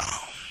nyara sasa.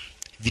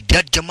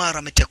 Vidiat Jamar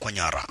ametekwa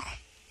nyara.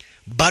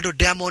 Bado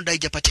Diamond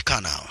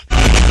haijapatikana.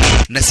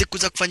 Na siku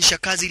za kufanyisha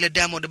kazi ile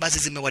Diamond basi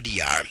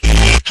zimewadia.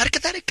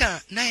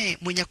 Halikadhalika naye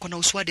mwenye kona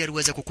uswadi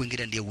aliweza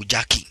kukuingilia ndiye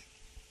Ujaki.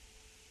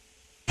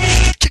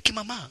 Cheki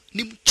mama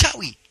ni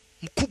mchawi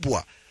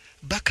mkubwa.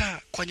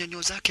 Baka kwa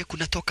nyonyo zake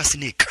kunatoka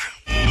snake.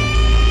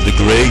 The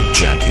great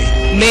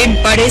Jackie.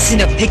 Main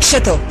padesina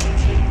bhikshato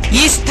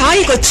ee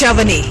sthai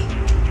kocchavani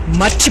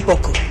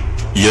marchipoku.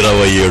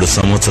 27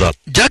 సంవత్సరాలు.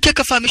 Jackie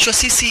akafahamishwa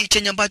sisi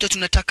chenye ambacho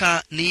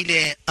tunataka ni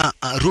ile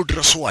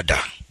Rudra Sword.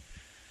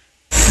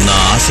 Na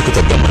ఆశకు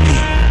తగ్గమని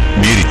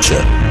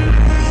మీరిచ్చారు.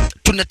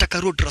 Tunataka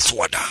Rudra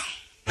Sword.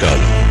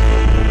 కాదు.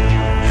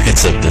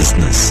 It's a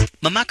business.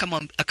 Mama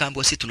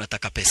akaambiwa sisi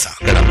tunataka pesa.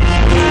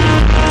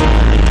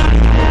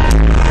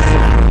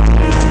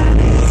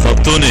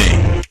 Fatuni.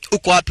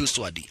 Uko wapi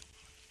uswadi?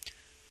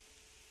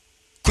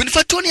 Queen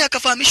Fatuni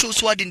akafahamishwa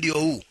uswadi ndio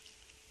huu.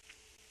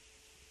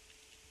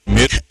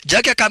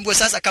 Jackie akaambiwa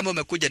sasa kama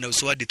umekuja na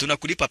uswadi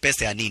tunakulipa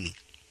pesa ya nini?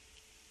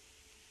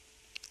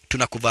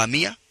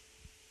 Tunakuvamia?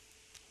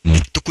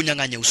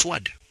 Tukunyang'anya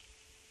uswadi.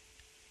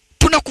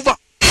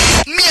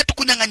 Tunakuvamia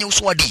tukunyang'anya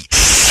uswadi.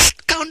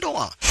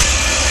 Kaondoa.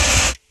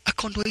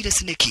 Akaondoa ile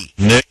snake.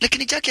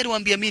 Lakini Jackie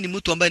aliwaambia mimi ni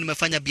mtu ambaye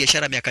nimefanya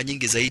biashara miaka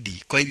nyingi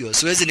zaidi. Kwa hivyo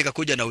siwezi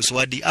nikakuja na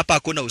uswadi. Hapa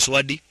hakuna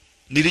uswadi.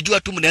 Nilijua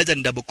tu mnaweza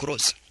ni double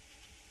cross.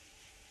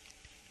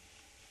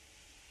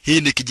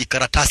 Hii ni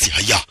kijikaratasi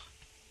haya.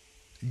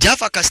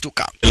 Jaffa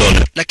akastuka.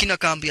 Lakini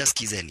akaambia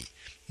sikizeni.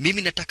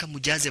 Mimi nataka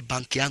mujaze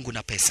banki yangu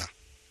na pesa.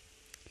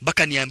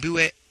 Baka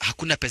niambiwe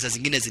hakuna pesa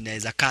zingine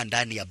zinaweza kaa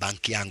ndani ya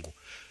banki yangu.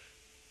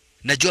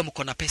 Najua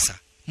mko na pesa.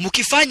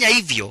 Mkifanya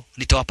hivyo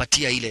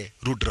nitawapatia ile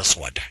Rudra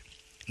Sword.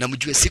 Na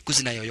mjue siku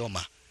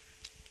zinayoyoma.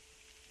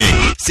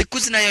 Siku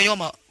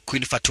zinayoyoma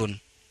Queen Fatun.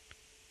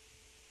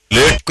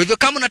 Kwa hivyo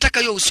kama unataka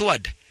hiyo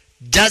usword,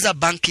 jaza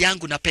banki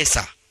yangu na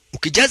pesa.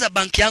 Ukijaza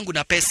banki yangu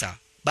na pesa,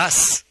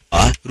 bas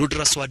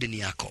Rudra Sword ni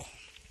yako.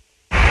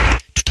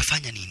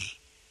 Tutafanya nini?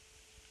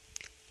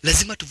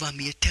 Lazima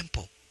tuvamie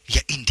temple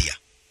ya India.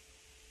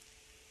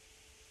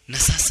 Na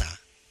sasa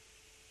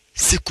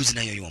siku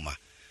zinayoyoma.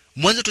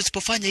 Mwanzo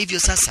tusipofanya hivyo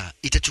sasa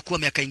itachukua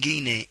miaka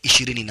ingine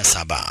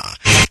 27.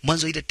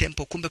 Mwanzo ile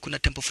tempo kumbe kuna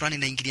tempo fulani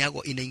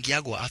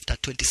inaingiagwa after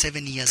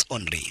 27 years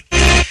only.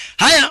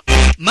 Haya,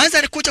 Manza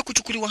alikuja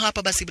kuchukuliwa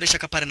hapa basi bila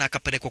shaka pale na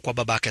akapelekwa kwa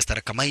babake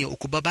stara kama hiyo.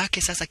 Huku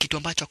babake sasa kitu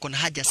ambacho akona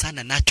haja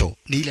sana nacho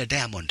ni ile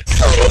diamond.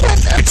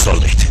 It's all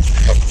right.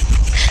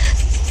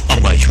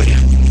 Amma Ishwarya.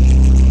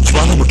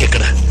 Jwalamukhi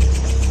ekkada?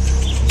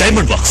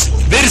 Diamond box.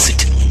 Where is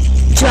it?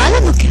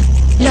 Jwalamukhi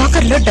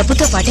locker lo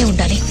డబ్బుతో పాటే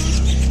ఉండాలి.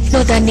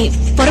 Nodani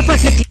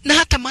porapatla na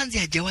hata Manzi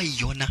hajawahi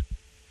iona.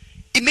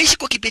 Imeishi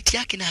kwa kibeti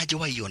yake na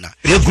hajawahi iona.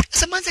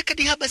 Sasa Manzi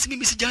akadihaba si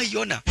mimi sijawahi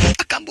iona.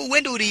 Akaambiwa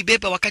uende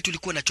uliibeba wakati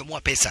ulikuwa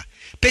unachomoa pesa.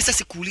 Pesa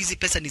sikuulizi,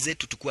 pesa ni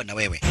zetu tukua na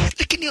wewe.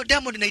 Lakini hiyo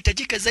diamond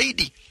inahitajika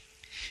zaidi.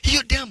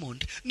 Hiyo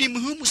diamond ni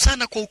muhimu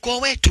sana kwa ukoo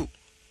wetu.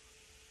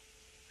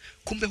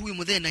 Kumbe huyu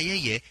mzee na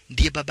yeye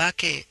ndiye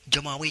babake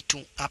jamaa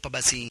wetu hapa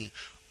basi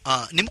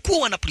ni mkuu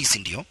wa polisi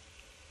ndio.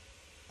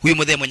 Huyu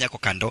mzee mwenye ako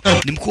kando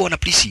ni mkuu wa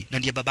polisi na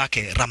ndiye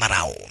babake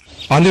Ramarao.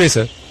 On the way,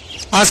 sir.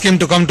 Ask him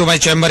to come to my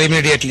chamber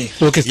immediately.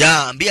 Okay.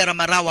 Ya, ambia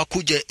Ramarao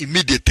akuje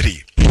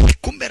immediately.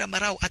 Kumbe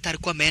Ramarao hata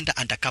alikuwa ameenda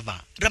undercover.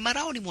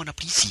 Ramarao ni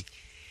mwanapolisi.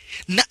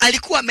 Na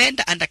alikuwa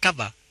ameenda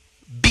undercover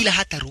bila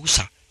hata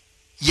ruhusa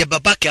ya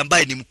babake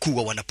ambaye ni mkuu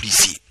wa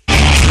wanapolisi.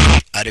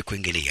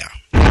 Alikuingilia.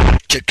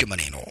 Cheki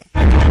maneno.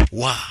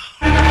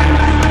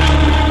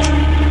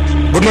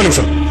 Good morning,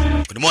 sir.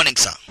 Good morning,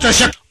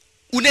 sir.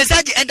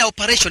 Unezaje enda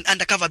operation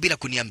undercover bila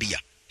kuniambia?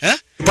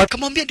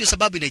 Akamwambia ndio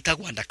sababu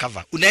inaitagwa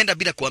undercover. Unaenda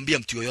bila kuambia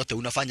mtu yoyote,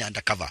 unafanya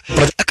undercover.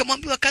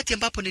 Akamwambia wakati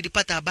ambapo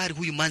nilipata habari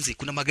huyu manzi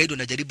kuna magaidi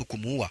wanajaribu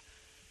kumuua.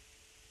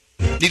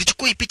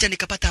 Nilichukua picha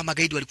nikapata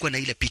magaidi walikuwa na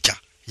ile picha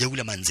ya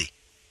ule manzi.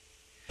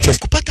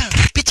 Kupata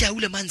picha ya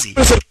ule manzi,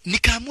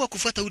 nikaamua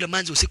kufuata ule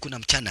manzi usiku na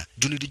mchana.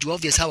 Juu nilijua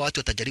obvious hawa watu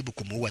watajaribu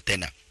kumuua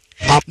tena.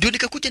 Ndio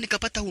nikakuja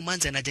nikapata huyu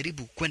manzi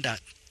anajaribu kwenda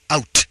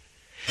out.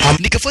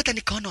 Nikafuata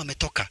nikaona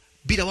wametoka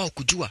bila wao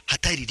kujua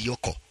hatari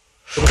iliyoko.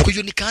 Kwa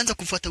hivyo nikaanza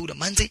kufuata ule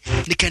manzi,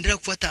 nikaendelea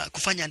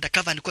kufanya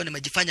undercover, nilikuwa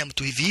nimejifanya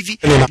mtu hivi,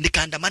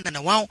 nikaandamana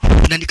na wao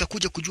na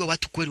nikakuja kujua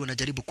watu kweli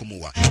wanajaribu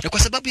kumuua. Na kwa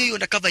sababu hiyo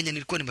undercover yenye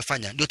nilikuwa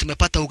nimefanya, ndio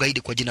tumepata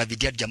ugaidi kwa jina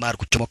Vidiad Jamar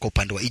kuchomoka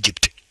upande wa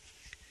Egypt.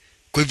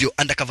 Kwa hivyo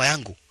undercover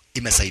yangu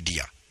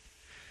imesaidia.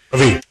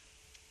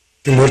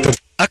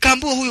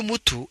 Akaambua huyu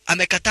mtu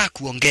amekataa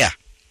kuongea.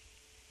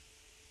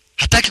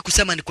 Hataki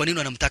kusema ni kwa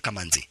nini anamtaka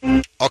manzi.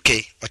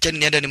 Okay, wacheni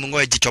niende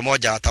nimungoe jicho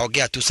moja,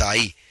 ataongea tu saa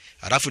hii.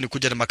 Alafu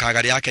nikuja na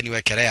makagari yake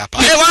niwekelea hapa.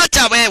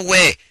 Wacha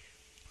wewe.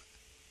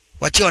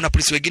 Wachia wana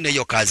polisi wengine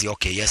hiyo kazi.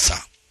 Okay, yes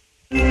sir.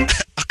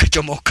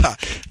 Akachomoka.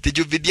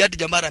 Tiju Vidiad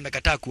Jamara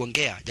amekataa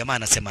kuongea. Jamaa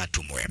anasema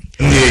atumwe.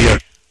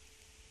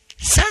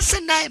 Sasa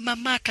naye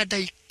mama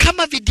kadai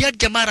kama Vidiad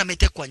Jamara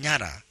ametekwa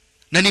nyara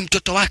na ni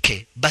mtoto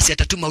wake, basi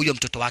atatuma huyo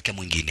mtoto wake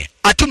mwingine.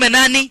 Atume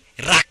nani?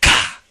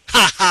 Raka.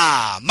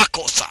 Haha,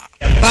 makosa.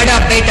 Bada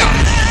beta.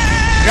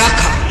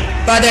 Raka.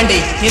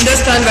 Padandi.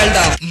 Hindustan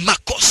welda.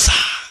 Makosa.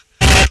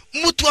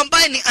 Mtu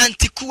ambaye ni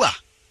antikua,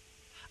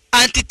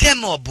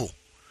 antitemobo,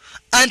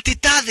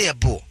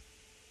 antitadheabo.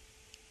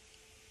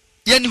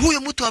 Yani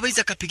huyo mtu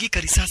hawezi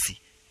akapigika risasi.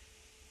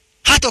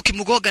 Hata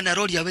ukimgoga na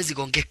roli hawezi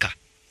gongeka.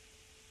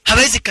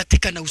 Hawezi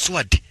katika na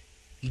uswadi.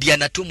 Ndiye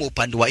anatumwa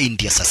upande wa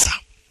India sasa.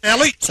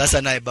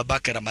 Sasa naye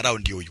babake Ramarao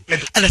ndio huyu.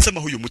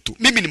 Anasema huyu mtu,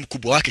 mimi ni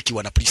mkubwa wake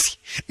kiwa na polisi.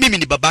 Mimi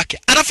ni babake.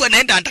 Alafu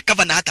anaenda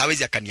undercover na hata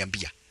hawezi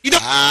akaniambia.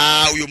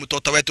 Huyo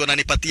mtoto wetu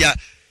ananipatia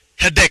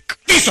headache.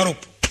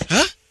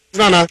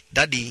 Nana.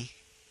 Daddy.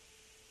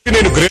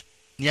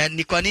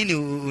 Ni kwa nini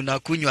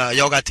unakunywa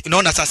yogurt?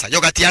 Unaona sasa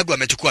yogurt yangu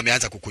amechukua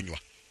ameanza kukunywa.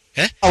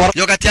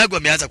 Yogurt yangu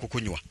ameanza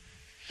kukunywa.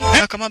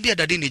 Akamwambia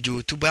daddy ni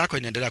juu tumbo yako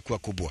inaendelea kuwa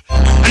kubwa.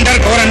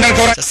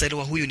 Undercover. Sasa ile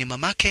huyu ni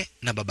mamake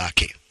na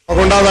babake.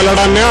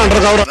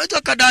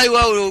 Unajua kadai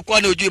wao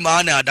kwani hujui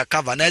maana ya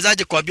undercover.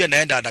 Nawezaje kuambia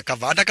naenda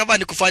undercover? Undercover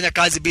ni kufanya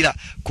kazi bila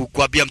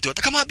kukuambia mtu.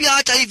 Akamwambia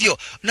acha hivyo.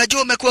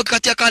 Unajua umekuwa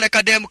katia kale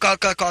kadem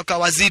ka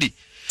waziri.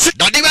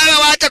 Daddy wewe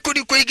waacha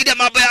kuingilia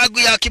mambo yangu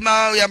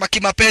ya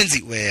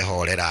kimapenzi. We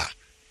holera.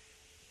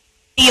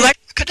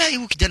 Kadai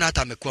huyu kijana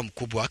hata amekuwa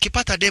mkubwa.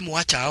 Akipata demu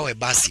acha aoe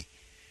basi.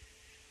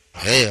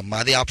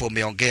 Madhi hapo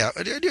umeongea.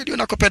 Ndio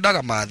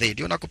nakupendaga madhi,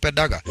 ndio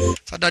nakupendaga.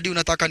 Sasa daddy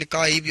unataka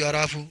nikae hivyo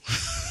halafu.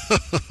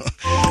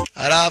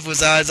 Halafu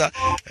sasa.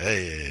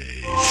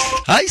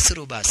 Hai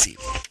suru basi.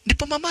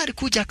 Ndipo mama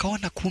alikuja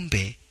akaona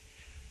kumbe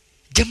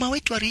jamaa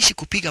wetu aliishi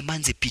kupiga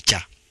manze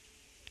picha.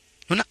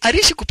 Unaona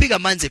aliishi kupiga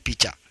manze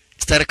picha.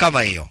 Stare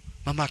kama hiyo.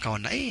 Mama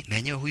akaona na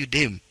yenyewe huyu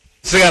dem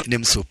ni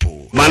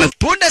msupu.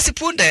 Punde si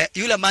punde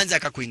yule manze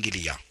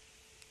akakuingilia.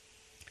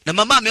 Na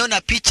mama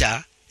ameona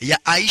picha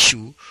ya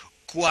Aishu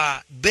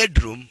kwa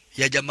bedroom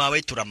ya jamaa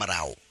wetu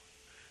Ramarao.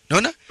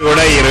 Unaona?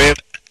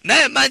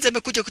 Naye manze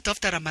amekuja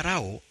kutafuta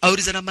Ramarao,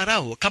 auliza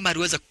Ramarao kama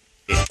aliweza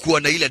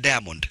kuona ile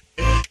diamond.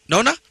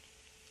 Unaona?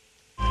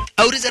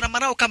 Auliza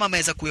Ramarao kama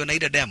ameweza kuona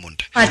ile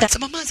diamond. Sasa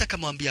mama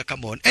akamwambia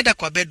come on, enda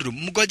kwa bedroom,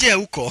 mngojea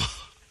huko.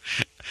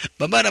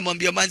 Mama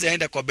anamwambia manze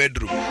aenda kwa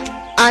bedroom.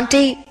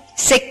 Auntie,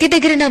 Shakti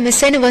దగ్గర నా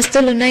మిస్ అయిన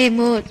వస్తువులు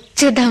ఉన్నాయేమో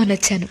చూద్దామని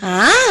వచ్చాను.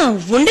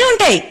 ఉండే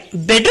ఉంటాయి.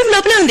 బెడ్రూమ్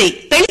లోపల ఉంది.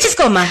 పెళ్లి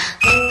చేసుకోమా.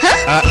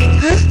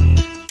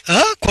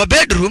 Kwa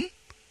bedroom?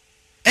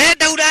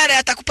 Daurare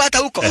atakupata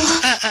huko.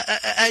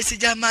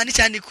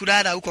 Sijamaanisha ni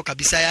kulala huko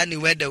kabisa, yani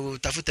uende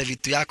utafute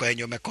vitu yako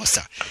yenye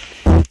umekosa.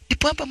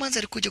 Ndipo hapa manza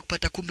alikuja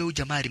kupata kumbe huyu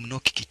jamaa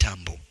alimnoki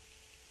kitambo.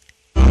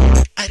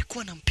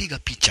 Alikuwa anampiga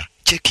picha.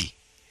 Cheki.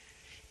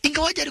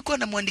 Ingawaje alikuwa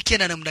anamwandikia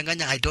na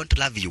anamdanganya I don't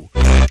love you.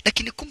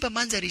 Lakini kumbe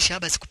manza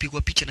alishaba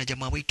sikupigwa picha na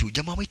jamaa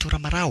wetu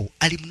Ramarao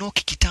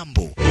alimnoki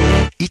kitambo.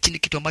 Hichi ni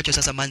kitu ambacho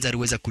sasa manza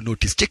aliweza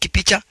kunotice. Cheki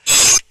picha.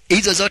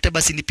 Hizo zote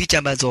basi ni picha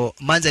ambazo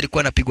manza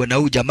alikuwa anapigwa na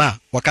huyu jamaa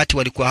wakati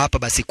walikuwa hapa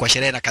basi kwa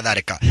sherehe na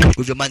kadhalika.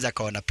 Hivyo manza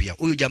akaona pia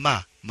huyu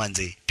jamaa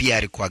manze pia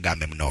alikuwa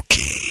game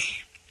mnoki.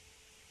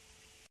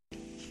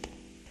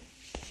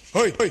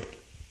 Hoi.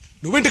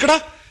 Nuwende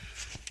kada?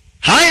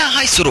 Haya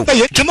haisuru.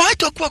 Jamaa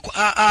wetu akiwa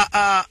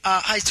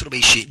kwa haisuru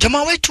beishi.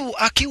 Jamaa wetu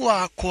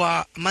akiwa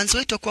kwa manzo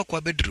wetu akiwa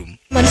kwa bedroom.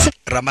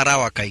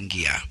 Ramarao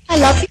akaingia.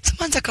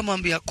 Manza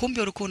akamwambia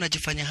kumbe ulikuwa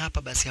unajifanya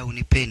hapa basi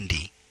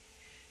haunipendi.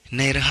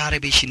 Na irahare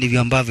bishi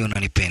ndivyo ambavyo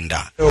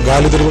unanipenda.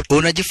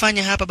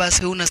 Unajifanya hapa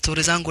basi una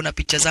story zangu na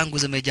picha zangu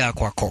zimejaa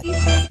kwako.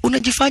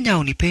 Unajifanya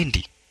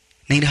unipendi.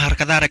 Na irahare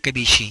kadhara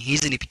kabishi.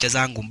 Hizi ni picha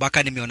zangu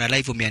mpaka nimeona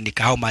live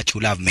umeandika how much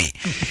you love me.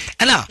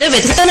 Ala.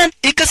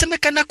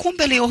 Ikasemekana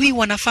kumbe leo hii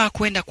wanafaa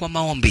kwenda kwa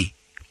maombi.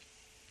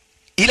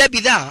 Ile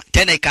bidhaa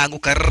tena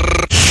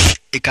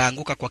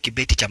ikaanguka kwa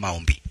kibeti cha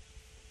maombi.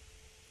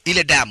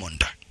 ile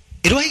Diamond.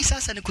 Iliwahi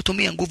sasa ni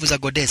kutumia nguvu za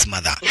Goddess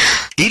Mother.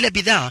 Ile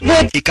bidhaa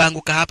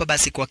ikaanguka hapa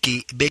basi kwa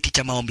kibeti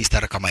cha maombi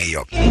stara kama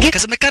hiyo.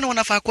 Ikasemekana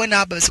wanafaa kwenda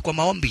hapa basi kwa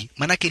maombi,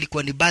 manake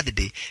ilikuwa ni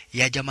birthday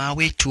ya jamaa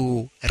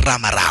wetu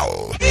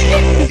Ramarao.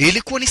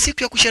 Ilikuwa ni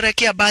siku ya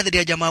kusherehekea birthday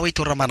ya jamaa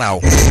wetu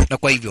Ramarao. Na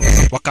kwa hivyo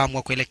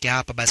wakaamua kuelekea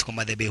hapa basi kwa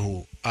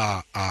madhabahu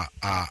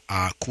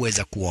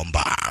kuweza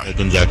kuomba.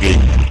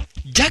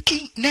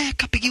 Jackie naye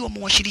akapigiwa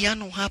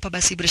mawasiliano hapa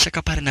basi bila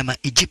shaka pale na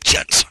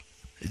Egyptians.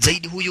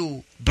 Zaidi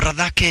huyu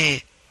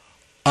bradhake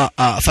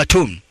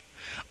Fatun.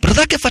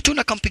 Bradhake Fatun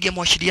akampigia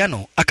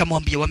mawasiliano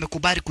akamwambia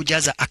wamekubali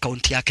kujaza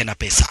akaunti yake na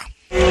pesa.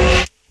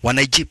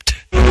 Wana Egypt,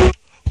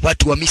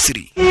 watu wa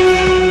Misri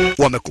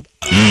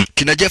wamekubali.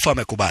 Kina Jeff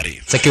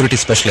wamekubali. Security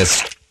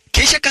specialist.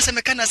 Kisha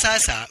kasemekana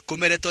sasa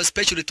kumeletwa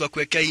specialist wa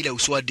kuwekea ile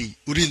uswadi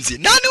ulinzi.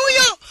 Nani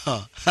huyo?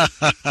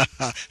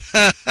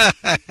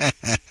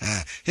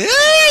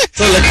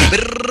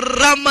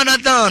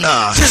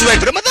 Ramadhana.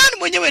 Ramadhana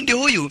mwenyewe ndio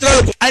huyu.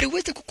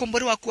 Aliweza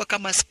kukombolewa kuwa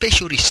kama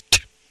specialist.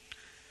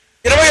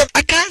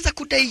 Akaanza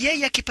kudai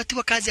yeye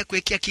akipatiwa kazi ya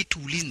kuwekea kitu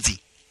ulinzi.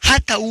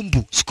 Hata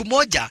umbu. Siku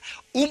moja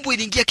umbu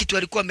iliingia kitu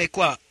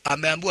alikuwa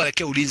ameambiwa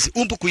awekee ulinzi.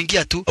 Umbu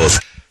kuingia tu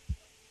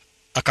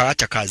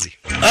akaacha kazi.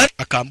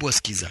 Akaambiwa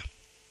sikiza,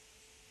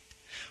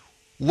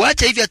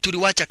 wacha hivi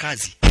tuliwacha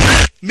kazi.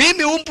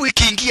 Mimi umbu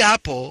ikiingia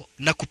hapo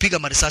na kupiga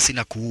marisasi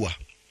na kuua.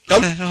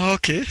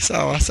 Okay,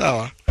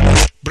 sawa.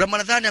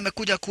 Brahmanadhani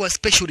amekuja kuwa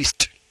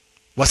specialist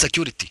wa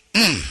security.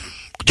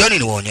 Kujani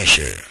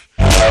niwaonyeshe.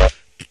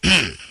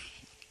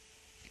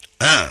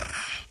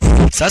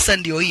 Sasa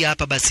ndio hii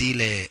hapa basi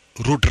ile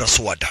Rudra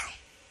Sword.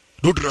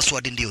 Rudra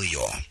Sword ndio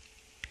hiyo.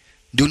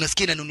 Ndio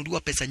unasikia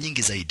inanunuliwa pesa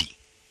nyingi zaidi.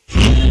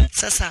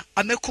 Sasa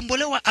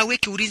amekombolewa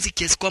aweke ulinzi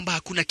kiasi kwamba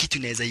hakuna kitu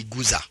inaweza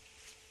iguza.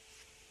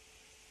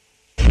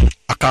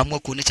 Akaamua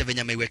kuonesha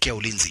venye ameiwekea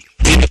ulinzi.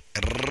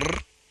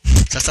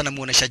 Sasa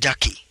namuonesha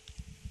Jackie.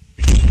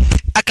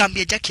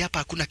 Akaambia Jackie hapa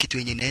hakuna kitu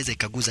yenye inaweza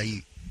ikaguza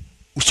hii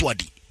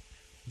uswadi.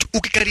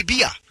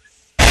 Ukikaribia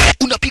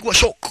unapigwa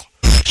shock.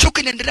 Shock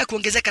inaendelea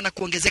kuongezeka na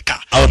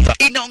kuongezeka.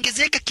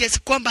 Inaongezeka kiasi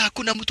kwamba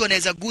hakuna mtu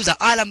anaweza guza,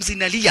 alarm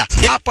zinalia.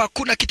 Hapa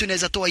hakuna kitu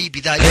inaweza toa hii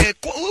bidhaa.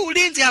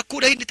 Ulinzi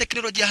hakuna, hii ni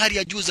teknolojia hali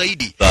ya juu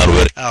zaidi.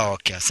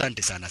 Okay,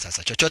 asante sana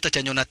sasa. Chochote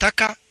chenye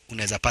unataka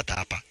unaweza pata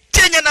hapa.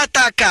 Chenye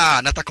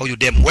nataka huyu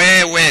demu.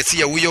 Wewe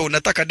si huyo,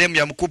 unataka demu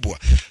ya mkubwa.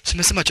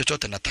 Simesema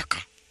chochote nataka.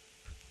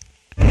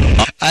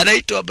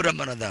 Anaitwa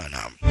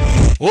Brahmanadhana.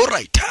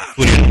 Alright.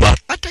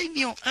 Hata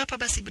hivyo hapa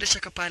basi bila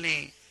shaka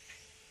pale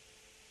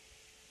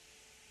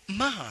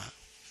Maha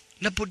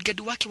na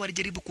bodyguard wake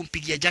walijaribu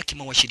kumpigia Jackie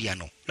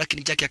mawasiliano,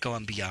 lakini Jackie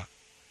akawaambia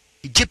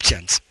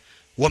Egyptians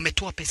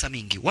wametoa pesa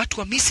mingi, watu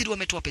wa Misri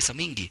wametoa pesa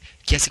mingi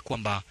kiasi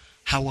kwamba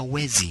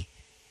hawawezi,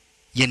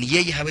 yani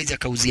yeye hawezi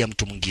akauzia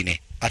mtu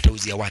mwingine,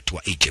 atauzia watu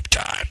wa Egypt.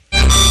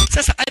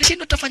 Sasa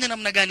alishindwa tafanya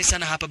namna gani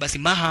sana hapa basi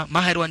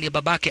Maha Rwani ya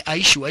babake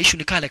Aishu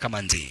ni kale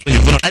kama nzi.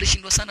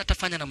 Alishindwa sana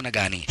tafanya namna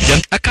gani.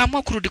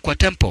 Akaamua kurudi kwa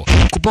tempo,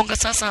 kubonga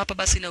sasa hapa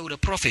basi na ule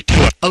prophet.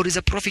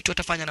 Auliza prophet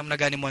watafanya namna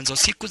gani mwanzo.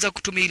 Siku za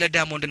kutumia ile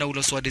diamond na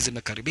ule swadi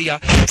zimekaribia.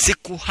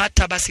 Siku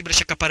hata basi bila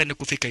shaka pale ni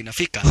kufika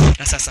inafika.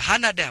 Na sasa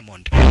hana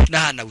diamond na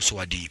hana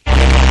uswadi.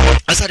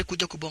 Sasa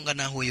alikuja kubonga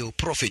na huyo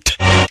prophet.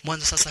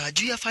 Mwanzo sasa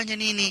hajui afanye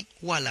nini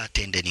wala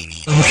atende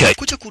nini.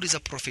 Kuja kuuliza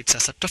prophet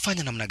sasa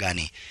tutafanya namna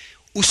gani.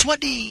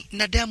 Uswadi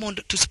na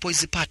diamond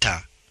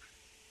tusipozipata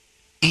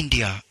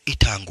India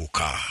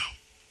itaanguka.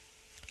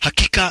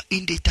 Hakika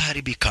India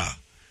itaharibika.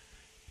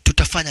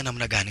 Tutafanya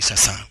namna gani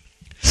sasa?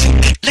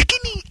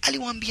 Lakini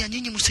aliwaambia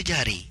nyinyi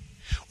msijari.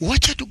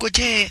 Wacha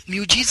tugoje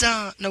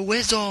miujiza na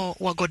uwezo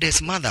wa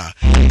Goddess Mother.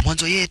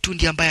 Mwanzo yeye tu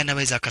ndiye ambaye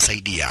anaweza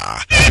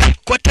akasaidia.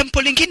 Kwa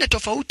tempo lingine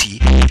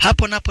tofauti,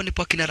 hapo napo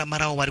ndipo kina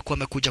Ramarao walikuwa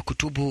wamekuja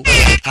kutubu,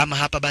 ama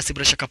hapa basi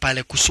bila shaka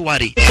pale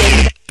kuswari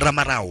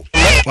Ramarao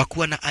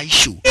wakuwa na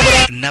Aishu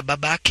na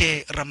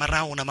babake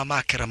Ramarao na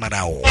mamake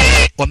Ramarao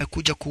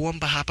wamekuja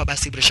kuomba hapa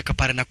basi bila shaka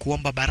pale na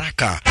kuomba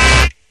baraka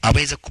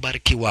aweze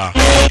kubarikiwa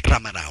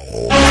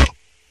Ramarao.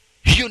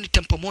 Hiyo ni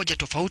tempo moja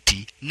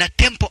tofauti na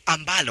tempo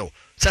ambalo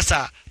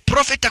sasa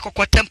prophet ako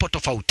kwa tempo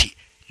tofauti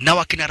na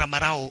wakina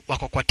Ramarao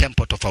wako kwa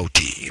tempo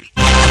tofauti.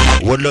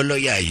 Wololo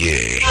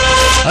yaye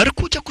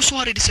alikuja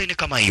kuswari design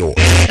kama hiyo.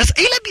 Sasa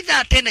ile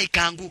bidhaa tena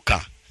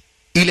ikaanguka,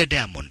 ile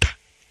diamond.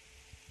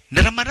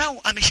 Na Ramarao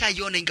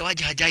ameshaiona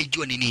ingawaje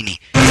hajaijua ni nini.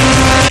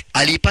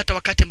 Aliipata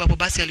wakati ambapo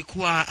basi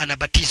alikuwa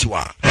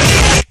anabatizwa.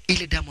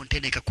 Ile diamond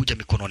tena ikakuja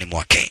mikononi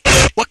mwake.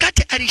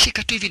 Wakati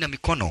alishika tu hivi na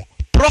mikono,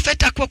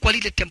 prophet akuwa kwa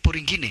lile tempo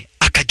lingine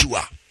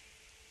akajua.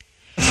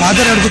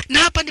 Na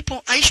hapa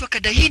ndipo Aisha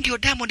akadai hii ndio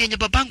diamond yenye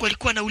babangu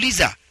alikuwa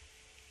anauliza.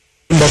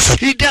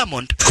 Hii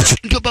diamond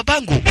ndio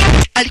babangu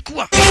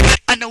alikuwa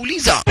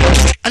anauliza.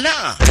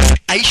 Ala,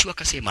 Aisha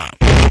akasema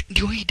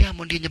ndio hii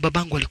diamond yenye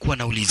babangu alikuwa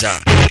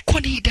anauliza.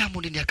 Kwani hii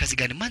diamond ni ya kazi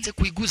gani? Manze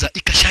kuiguza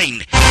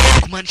ikashine.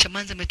 Kumaanisha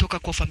manze ametoka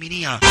kwa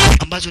familia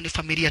ambazo ni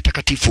familia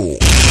takatifu.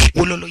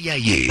 Wololo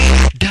yaye.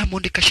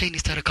 Diamond ikashine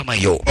stara kama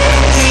hiyo.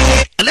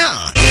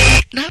 Ala,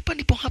 na hapa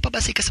ndipo hapa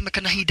basi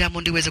ikasemekana hii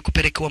diamond iweze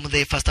kupelekewa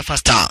mzee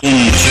faster.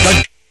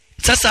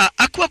 Sasa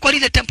akuwa kwa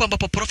lile tempo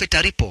ambapo Prophet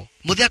alipo,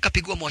 Mudhia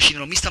akapigwa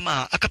mawasiliano, Mr.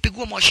 Maha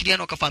akapigwa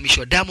mawasiliano,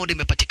 akafahamishwa Diamond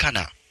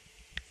imepatikana.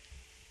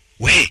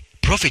 We,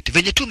 Prophet,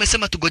 venye tu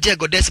umesema tugojee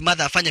Goddess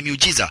Mother afanye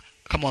miujiza,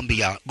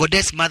 akamwambia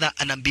Goddess Mother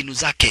ana mbinu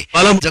zake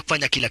za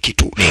kufanya kila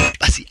kitu.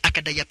 Basi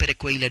akadai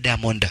apelekwe ile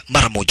Diamond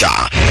mara moja.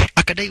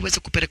 Akadai iweze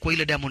kupelekwa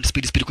ile Diamond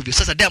speed kwa hivyo.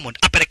 Sasa Diamond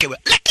apelekewe.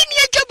 Lakini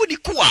ajabu ni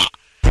kuwa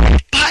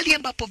pale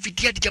ambapo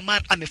Vidiad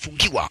Jamar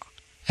amefungiwa,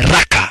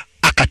 Raka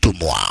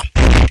akatumwa.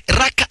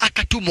 Raka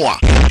akatumwa.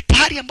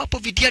 Pale ambapo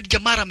Vidiad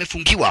Jamar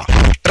amefungiwa,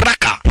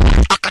 Raka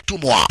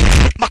akatumwa.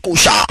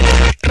 Makusha.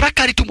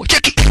 Raka alitumwa.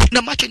 Cheki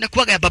na macho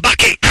inakuwaga ya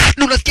babake.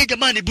 Na unasikia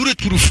jamani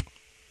bulletproof.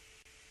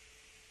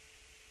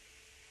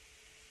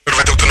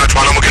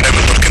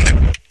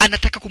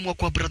 Anataka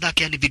kumwokoa brother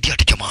yake yani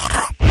Vidiad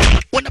Jamar.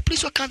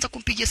 Wanapolisi wakaanza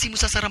kumpigia simu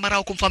sasa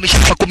Ramarao kumfahamisha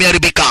kwa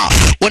kumeharibika.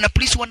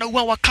 Wanapolisi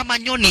wanauawa kama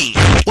nyoni.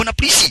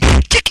 Wanapolisi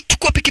cheki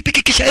chukua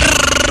pikipiki kisha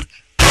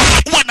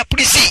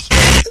wanapolisi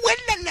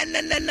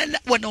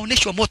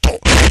wanaoneshwa moto.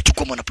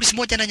 Chukua mwanapolisi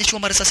mmoja ananyeshwa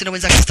marasasi na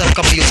wenzake stara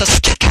kama hiyo. Sasa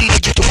cheki ile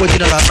jitu kwa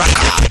jina la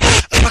Raka.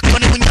 Raka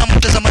ni mnyama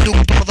mtazamaji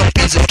ukipata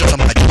mpenzi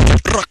mtazamaji.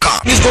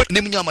 Raka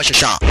ni mnyama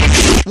shasha.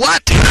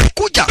 What?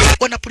 Kuja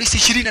wanapolisi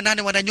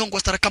 28 wananyongwa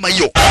stara kama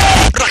hiyo.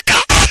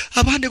 Raka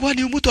abande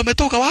kwani mtu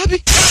ametoka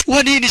wapi?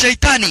 Wani ni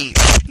shaitani.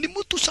 Ni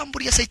mtu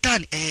samburi ya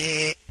shaitani.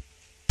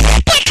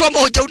 Patwa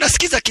moja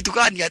unasikiza kitu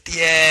gani ati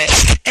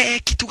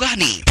kitu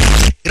gani?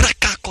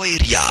 Raka kwa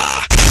area.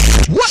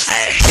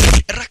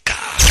 Raka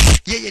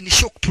yeye ni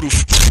shock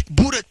proof,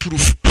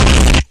 bulletproof,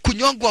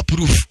 kunyongwa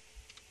proof.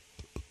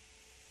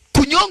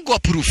 Kunyongwa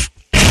proof.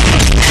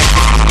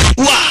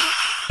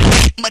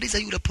 Mariza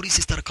yule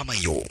polisi stara kama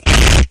hiyo.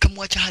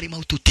 Kamwacha hali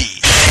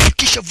mahututi.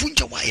 Kisha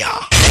vunja waya.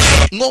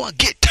 Ngoa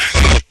gate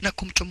na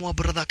kumchomoa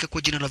brother yake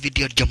kwa jina la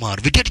Vidiad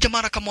Jamar. Vidiad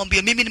Jamar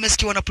akamwambia mimi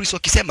nimesikia na polisi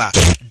wakisema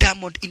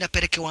Diamond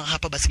inapelekewa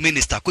hapa basi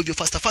minister. Kwa hivyo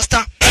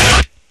faster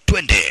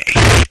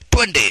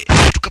twende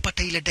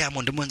tukapata ile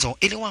Diamond mwanzo.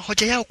 Ile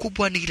hoja yao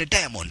kubwa ni ile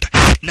Diamond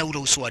na ule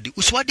uswadi.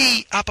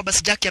 Uswadi hapa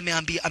basi Jackie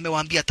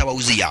amewaambia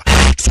atawauzia.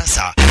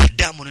 Sasa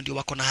Diamond ndio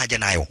wako na haja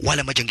nayo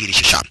wala majangili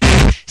shasha.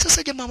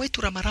 Sasa jamaa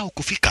wetu Ramarao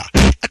kufika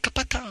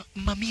akapata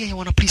mamia ya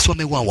wanapolisi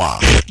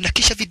wameuawa na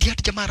kisha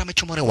Vidiad Jamar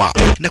amechomolewa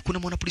na kuna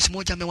mwanapolisi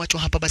mmoja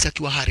amewachwa hapa basi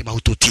akiwa hari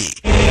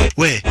mahututi.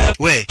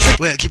 We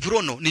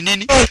Kibrono ni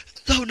nini?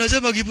 Sasa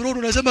unasema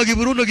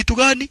Kibrono kitu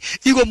gani?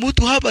 Iko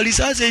mtu hapa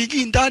risasi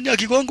hiki ndani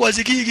akigongo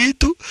asikii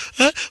kitu.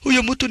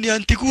 Huyo mtu ni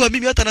antikua,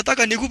 mimi hata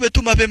nataka nikupe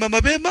tu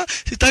mapema.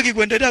 Sitaki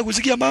kuendelea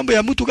kusikia mambo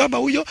ya mtu kama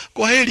huyo.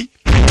 Kwa heri.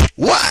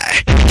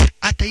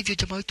 Hata hivyo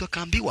jamaa wetu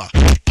akaambiwa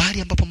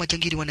pale ambapo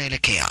majangili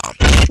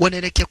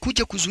wanaelekea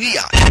kuja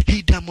kuzuia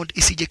hii Diamond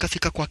isije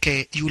kafika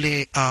kwake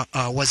yule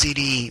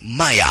waziri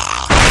Maya.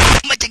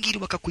 Majangili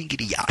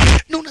wakakuingilia.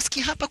 Na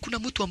unasikia hapa kuna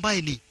mtu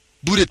ambaye ni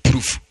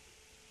bulletproof,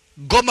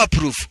 goma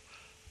proof,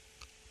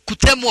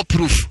 kutemwa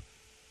proof,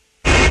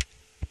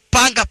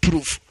 panga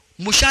proof,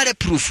 mushare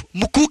proof,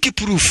 mkuki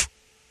proof.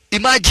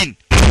 Imagine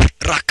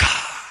Raka.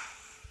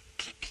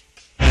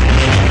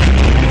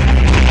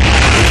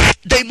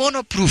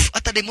 Daimono proof.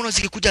 Hata daimono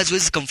zikikuja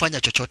haziwezi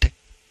kumfanya chochote.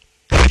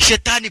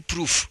 Shetani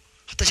proof.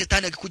 Hata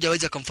shetani akikuja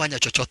hawezi kumfanya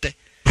chochote.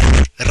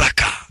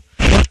 Raka.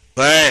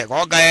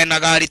 Ngoga na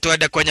gari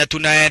tuende kwenye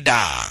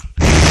tunaenda.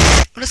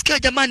 Unasikia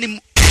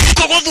jamani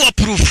kogodhwa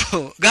proof.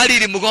 Gari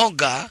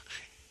ilimgonga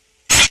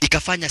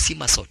ikafanya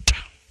sima sota.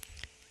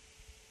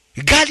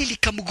 Gari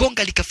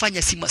likamgonga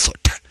likafanya sima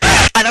sota.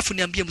 Alafu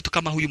niambie mtu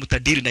kama huyu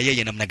mtadiri na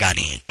yeye namna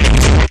gani?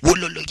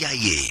 Wololo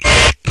yaye.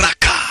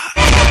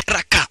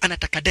 Raka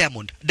anataka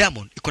Diamond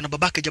iko na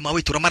babake jamaa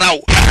wetu Ramarao.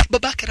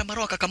 Babake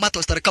Ramarao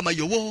akakamatwa stara kama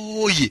hiyo.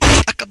 Woi,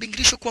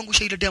 akabingirishwa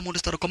kuangusha ile Diamond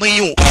stara kama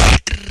hiyo.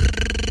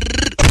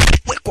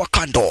 Wekwa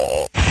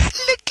kando.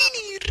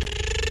 Lakini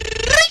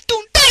right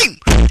on time.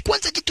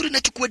 Kwanza jitu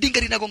linachukua dinga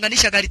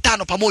linagonganisha gari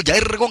 5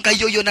 pamoja. Gonga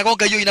hiyo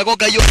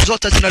inagonga hiyo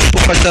zote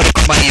zinalipuka stara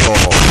kama hiyo.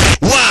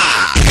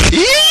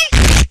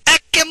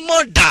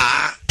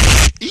 Akimoda.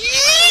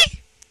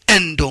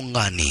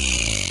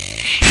 Endongani.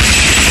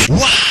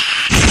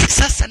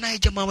 Sasa naye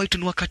jamaa wetu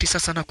ni wakati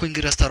sasa na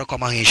kuingia stara kwa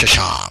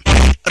maisha.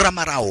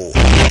 Ramarao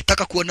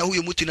nataka kuona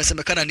huyo mtu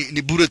inasemekana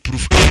ni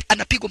bulletproof.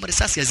 Anapigwa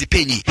marisasi ya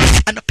zipenyi.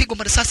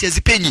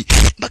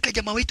 Mpaka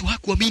jamaa wetu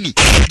hakuamini.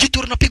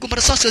 Jitu anapigwa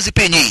marisasi ya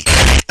zipenyi.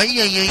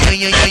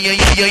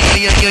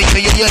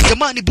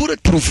 Jamaa ni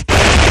bulletproof.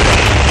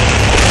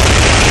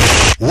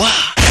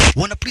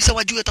 Wanapolisi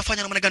wajue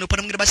atafanya namna gani.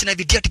 Upande mwingine basi na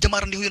Vidiad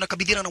Jamar ndio huyo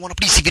nakabidhiana na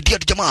wanapolisi.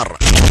 Vidiad Jamar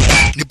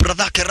ni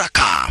brother yake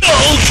Raka.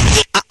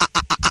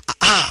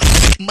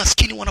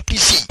 Maskini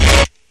wanapolisi.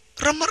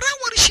 Ramarao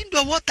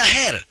alishindwa, what the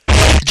hell?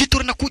 Jitu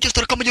linakuja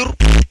stara kama hiyo.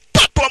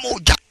 Patwa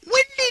moja.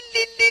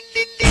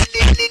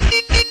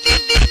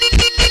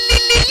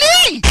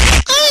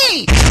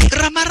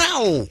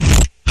 Ramarao.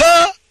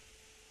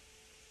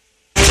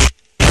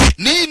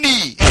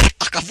 Nini?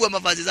 Akavua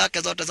mavazi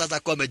zake zote sasa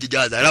kwa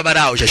amejijaza.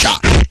 Ramarao shasha.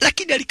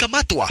 Lakini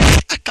alikamatwa,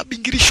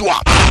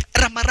 akabingirishwa.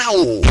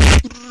 Ramarao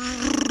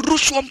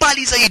rushwa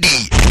mbali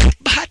zaidi.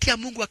 Bahati bahati ya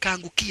Mungu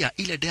akaangukia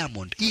ile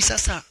Diamond. Hii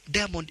sasa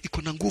Diamond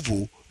iko na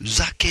nguvu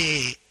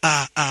zake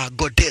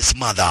Goddess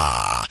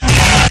Mother.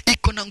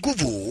 Iko na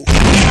nguvu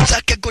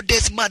zake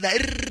Goddess Mother.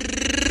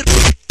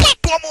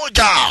 Kwa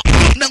moja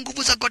na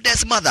nguvu za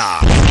Goddess Mother.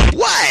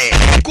 Why?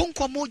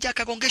 Gongwa moja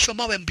akagongeshwa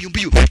mawe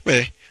mbiu.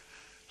 We,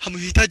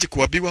 hamhitaji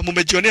kuambiwa,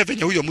 mmejionea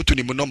venye huyo mtu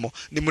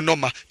ni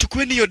mnoma.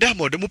 Chukueni hiyo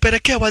Diamond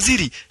mpelekea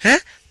waziri.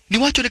 Ni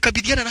watu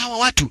nikabidhiana na hawa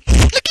watu.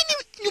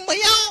 Lakini nyuma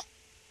yao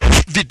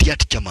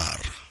Vidyat Jamar.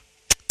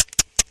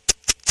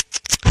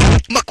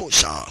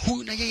 Makosa.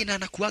 Huyu na yeye na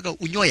anakuaga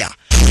unyoya.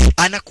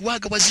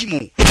 Anakuaga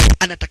wazimu.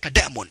 Anataka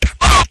Diamond.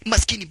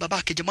 Maskini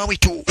babake jamaa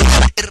wetu.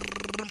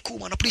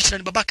 Mkuu na polisi na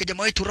babake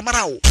jamaa wetu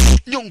Ramarao.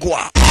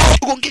 Nyongwa.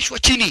 Ugongeshwa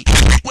chini.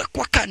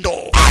 Wekwa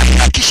kando.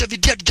 Kisha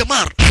Vidyat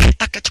Jamar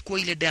akachukua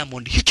ile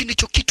Diamond. Hichi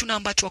ndicho kitu na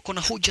ambacho wako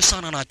na hoja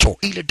sana nacho.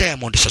 Ile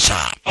Diamond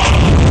sasa.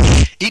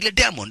 Ile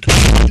Diamond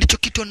ndicho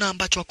kitu na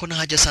ambacho wako na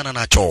haja sana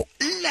nacho.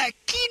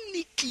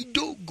 Lakini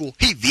kidogo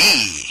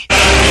hivi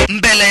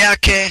mbele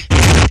yake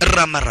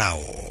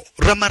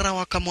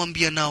Ramarao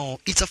akamwambia nao,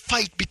 it's a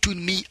fight between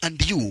me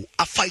and you,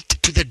 a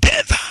fight to the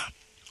death.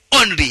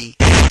 Only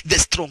the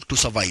strong to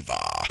survive.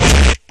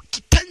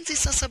 Kitanzi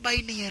sasa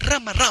baina ya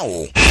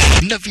Ramarao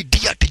na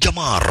Vidyat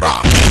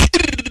Jamar.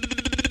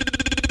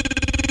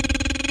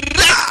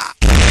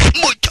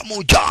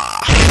 Moja.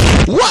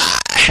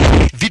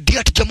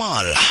 Vidyat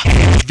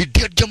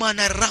Jamar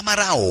na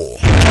Ramarao.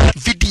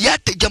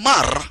 Vidyat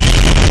Jamar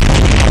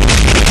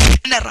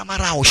na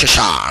Ramarao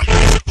shasha.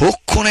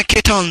 Huku na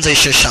kitanzi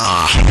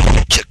shasha.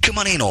 Cheki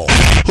maneno.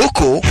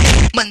 Huku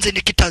manze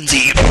ni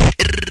kitanzi.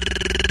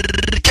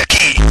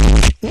 Cheki.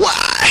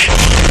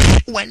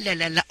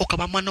 Walala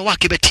ukamamano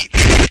wake beti.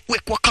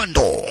 Wekwa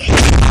kando.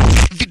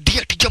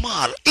 Vidyat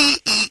Jamar.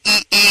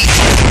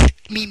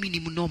 Mimi ni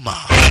mnoma.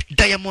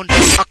 Diamond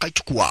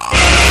akaichukua.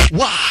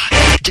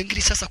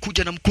 Jangili sasa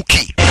kuja na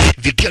mkuki.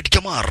 Vidyat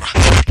Jamar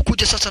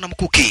kuja sasa na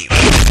mkuki.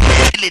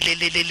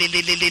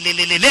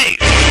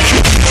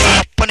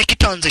 Hapa ni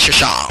kitanzi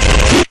shasha.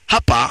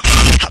 Hapa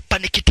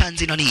ni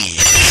kitanzi nani.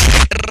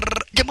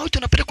 Jamaa wetu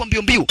anapenda kwa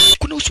mbio.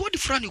 Kuna uswadi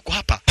fulani uko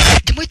hapa.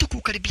 Jamaa wetu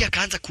kukaribia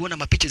kaanza kuona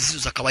mapicha zizo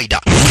za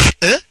kawaida.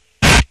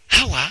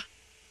 Hawa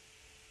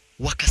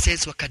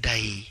wakasezi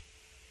wakadai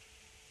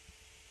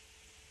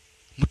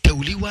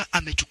mteuliwa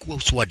amechukua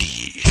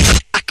uswadi.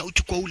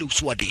 Akauchukua ule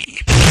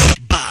uswadi.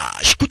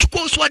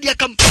 Kuchukua uswadi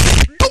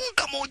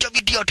akamdunga moja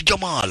Vidyat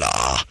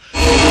Jamar.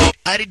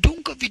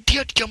 Alidunga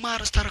Vidyat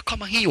Jamar stara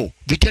kama hiyo.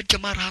 Vidyat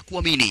Jamar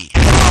hakuamini.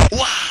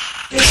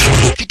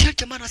 Vidyat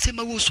Jamar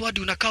anasema huo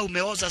uswadi unakaa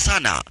umeoza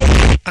sana.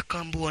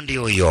 Akaambua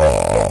ndio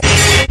hiyo.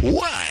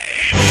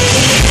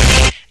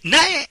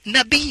 Naye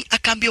nabii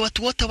akaambia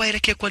watu wote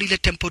waelekee kwa lile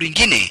tempo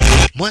lingine.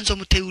 Mwanzo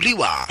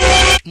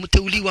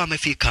mteuliwa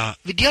amefika.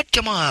 Vidyat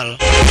Jamar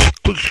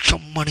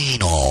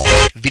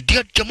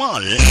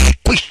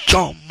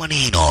kwisha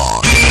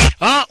maneno.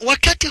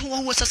 Wakati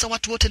huo sasa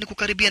watu wote ni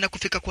kukaribia na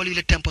kufika kwa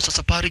lile tempo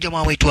sasa pari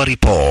jamaa wetu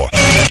alipo.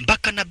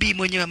 Mpaka nabii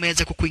mwenyewe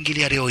ameweza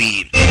kukuingilia leo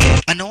hii.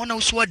 Anaona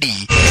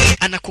uswadi,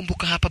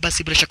 anakumbuka hapa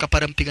basi bila shaka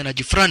para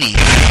mpiganaji fulani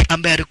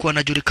ambaye alikuwa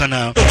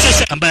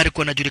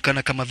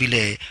anajulikana kama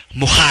vile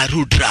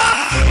Muharudra.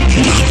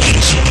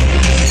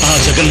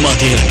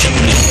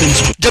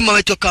 Jamaa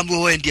wetu akaambiwa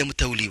wewe ndiye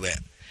mteuliwe.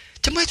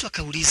 Jamaa wetu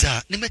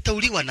akauliza,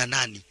 nimeteuliwa na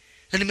nani?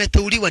 Na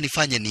nimeteuliwa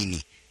nifanye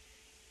nini?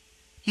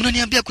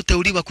 Mnaniambia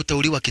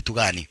kuteuliwa kitu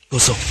gani?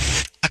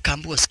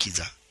 Akaambiwa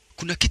sikiza,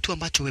 kuna kitu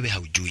ambacho wewe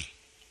haujui.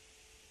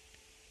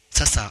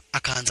 Sasa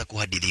akaanza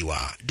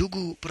kuhadithiwa.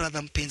 Ndugu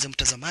brother mpenzi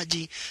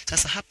mtazamaji,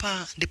 sasa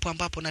hapa ndipo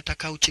ambapo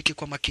nataka ucheki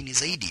kwa makini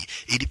zaidi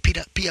ili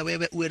pia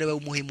wewe uelewe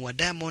umuhimu wa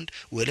Diamond,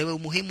 uelewe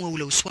umuhimu wa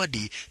ule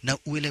uswadi na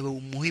uelewe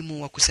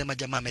umuhimu wa kusema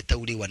jamaa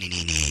ameteuliwa ni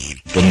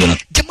nini.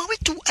 Jamaa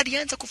wetu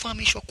alianza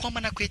kufahamishwa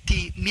kwamba na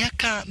kweti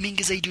miaka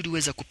mingi zaidi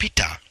uliweza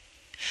kupita.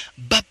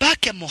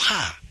 Babake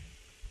Moha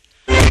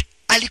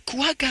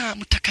alikuwaga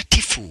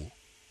mtakatifu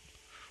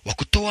wa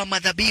kutoa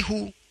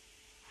madhabihu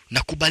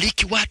na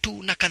kubariki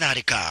watu na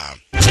kadhalika.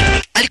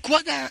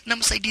 Alikuwaga na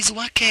msaidizi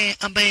wake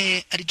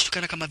ambaye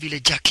alijulikana kama vile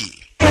Jackie.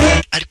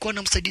 Alikuwa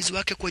na msaidizi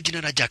wake kwa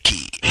jina la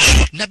Jackie.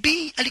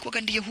 Nabii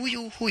alikuwaga ndiye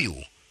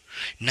huyu.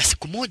 Na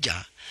siku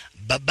moja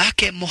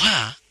babake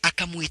Moha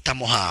akamuita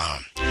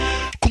Moha.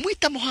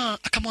 Kumuita Moha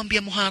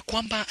akamwambia Moha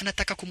kwamba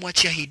anataka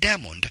kumwachia hii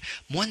Diamond.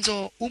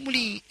 Mwanzo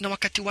umri na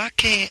wakati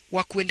wake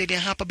wa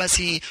kuendelea hapa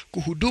basi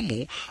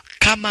kuhudumu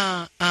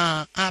kama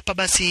hapa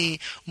basi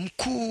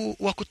mkuu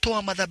wa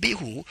kutoa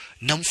madhabihu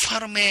na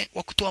mfalme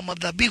wa kutoa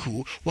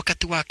madhabihu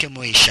wakati wake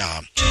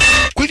mwisha.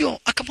 Kwa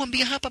hivyo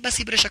akamwambia hapa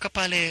basi bila shaka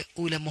pale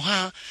ule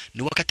Moha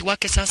ni wakati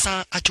wake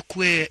sasa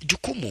achukue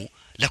jukumu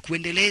la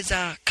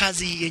kuendeleza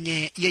kazi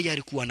yenye yeye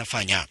alikuwa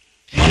anafanya.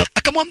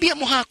 Akamwambia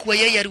Moha kuwa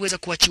yeye aliweza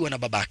kuachiwa na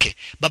babake.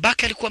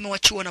 Babake alikuwa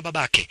amewachiwa na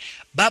babake.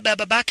 Baba ya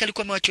babake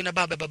alikuwa amewachiwa na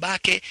baba ya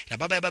babake, na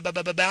baba ya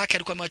babake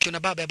alikuwa amewachiwa na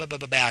baba ya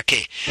baba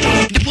yake.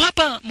 Ndipo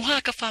hapa Moha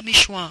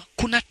akafahamishwa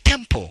kuna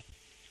tempo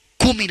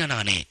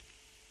 18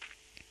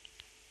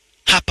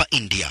 hapa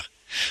India.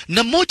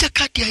 Na moja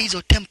kati ya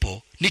hizo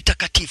tempo ni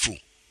takatifu.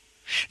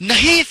 Na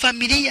hii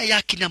familia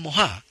ya kina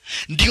Moha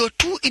ndio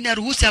tu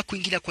inaruhusa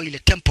kuingia kwa ile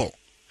temple.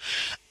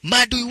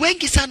 Maadui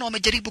wengi sana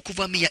wamejaribu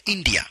kuvamia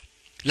India,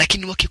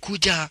 lakini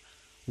wakikuja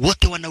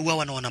wote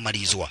wanauawa na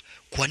wanamalizwa.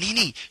 Kwa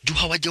nini? Juu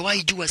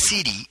hawajawahi jua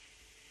siri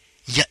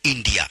ya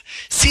India.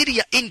 Siri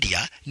ya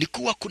India ni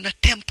kuwa kuna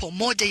temple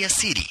moja ya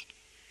siri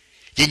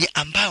yenye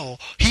ambao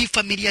hii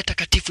familia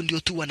takatifu ndio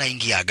tu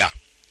wanaingiaga.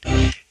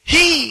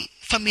 Hii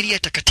familia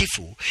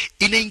takatifu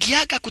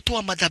inaingiaga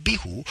kutoa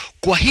madhabihu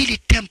kwa hili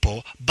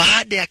temple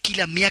baada ya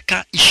kila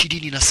miaka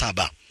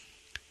 27.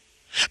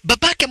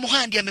 Babake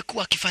Moha ndiye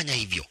amekuwa akifanya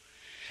hivyo,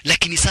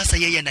 lakini sasa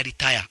yeye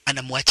anaritaya,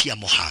 anamwachia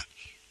Moha.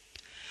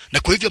 Na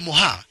kwa hivyo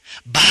Moha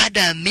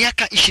baada ya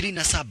miaka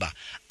 27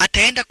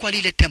 ataenda kwa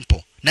lile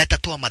temple na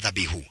atatoa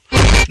madhabihu.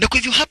 Na kwa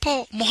hivyo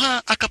hapo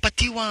Moha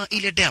akapatiwa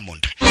ile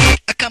diamond.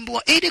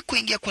 Akaambiwa ili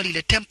kuingia kwa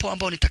lile temple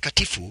ambao ni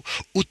takatifu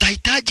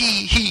utahitaji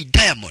hii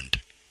diamond.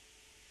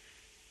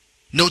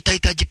 Na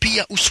utahitaji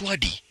pia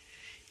uswadi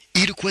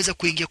ili kuweza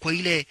kuingia kwa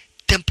ile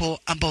temple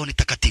ambao ni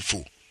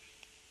takatifu.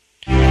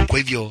 Kwa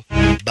hivyo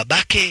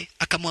babake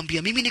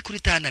akamwambia mimi ni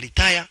kuritaya na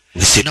ritaya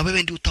na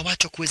wewe ndio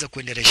utawachwa kuweza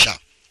kuendelesha.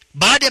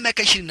 Baada ya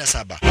miaka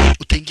 27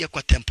 utaingia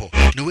kwa temple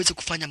na uweze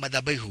kufanya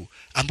madhabihu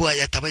ambayo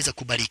yataweza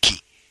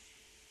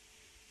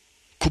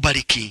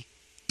kubariki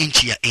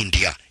nchi ya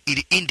India,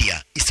 ili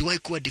India isiwahi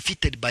kuwa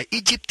defeated by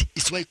Egypt,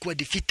 isiwahi kuwa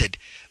defeated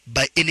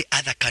by any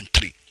other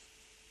country.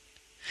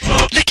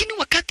 Lakini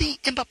wakati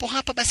ambapo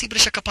hapa basi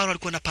bila shaka Paro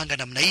alikuwa anapanga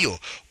namna hiyo,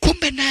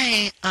 kumbe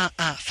naye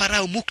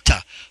Farao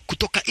Mukta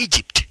kutoka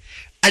Egypt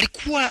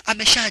alikuwa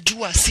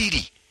ameshajua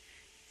siri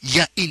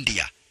ya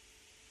India.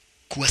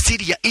 Kwa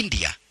siri ya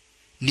India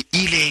ni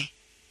ile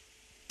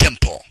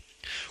temple.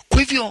 Kwa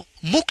hivyo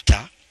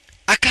Mukta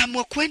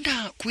akaamua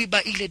kwenda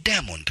kuiba ile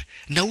diamond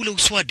na ule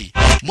uswadi.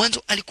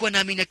 Mwanzo alikuwa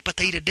naamini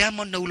akipata ile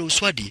diamond na ule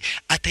uswadi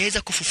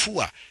ataweza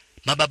kufufua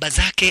mababa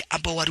zake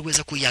ambao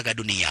waliweza kuiaga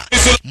dunia.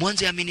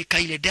 Mwanzo yaamini ka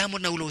ile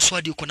diamond na ule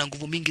uswadi uko na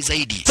nguvu mingi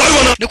zaidi.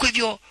 Na kwa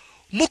hivyo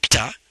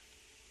Mukta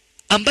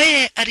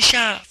ambaye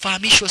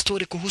alishafahamishwa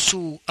story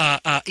kuhusu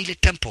ile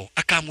temple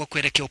akaamua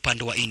kuelekea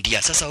upande wa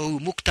India. Sasa huyu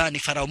Mukta ni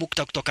Farao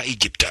Mukta kutoka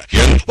Egypt.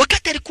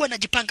 Wakati alikuwa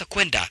anajipanga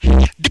kwenda,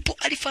 ndipo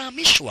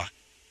alifahamishwa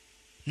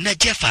na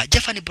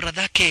Jaffa ni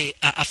brother yake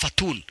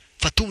Fatun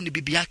ni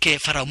bibi yake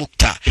Farao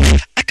Mukta.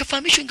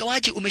 Akafahamishwa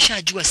ingawaje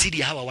umeshajua siri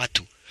ya hawa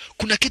watu,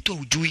 kuna kitu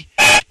hujui.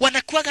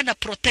 Wanakuaga na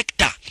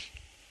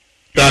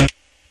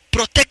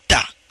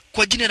protector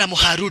kwa jina la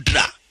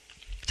Muharudra.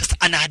 Sasa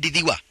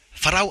anahadithiwa,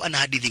 Farao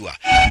anahadithiwa,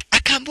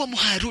 akaambiwa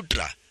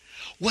Muharudra,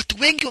 watu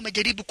wengi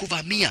wamejaribu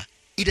kuvamia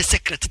ile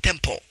secret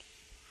temple.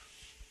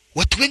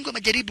 Watu wengi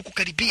wamejaribu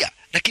kukaribia,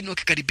 lakini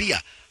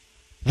wakikaribia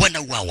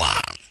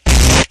wanauawa.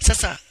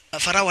 Sasa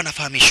Farao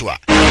anafahamishwa.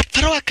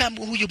 Farao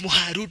akaambiwa huyu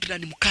Muharudra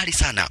ni mkali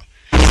sana.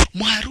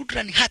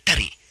 Muharudra ni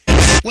hatari.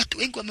 Watu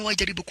wengi wamewahi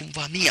jaribu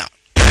kumvamia.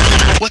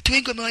 Watu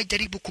wengi wamewahi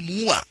jaribu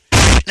kumuua,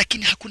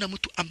 lakini hakuna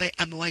mtu ambaye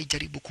amewahi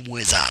jaribu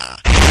kumweza.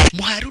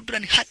 Muharudra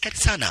ni hatari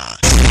sana.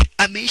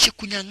 Ameishi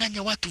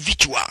kunyang'anya watu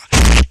vichwa,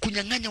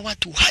 kunyang'anya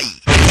watu hai,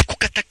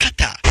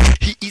 kukatakata.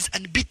 He is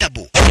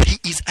unbeatable. He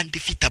is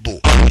undefeatable.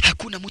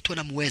 Hakuna mtu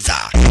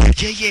anamweza.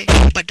 Yeye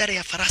badala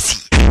ya farasi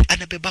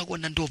anabebagwa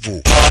na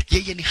ndovu.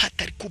 Yeye ni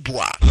hatari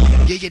kubwa.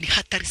 Yeye ni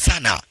hatari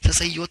sana.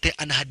 Sasa hii yote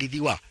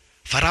anahadithiwa.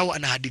 Farao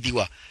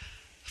anahadithiwa.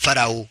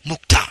 Farao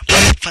Mukta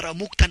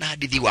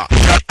anahadithiwa.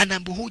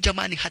 Anaambiwa huyu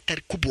jamani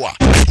hatari kubwa.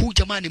 Huyu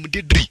jamani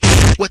mdedri.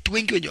 Watu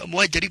wengi wenye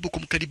wamewahi jaribu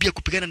kumkaribia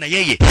kupigana na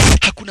yeye,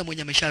 hakuna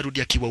mwenye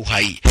amesharudi akiwa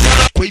uhai.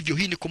 Kwa hivyo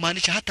hii ni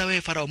kumaanisha hata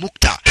wewe Farao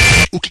Mukta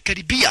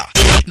ukikaribia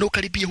na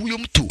ukaribia huyo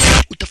mtu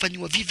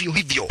utafanywa vivyo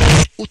hivyo.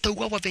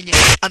 Utauawa venye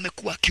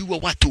amekuwa akiua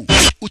watu,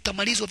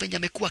 utamalizwa venye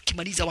amekuwa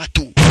akimaliza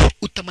watu,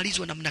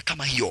 utamalizwa namna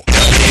kama hiyo.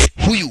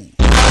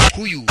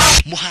 Huyu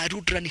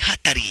Muharudra ni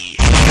hatari.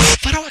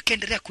 Farao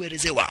akaendelea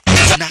kuelezewa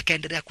na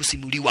akaendelea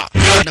kusimuliwa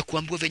na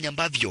kuambiwa venye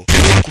ambavyo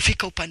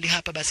kufika upande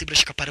hapa basi bila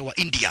shaka pale wa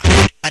India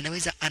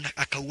anaweza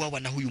akauawa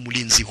na huyu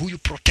mlinzi, huyu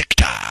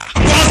protector.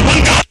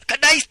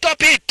 Kadai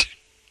stop it.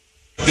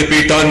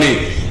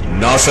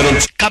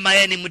 Kama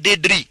yeye ni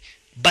mdedri,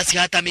 basi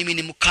hata mimi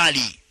ni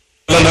mkali.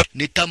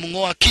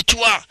 Nitamngoa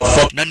kichwa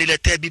na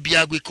niletee bibi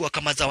yangu ikiwa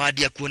kama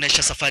zawadi ya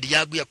kuonesha safari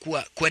yangu ya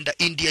kwenda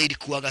India ili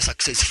kuwaga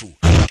successful.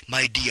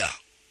 My dear,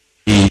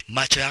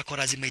 macho yako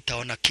lazima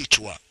itaona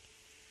kichwa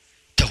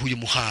cha huyu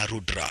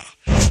Muharudra.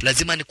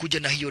 Lazima nikuje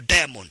na hiyo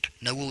diamond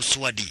na huo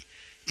uswadi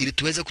ili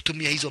tuweze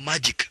kutumia hizo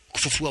magic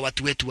kufufua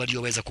watu wetu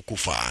walioweza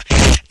kukufa.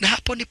 Na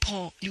hapo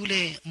ndipo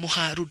yule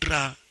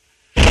Muharudra,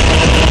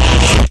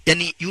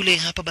 yani yule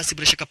hapa basi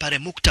bila shaka pale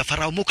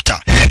Farao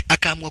Mukta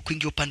akaamua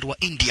kuingia upande wa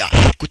India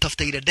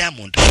kutafuta ile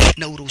diamond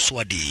na ule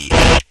uswadi.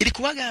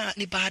 Ilikuwaga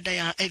ni baada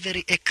ya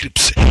every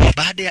eclipse,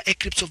 baada ya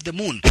eclipse of the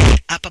moon.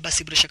 Hapa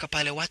basi bila shaka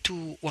pale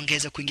watu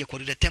wangeweza kuingia kwa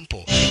ile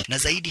temple, na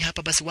zaidi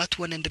hapa basi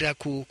watu wanaendelea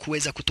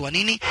kuweza kutoa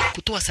nini,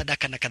 kutoa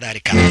sadaka na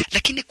kadhalika.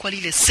 Lakini kwa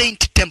lile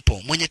saint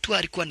temple mwenye tu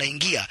alikuwa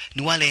anaingia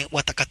ni wale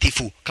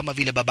watakatifu kama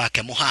vile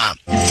babake Moha.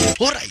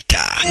 Alright.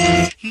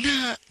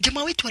 Na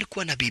jamaa wetu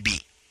alikuwa na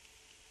bibi.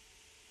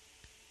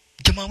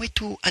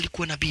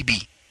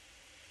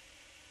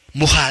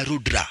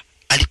 Muharudra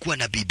alikuwa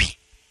na bibi.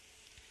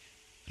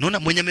 Unaona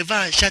mwenye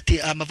amevaa shati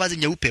mavazi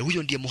nyeupe,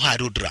 huyo ndiye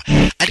Muharudra.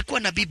 Alikuwa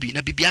na bibi,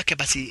 na bibi yake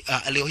basi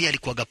leo hii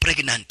alikuwa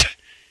pregnant.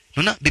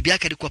 Unaona bibi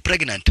yake alikuwa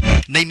pregnant,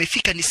 na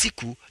imefika ni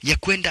siku ya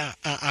kwenda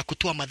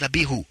kutoa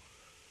madhabihu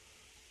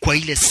kwa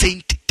ile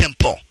Saint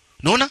Temple.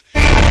 Unaona?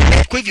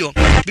 Kwa hivyo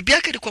bibi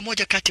yake alikuwa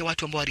moja kati ya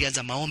watu ambao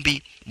walianza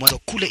maombi. Mwanzo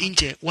kule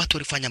nje watu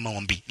walifanya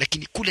maombi,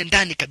 lakini kule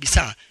ndani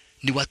kabisa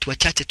ni watu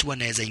wachache tu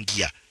wanaweza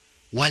ingia.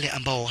 Wale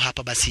ambao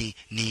hapa basi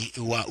ni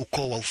wa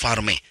ukoo wa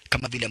ufalme,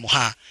 kama vile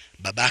Moha,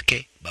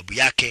 babake, babu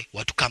yake,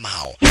 watu kama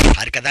hao.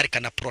 Halikadhalika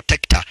na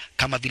protector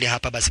kama vile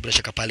hapa basi bila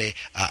shaka pale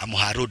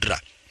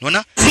Muharudra.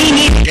 Unaona?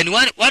 Yaani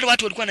wale watu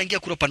walikuwa wanaingia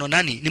kuropano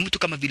nani? Ni mtu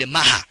kama vile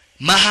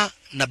Maha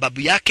na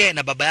babu yake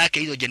na baba yake,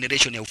 hizo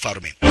generation ya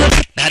ufalme.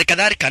 Na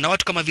halikadhalika na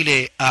watu kama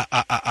vile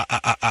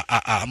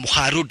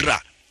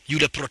Muharudra,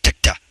 yule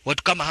protector.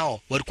 Watu kama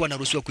hao walikuwa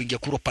wanaruhusiwa kuingia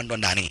kuropando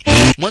ndani.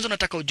 Mwanzo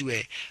nataka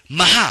ujue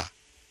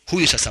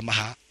huyu sasa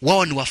Maha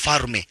wao ni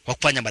wafalme wa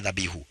kufanya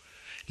madhabihu.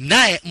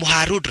 Naye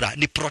Muharudra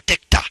ni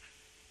protector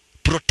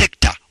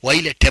wa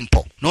ile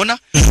temple. Unaona?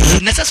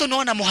 Na sasa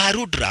unaona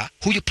Muharudra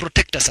huyu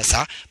protector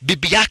sasa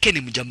bibi yake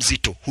ni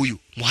mjamzito. Huyu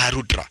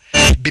Muharudra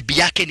bibi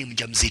yake ni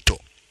mjamzito.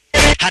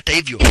 Hata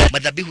hivyo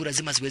madhabihu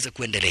lazima ziweze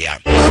kuendelea.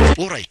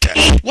 Alright.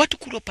 Watu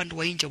kule upande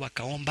wa nje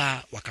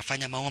wakaomba,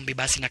 wakafanya maombi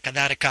basi na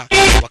kadhalika,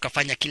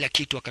 wakafanya kila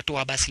kitu,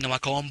 wakatoa basi na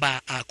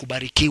wakaomba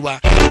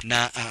kubarikiwa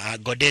na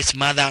Goddess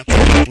Mother.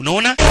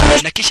 Unaona?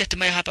 Na kisha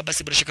hatimaye hapa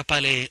basi bila shaka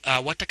pale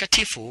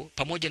watakatifu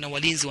pamoja na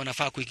walinzi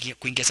wanafaa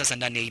kuingia sasa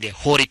ndani ya ile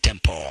Holy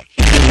Temple.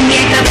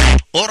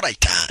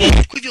 Alright.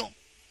 Kwa hivyo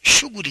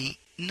shughuli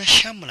na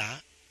shamla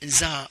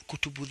za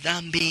kutubu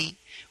dhambi,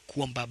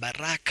 kuomba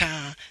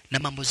baraka na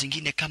mambo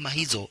zingine kama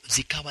hizo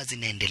zikawa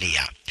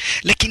zinaendelea.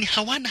 Lakini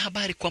hawana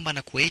habari kwamba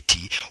na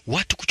kueti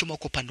watu kuchoma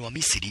kwa upande wa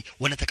Misri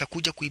wanataka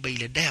kuja kuiba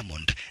ile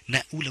diamond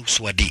na ule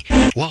uswadi.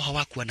 Wao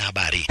hawakuwa na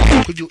habari.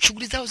 Kwa hivyo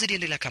shughuli zao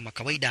ziliendelea kama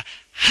kawaida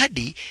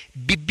hadi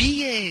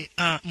bibie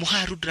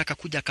Muharudra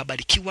akakuja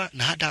akabarikiwa,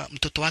 na hata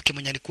mtoto wake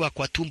mwenye alikuwa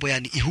kwa tumbo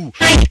yani Ihu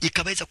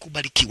ikaweza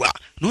kubarikiwa.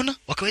 Unaona?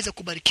 Wakaweza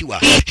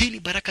kubarikiwa. Hii ni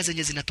baraka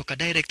zenye zinatoka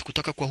direct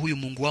kutoka kwa huyu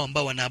Mungu wao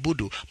ambao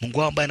wanaabudu, Mungu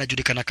wao ambaye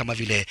anajulikana kama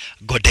vile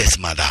Goddess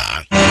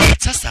Mother.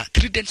 Sasa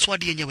trident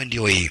sword yenyewe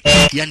ndio hii,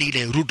 yani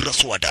ile Rudra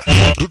sword.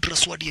 Rudra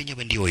sword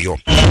yenyewe ndio hiyo.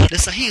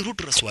 Sasa hii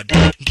Rudra sword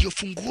ndio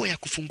funguo ya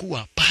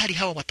kufungua pahali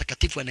hawa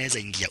watakatifu wanaweza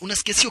ingia.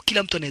 Unasikia sio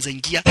kila mtu anaweza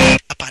ingia,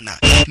 hapana,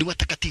 ni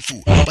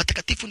watakatifu.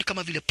 Watakatifu ni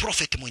kama vile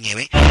prophet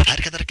mwenyewe,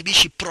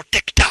 halikadharakibishi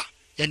protector,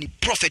 yani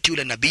prophet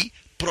yule nabii,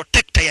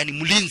 protector yani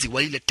mlinzi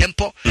wa ile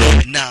temple,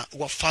 na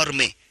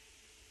wafalme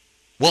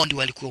wao ndio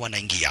walikuwa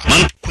wanaingia.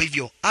 Kwa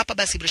hivyo hapa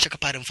basi bila shaka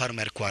pale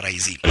mfalme alikuwa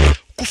raizi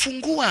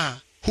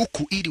kufungua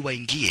huku ili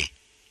waingie.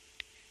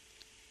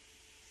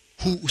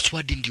 Huu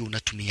uswadi ndio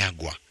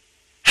unatumiagwa,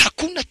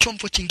 hakuna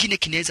chombo kingine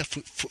kinaweza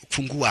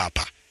fungua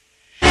hapa.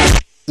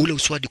 Ule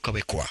uswadi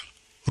ukawekwa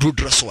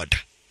Rudra sword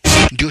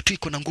ndio tu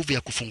iko na nguvu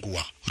ya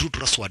kufungua.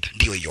 Rudra sword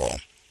ndio hiyo,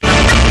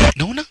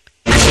 naona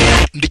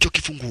ndicho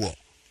kifunguo.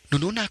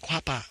 Unaona kwa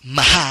hapa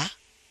Maha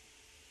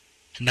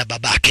na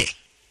babake,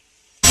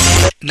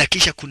 na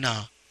kisha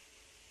kuna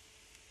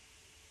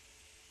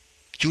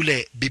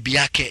yule bibi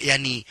yake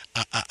yani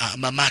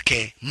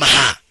mamake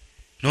Maha.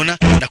 Unaona?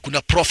 Na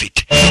kuna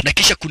prophet, na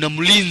kisha kuna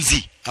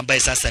mlinzi ambaye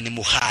sasa ni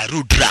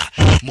Muharudra.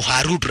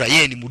 Muharudra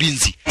yeye ni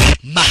mlinzi.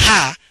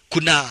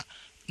 Kuna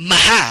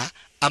Maha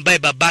ambaye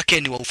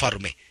babake ni wa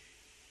ufalme,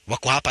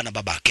 wako hapa na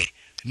babake,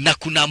 na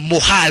kuna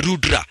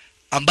Muharudra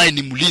ambaye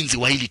ni mlinzi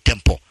wa hili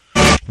temple.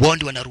 Wao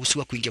ndio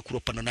wanaruhusiwa kuingia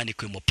kuropano ndani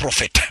kwa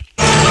prophet.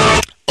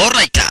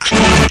 Alright.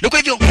 Na kwa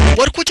hivyo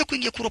walikuja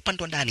kuingia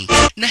kuropano ndani,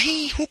 na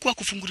hii huku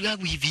hakufunguliwa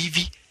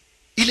hivi.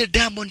 Ile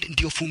diamond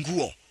ndio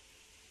funguo.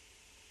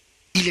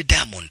 Ile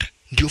diamond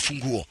ndio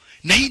funguo,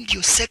 na hii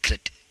ndio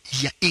secret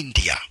ya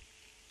India.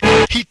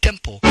 Hii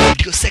temple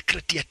ndio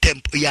secret ya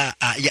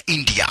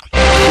India.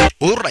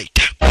 Alright.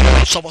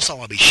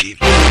 Sawa bishi.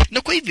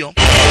 Na kwa hivyo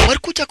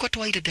walikuja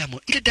kutoa ile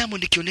diamond. Ile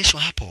diamond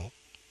ikionyeshwa hapo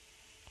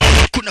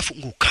kuna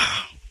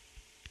funguka.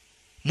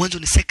 Mwanzo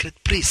ni secret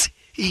place.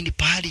 Hii ni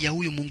pahali ya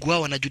huyu Mungu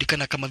wao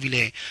anajulikana kama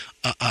vile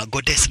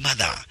Goddess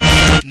Mother.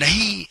 Na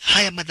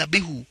haya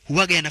madhabihu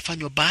huwaga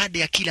yanafanywa baada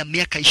ya kila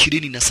miaka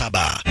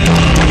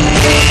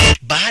 27.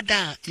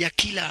 Baada ya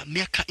kila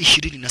miaka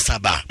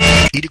 27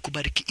 ili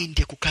kubariki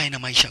India kukae na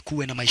maisha,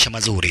 kuwe na maisha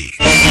mazuri.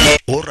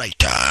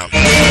 Alright.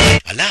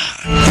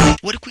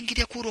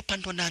 Walikuingilia kuro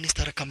pandwa ndani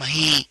stara kama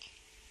hii,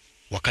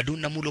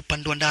 wakaduna mulo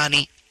pandwa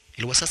ndani.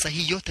 Iliwa sasa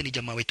hii yote ni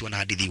jamaa wetu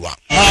wanahadithiwa.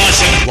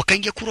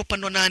 Wakaingia kuro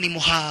pandwa ndani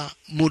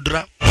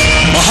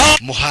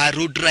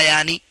Muharudra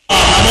yani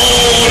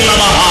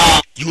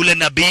yule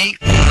nabii,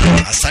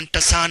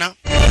 asante sana,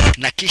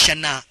 na kisha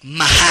na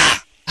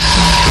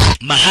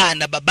Maha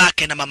na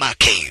babake na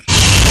mamake.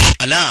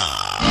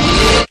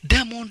 Ala,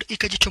 Diamond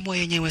ikajichomoa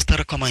yenyewe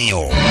stara kama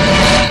hiyo,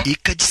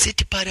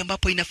 ikajiseti pale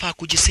ambapo inafaa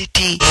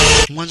kujiseti.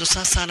 Mwanzo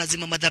sasa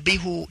lazima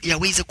madhabihu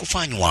yaweze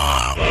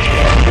kufanywa.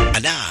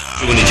 Ala,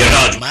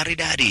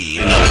 maridadi.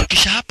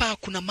 Kisha hapa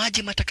kuna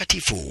maji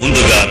matakatifu.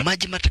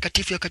 Maji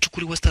matakatifu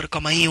yakachukuliwa stara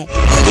kama hiyo,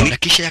 na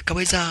kisha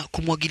yakaweza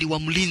kumwagiliwa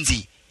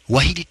mlinzi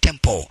wa hili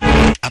tempo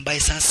ambaye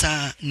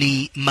sasa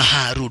ni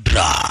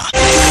Maharudra.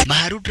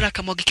 Maharudra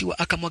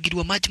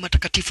akamwagiliwa maji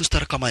matakatifu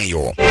stara kama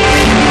hiyo.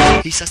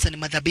 Hii sasa ni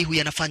madhabihu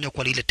yanafanywa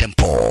kwa lile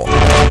tempo,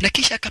 na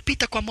kisha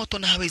akapita kwa moto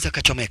na haweza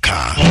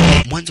kachomeka.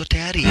 Mwanzo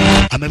tayari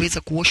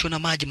ameweza kuoshwa na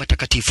maji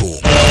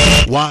matakatifu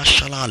wa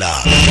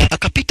Shalala,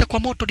 akapita kwa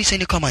moto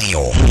design kama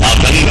hiyo.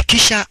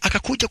 Kisha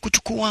akakuja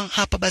kuchukua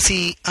hapa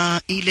basi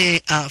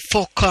ile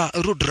Foka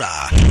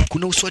Rudra.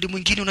 Kuna uswadi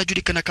mwingine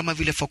unajulikana kama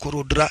vile Foka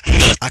Rudra,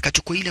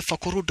 akachukua ile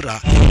Foka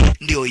Rudra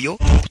ndio hiyo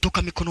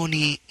kutoka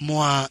mikononi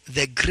mwa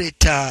the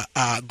great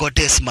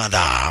goddess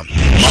mother.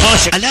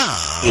 Ala,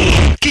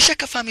 kisha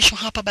kafahamishwa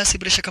hapa basi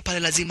bila shaka pale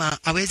lazima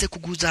aweze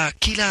kuguza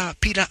kila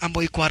pira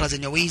ambayo iko ara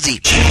zenye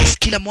hizi,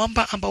 kila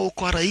mwamba ambao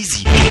uko ara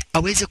hizi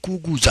aweze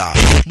kuuguza.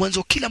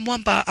 Mwanzo kila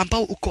mwamba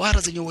ambao uko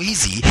ara zenye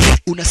hizi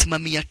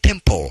unasimamia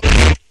tempo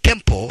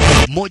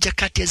moja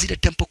kati ya zile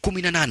tempo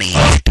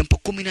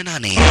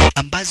 18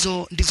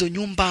 ambazo ndizo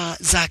nyumba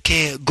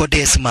zake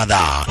goddess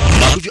mother.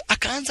 Hivyo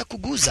akaanza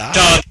kuguza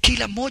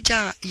kila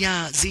moja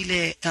ya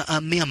zile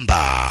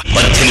miamba,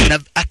 na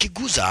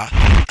akiguza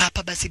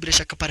hapa basi bila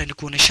shaka pale ni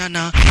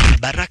kuoneshana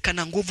baraka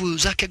na nguvu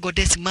zake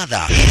goddess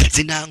mother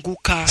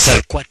zinaanguka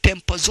kwa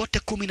tempo zote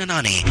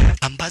 18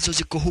 ambazo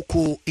ziko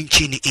huku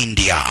nchini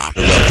India.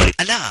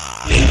 Ala,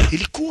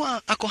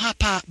 ilikuwa ako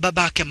hapa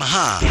babake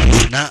Maha,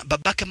 na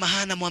babake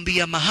Maha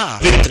anamwambia Maha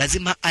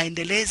lazima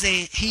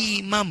aendeleze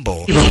hii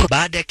mambo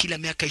baada ya kila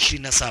miaka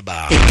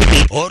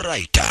 27.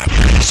 Alright,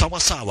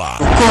 sawa.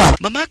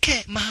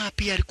 Mamake Maha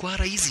pia alikuwa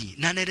raizi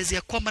na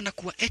anaelezea kwamba na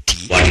kuwa eti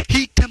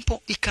hii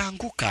tempo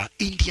ikaanguka,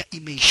 India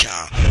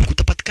imeisha.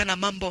 Kutapatikana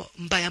mambo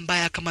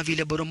mbaya kama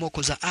vile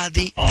boromoko za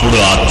ardhi,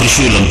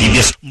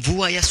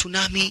 mvua ya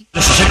tsunami,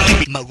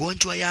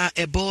 magonjwa ya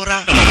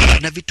Ebola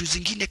na vitu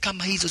zingine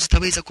kama hizo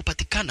zitaweza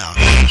kupatikana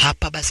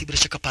hapa basi bila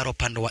shaka para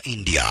upande wa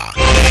India.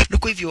 Na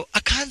kwa hivyo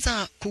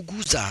akaanza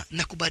kuguza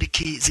na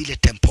kubariki zile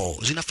tempo.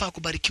 Zinafaa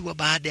kubarikiwa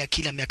baada ya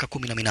kila miaka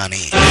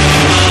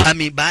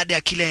 18. Baada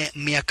ya kile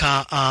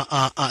miaka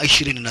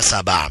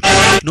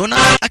 27.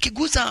 Naona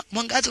akiguza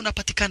mwangaza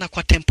unapatikana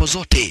kwa tempo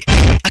zote.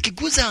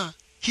 Akiguza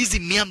hizi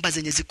miamba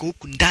zenye ziko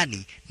huku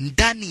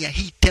ndani ya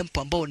hii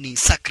tempo ambao ni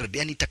sacred,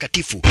 yani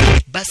takatifu,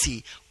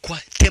 basi kwa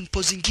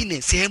tempo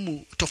zingine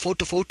sehemu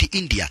tofauti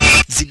India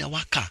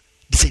zinawaka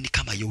design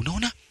kama hiyo.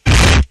 Unaona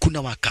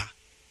kuna waka,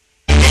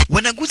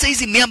 wanaguza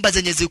hizi miamba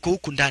zenye ziko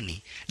huku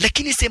ndani,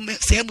 lakini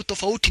sehemu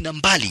tofauti na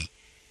mbali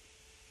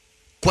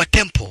kwa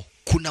tempo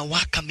kuna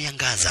waka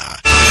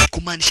miangaza,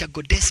 kumaanisha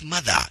goddess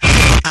mother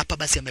hapa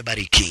basi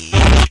amebariki.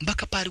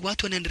 Mpaka pale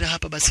watu wanaendelea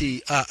hapa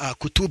basi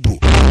kutubu,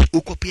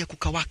 uko pia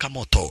kukawaka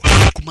moto,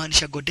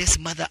 kumaanisha goddess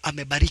mother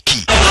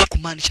amebariki,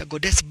 kumaanisha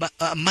goddess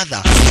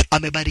mother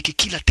amebariki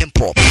kila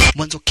tempo.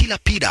 Mwanzo kila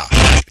pira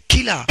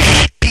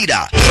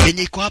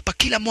yenye iko hapa,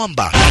 kila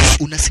mwamba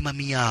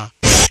unasimamia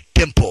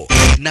tempo,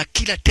 na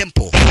kila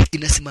tempo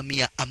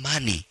inasimamia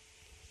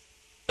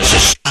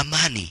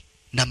amani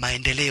na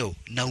maendeleo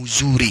na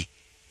uzuri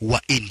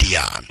wa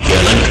India.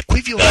 Kwa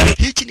hivyo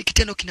hichi ni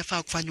kitendo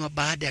kinafaa kufanywa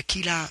baada ya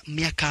kila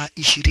miaka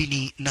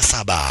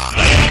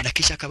 27, na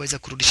kisha akaweza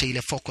kurudisha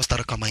ile focus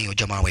tara kama hiyo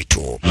jamaa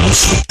wetu.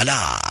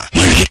 Ala,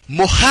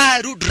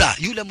 Maharudra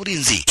yule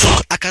mlinzi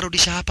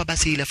akarudisha hapa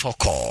basi ile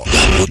foko.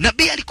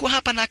 Nabii alikuwa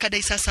hapa na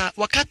akadai sasa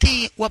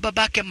wakati wa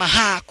babake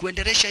Maha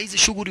kuendelesha hizi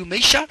shughuli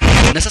umeisha,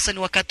 na sasa ni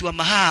wakati wa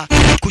Maha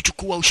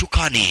kuchukua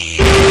ushukani.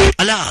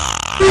 Ala,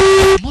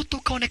 moto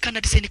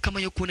kaonekana diseni kama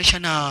hiyo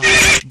kuoneshana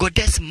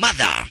goddess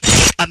mother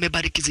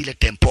amebariki zile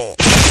tempo,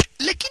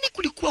 lakini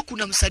kulikuwa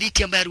kuna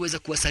msaliti ambaye aliweza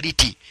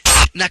kuwasaliti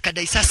na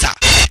akadai sasa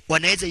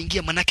wanaweza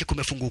ingia, manake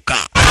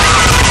kumefunguka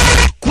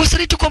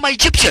kuwasaliti kwa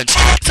Egyptians.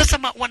 Sasa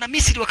wana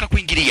Misri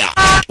wakakuingilia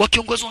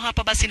wakiongozwa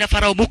hapa basi na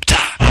Farao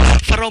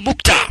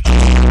Mukta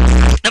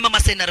na mama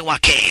senari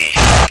wake.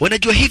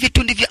 Wanajua hivi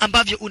tu ndivyo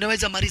ambavyo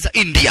unaweza maliza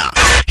India,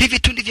 hivi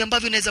tu ndivyo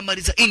ambavyo unaweza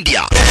maliza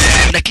India,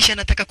 na kisha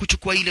nataka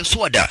kuchukua ile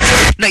swada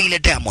na ile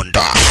diamond.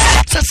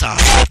 Sasa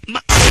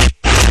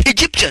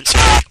Egyptians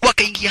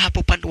wakaingia hapo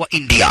upande wa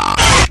India,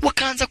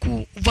 wakaanza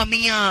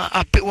kuvamia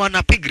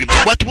wana pilgrim,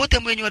 watu wote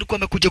ambao walikuwa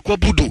wamekuja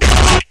kuabudu,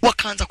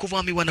 wakaanza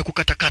kuvamiwa na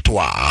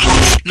kukatakatwa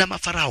na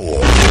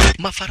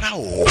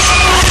mafarao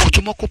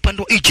kuchomoka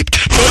upande wa Egypt,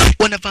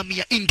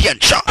 wanavamia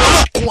Indians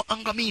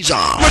kuangamiza,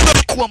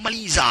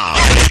 kuwamaliza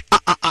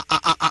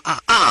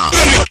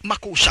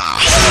makosa.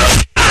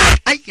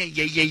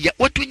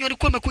 Watu wenye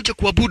walikuwa wamekuja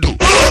kuabudu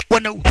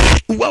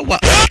wanauawa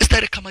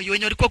stari kama hiyo,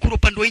 wenye walikuwa kule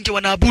upande wa nje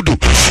wanaabudu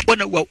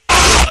wanauawa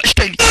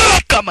stari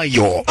kama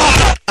hiyo.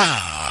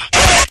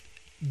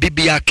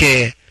 Bibi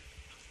yake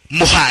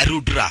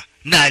Maharudra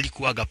na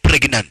alikuwaga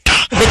pregnant,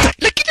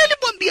 lakini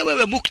alimwambia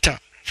wewe Mukta,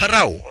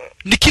 Farao,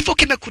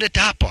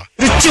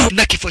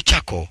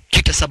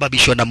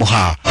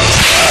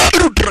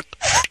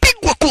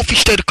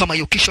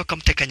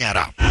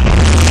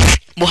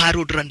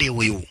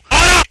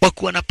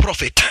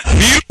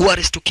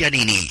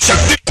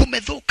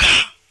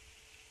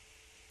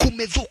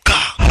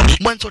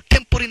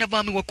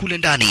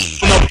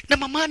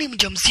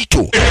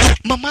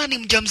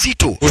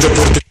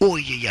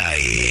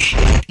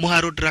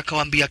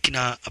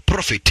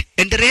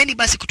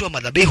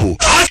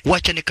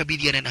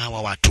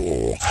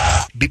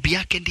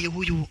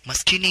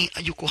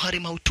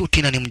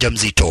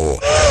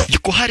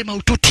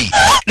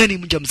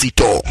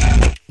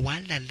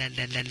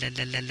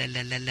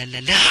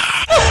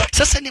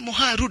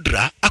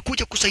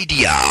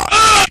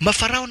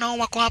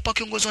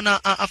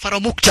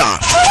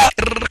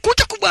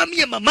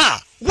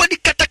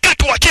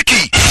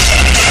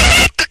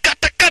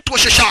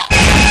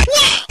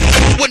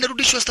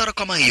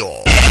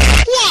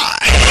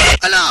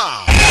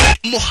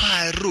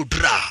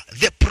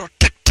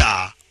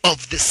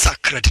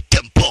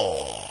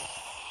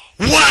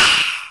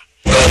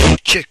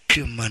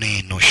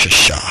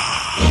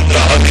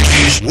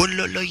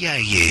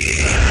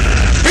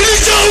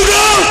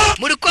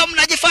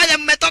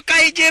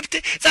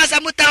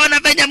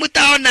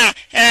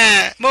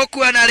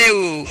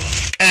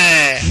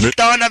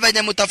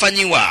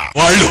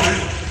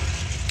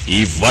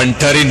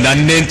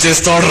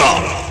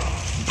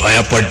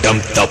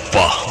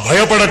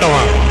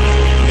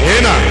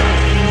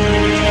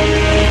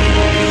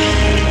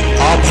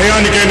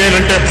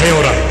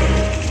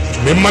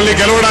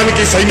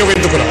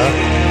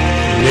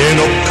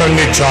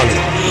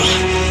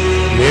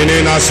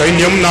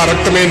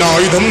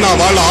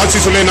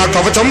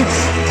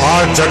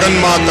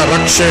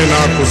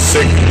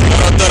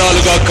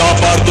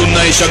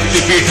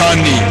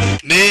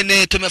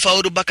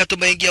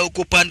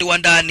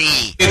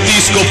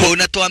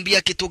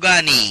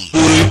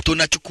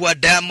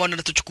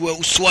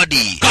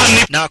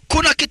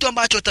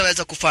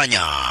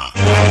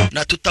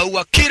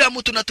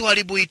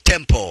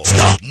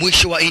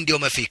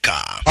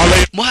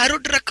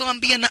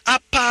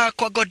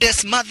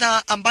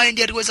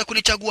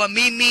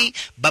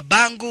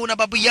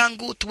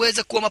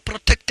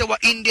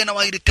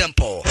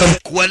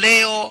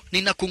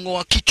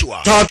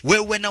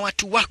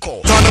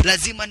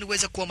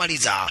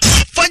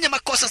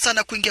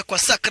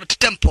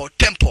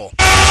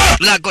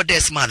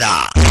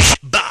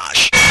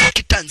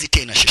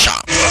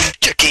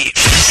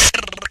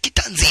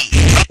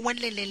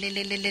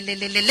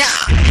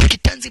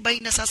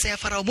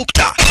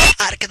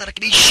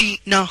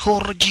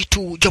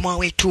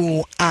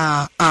 wetu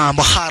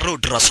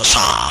Muharudra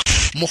sasa.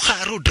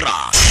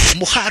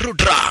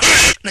 Muharudra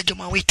na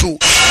jamaa wetu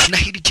na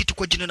hili jitu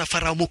kwa jina la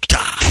Farao Mukta.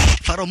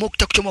 Farao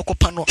Mukta kuchoma kwa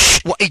upande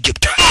wa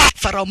Egypt.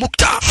 Farao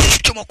Mukta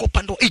kuchoma kwa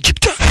upande wa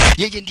Egypt.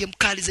 Yeye ndiye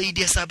mkali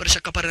zaidi ya Sabra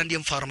Shakapara, ndiye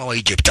mfalme wa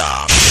Egypt.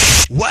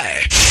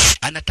 We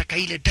anataka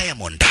ile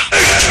diamond.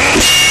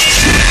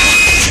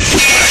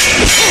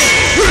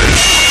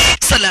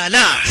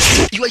 Salala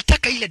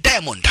yuaitaka ile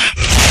diamond.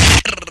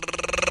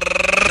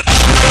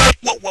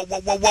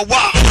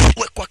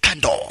 Wekwa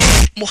kando.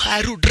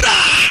 Muharudra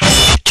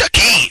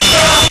Chaki.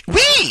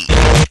 Wii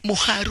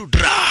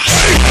Muharudra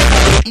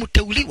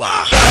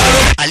mteuliwa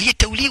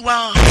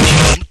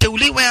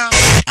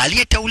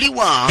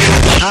aliyeteuliwa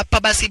hapa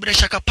basi bila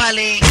shaka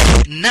pale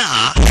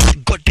na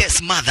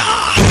Goddess Mother.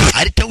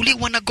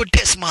 Aliteuliwa na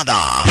Goddess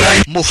Mother.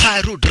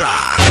 Muharudra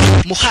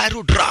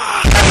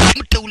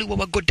mteuliwa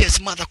wa Goddess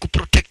Mother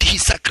kuprotect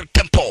his sacred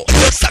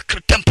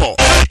temple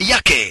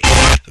yake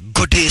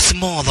Goddess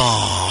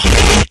Mother.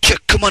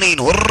 Check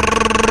manino.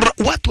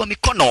 Watu wa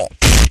mikono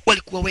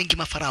walikuwa wengi,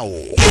 mafarao.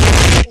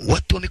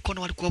 Watu wa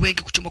mikono walikuwa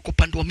wengi kuchoma kwa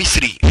upande wa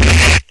Misri,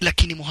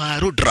 lakini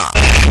Muharudra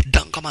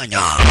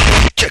dangamanya.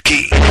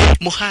 Cheki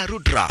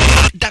Muharudra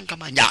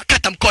dangamanya,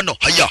 kata mkono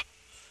haya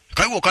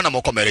kaiwo kana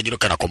mokomere nyiro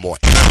kana komoe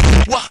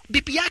wa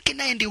bibi yake.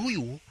 Naye ndiye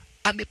huyu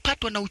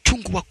amepatwa na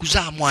uchungu wa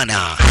kuzaa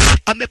mwana.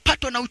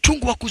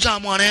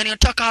 Yani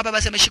nataka hapa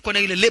basi ameshikwa na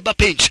ile labor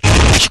pains.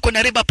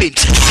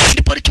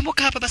 Ndipo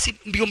alichomoka hapa basi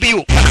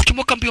mbio.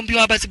 Chomoka mbio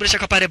hapa basi bila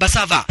shaka pale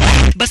Basava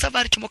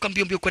alichomoka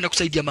mbio kwenda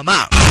kusaidia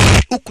mama.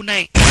 Huku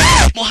naye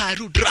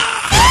Muharudra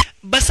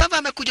Basava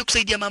amekuja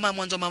kusaidia mama.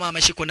 Mwanzo mama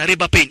ameshikwa na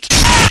labor pains.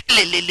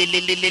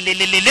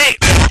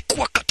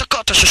 Kuwa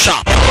katakata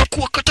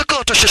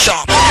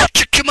shasha.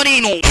 Chiki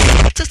manino.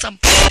 Sasa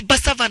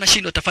Basava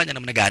anashindwa atafanya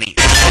namna gani?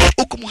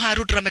 Huku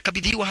Muharudra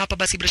amekabidhiwa hapa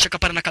basi bila shaka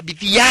pale,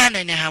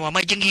 anakabidhiana na hawa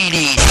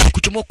majangili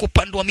kuchomoka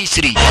upande wa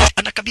Misri.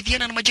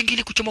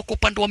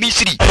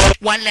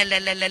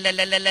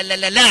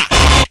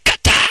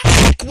 Kata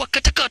kuwa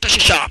katakata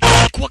shasha.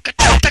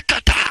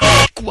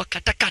 Kuwa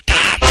katakata.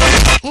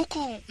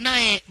 Huku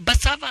naye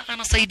Basava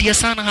anasaidia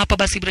sana hapa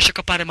basi bila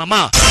shaka pale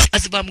mama.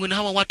 Azibamu na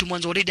hawa watu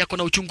mwanzo already ako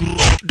na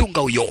uchungu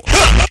dunga huyo.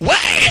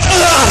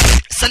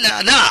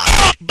 Salala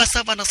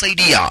Basava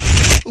anasaidia.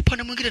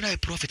 Upande mwingine naye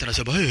Prophet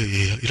anasema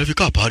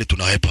inafika hapa hali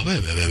tunahepa.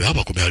 Wewe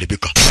hapa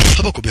kumeharibika.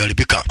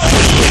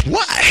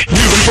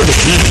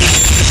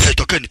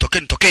 Tokeni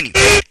tokeni.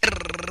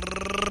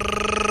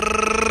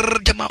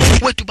 Jamaa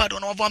wetu bado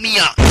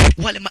wanawavamia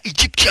wale ma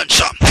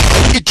Egyptians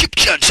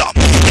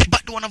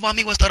bado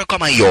wanavamiwa stara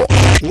kama hiyo.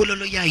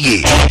 Wololo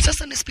yaye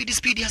sasa ni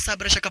speed hasa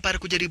bila shaka pale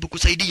kujaribu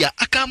kusaidia.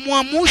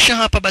 Akamwamusha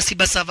hapa basi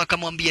Basava,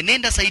 akamwambia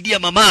nenda saidia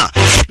mama,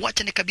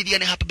 wacha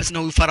nikabidhiane hapa basi na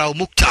huyu Farao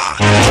Mukta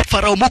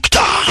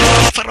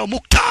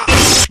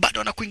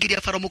bado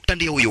anakuingilia. Farao Mukta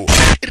ndiye huyo.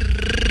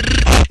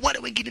 Wale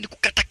wengine ni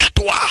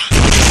kukatakatwa,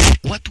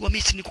 watu wa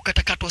Misri ni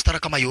kukatakatwa stara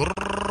kama hiyo.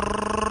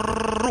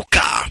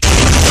 Ruka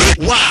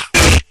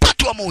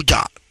watu wa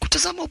moja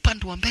kutazama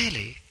upande wa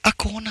mbele,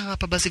 akaona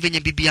hapa basi venye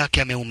bibi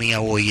yake ameumia.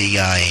 Oye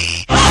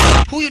yae,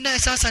 huyu naye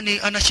sasa ni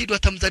anashindwa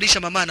atamzalisha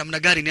mama namna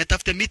gani, ni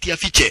atafute miti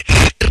afiche.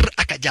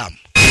 Akajam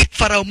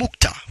Farao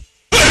Mukta,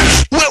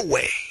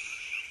 wewe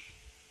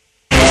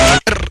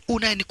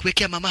unaye ni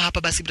kuwekea mama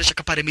hapa basi bila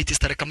shaka pale miti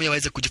stare kama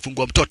yaweze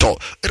kujifungua mtoto.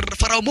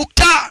 Farao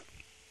Mukta,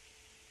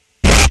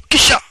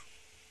 kisha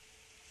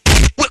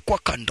wekwa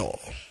kando.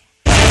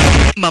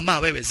 Mama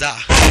wewe za,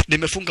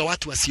 nimefunga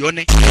watu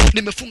wasione,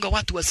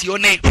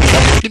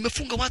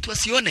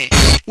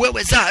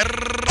 wewe za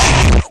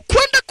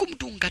kwenda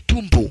kumdunga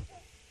tumbo.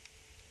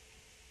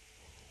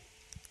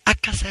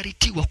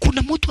 Akasaritiwa.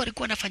 Kuna mtu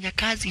alikuwa anafanya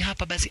kazi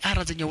hapa basi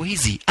ara zenye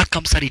hizi,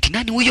 akamsariti.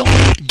 Nani huyo?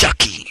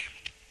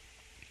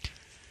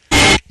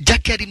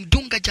 Jackie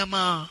alimdunga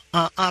jamaa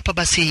hapa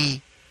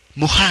basi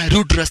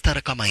Muharudra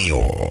stara kama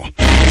hiyo.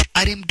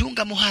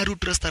 Alimdunga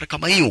Muharudra stara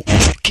kama hiyo,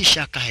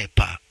 kisha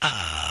akahepa.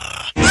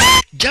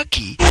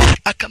 Jackie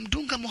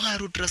akamdunga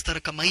Muharudra stara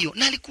kama hiyo,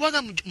 na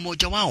alikuwaga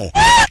mmoja wao.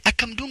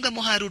 Akamdunga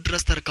Muharudra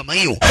stara kama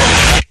hiyo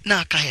na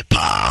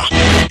akahepa.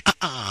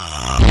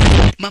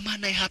 Mama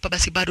naye hapa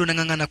basi bado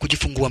anang'ang'ana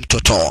kujifungua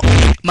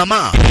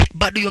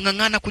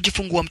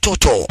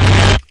mtoto.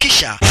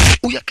 Kisha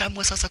huyu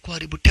akaamua sasa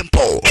kuharibu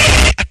tempo.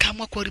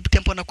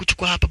 Na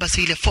kuchukua hapa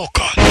basi ile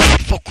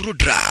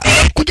Fokrudra.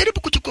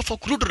 Kujaribu kuchukua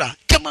Fokrudra,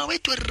 jamaa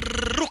wetu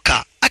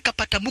ruka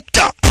akapata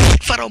Mukta.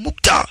 Farao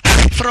Mukta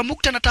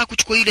anataka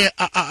kuchukua ile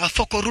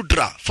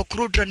Fokrudra.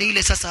 Fokrudra ni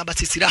ile sasa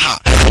basi silaha.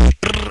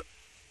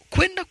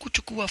 Kwenda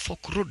kuchukua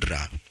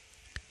Fokrudra,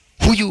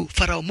 huyu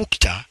Farao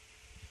Mukta,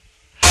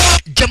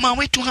 jamaa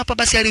wetu hapa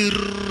basi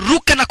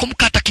aliruka na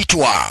kumkata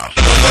kichwa.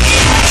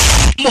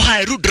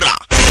 Muharudra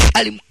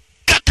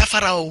alimkata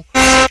Farao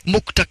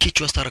Mukta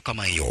kichwa stara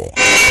kama hiyo.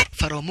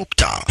 Farao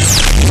Mukta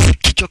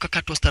kichwa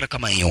kakatwa stara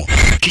kama hiyo.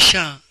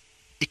 Kisha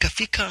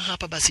ikafika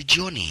hapa basi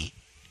jioni,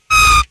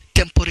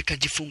 tempo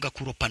likajifunga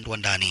kuropandwa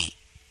ndani.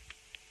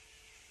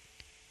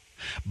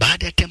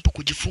 Baada ya tempo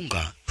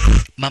kujifunga,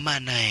 mama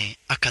naye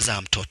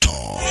akazaa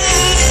mtoto.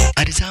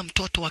 Alizaa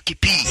mtoto wa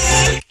Kipii.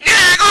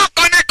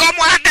 Ngoko nako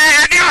mwande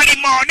ni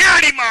alimo.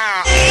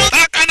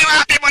 Akani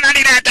wapi mwana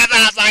nileta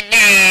sasa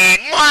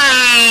ngwa.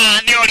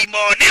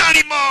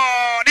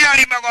 Ni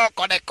alimo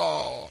ngoko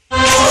nako.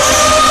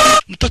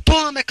 Mtoto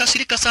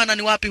amekasirika sana,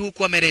 ni wapi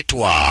huku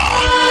ameletwa.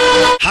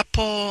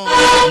 Hapo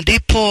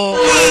ndipo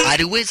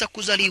aliweza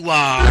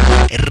kuzaliwa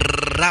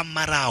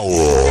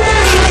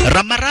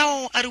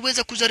Ramarao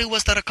aliweza kuzaliwa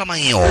stara kama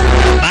hiyo.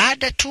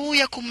 Baada tu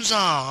ya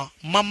kumzaa,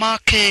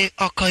 mamake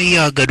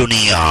akaiaga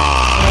dunia.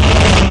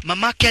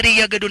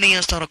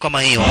 Stara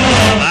kama hiyo.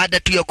 Baada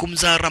tu ya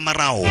kumzaa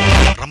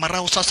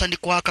Ramarao sasa ni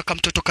kwa kaka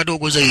mtoto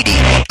kadogo zaidi.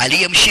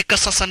 Aliyemshika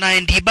sasa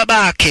naye ndiye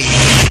babake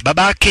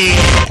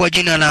kwa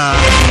jina la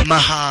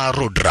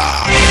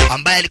Maharudra,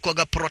 ambaye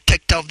alikuwa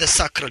protector of the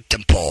sacred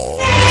temple.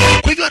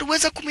 Kwa hivyo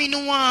aliweza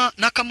kuminua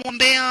na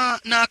akamwombea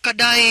na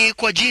akadai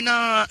kwa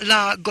jina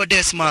la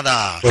Goddess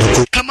Mother,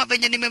 kama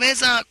venye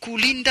nimeweza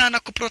kulinda na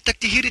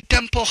kuprotect hili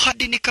temple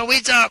hadi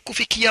nikaweza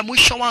kufikia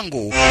mwisho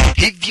wangu,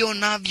 hivyo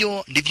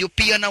navyo ndivyo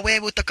pia na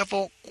wewe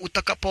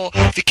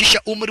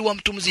utakapofikisha umri wa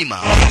mtu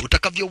mzima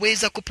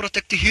utakavyoweza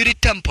kuprotect hili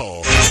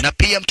temple, na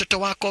pia mtoto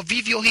wako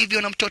vivyo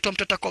hivyo, na mtoto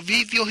wako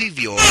vivyo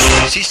hivyo.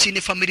 Sisi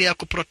ni familia ya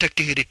kuprotect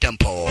hili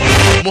temple.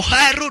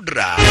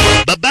 Muharudra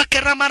babake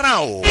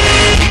Ramarao,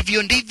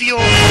 hivyo ndivyo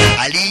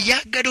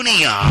aliaga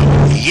dunia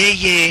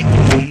yeye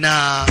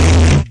na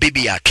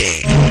bibi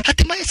yake.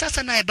 Hatimaye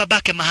sasa naye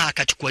babake Maha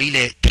akachukua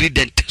ile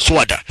trident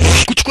sword,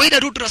 kuchukua ile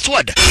Rudra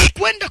sword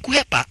kwenda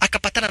kuhepa.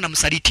 Akapatana na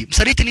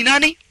msaliti ni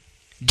nani?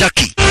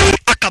 Jackie.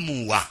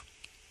 Akamuua.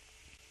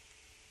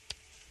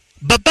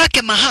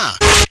 Babake Maha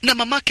na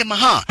mamake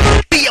Maha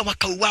pia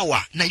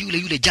wakauawa na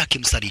yule Jackie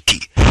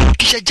msaliti.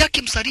 Kisha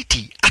Jackie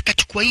msaliti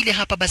akachukua ile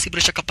hapa basi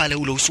bila shaka pale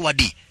ule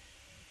uswadi,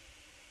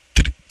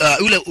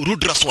 ule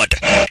Rudra sword,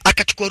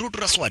 akachukua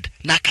Rudra sword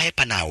na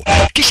akahepa nao.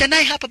 Kisha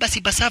naye hapa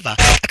basi Basava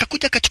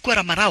akakuja akachukua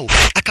Ramarao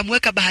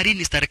akamweka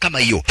baharini stare kama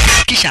hiyo.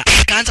 Kisha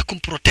akaanza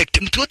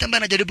kumprotect. Mtu yote ambaye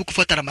anajaribu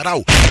kufuata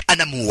Ramarao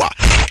anamuua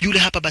yule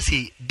hapa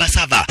basi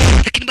Basava.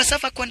 Lakini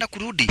Basava kwenda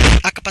kurudi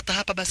akapata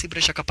hapa basi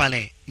bila shaka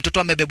pale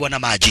mtoto amebebwa na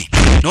maji.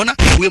 Unaona?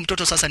 Huyo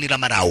mtoto sasa ni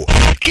Ramarao.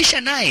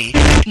 Kisha naye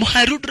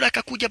Muharudra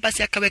akakuja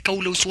basi akaweka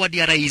ule uswadi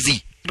ya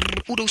raizi.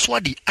 Ule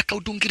uswadi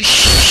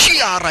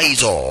akaudungirishia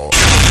raizo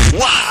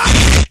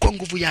kwa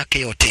nguvu yake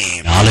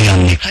yote.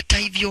 Hata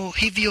hivyo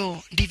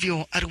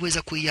ndivyo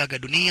aliweza kuiaga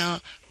dunia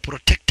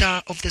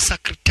protector of the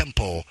sacred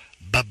temple,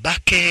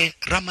 babake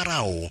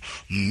Ramarao,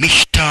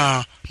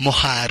 Mr.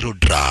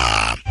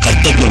 Moharudra.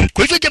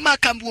 Kwa hivyo jamaa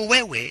akaambiwa,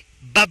 wewe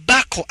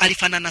babako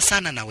alifanana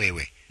sana na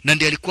wewe na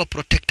ndiye alikuwa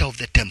protector of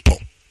the temple.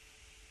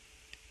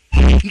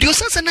 Ndio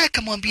sasa naye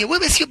akamwambia,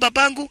 wewe sio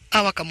babangu,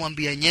 au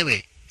akamwambia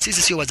yenyewe,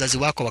 sisi sio wazazi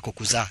wako wa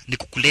kukuzaa, ni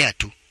kukulea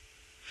tu.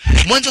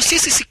 Mwanzo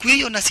sisi siku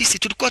hiyo na sisi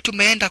tulikuwa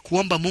tumeenda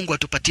kuomba Mungu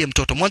atupatie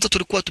mtoto. Mwanzo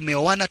tulikuwa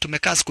tumeoana,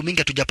 tumekaa siku mingi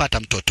hatujapata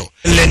mtoto.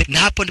 Na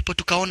hapo ndipo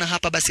tukaona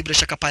hapa basi bila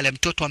shaka pale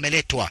mtoto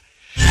ameletwa.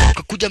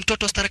 Ukakuja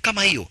mtoto stara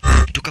kama hiyo,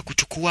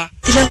 tukakuchukua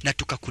na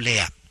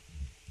tukakulea.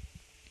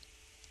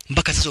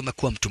 Mpaka sasa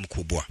umekuwa mtu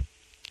mkubwa.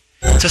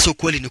 Sasa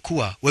ukweli ni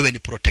kuwa wewe ni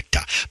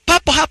protector.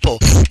 Papo hapo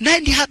naye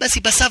ndi haba si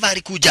Basava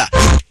alikuja.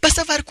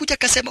 Basava alikuja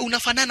akasema,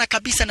 unafanana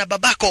kabisa na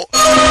babako.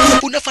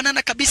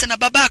 Unafanana kabisa na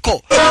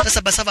babako.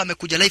 Sasa Basava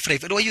amekuja live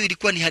live. Ndio hiyo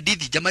ilikuwa ni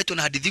hadithi, jamaa yetu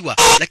anahadithiwa.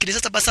 Lakini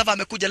sasa Basava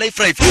amekuja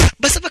live live.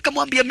 Basava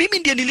akamwambia, mimi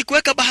ndiye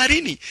nilikuweka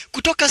baharini.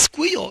 Kutoka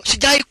siku hiyo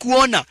sijai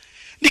kuona.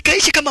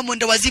 Nikaishi kama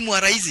mwenda wazimu wa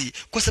raizi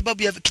kwa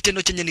sababu ya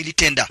kitendo chenye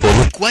nilitenda.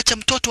 Kuacha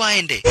mtoto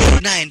aende,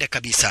 na aende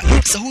kabisa.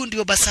 Sasa huyu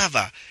ndio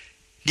Basava.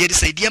 Ndiye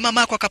alisaidia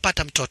mamako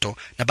akapata mtoto,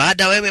 na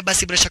baada wewe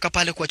basi bila shaka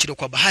pale kuachiliwa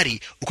kwa bahari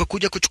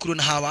ukakuja kuchukuliwa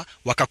na hawa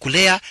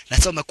wakakulea na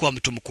sasa umekuwa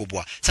mtu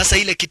mkubwa. Sasa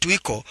ile kitu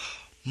iko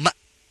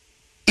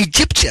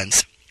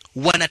Egyptians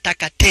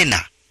wanataka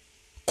tena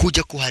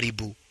kuja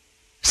kuharibu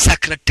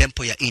sacred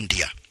temple ya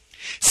India.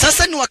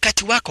 Sasa ni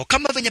wakati wako,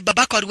 kama venye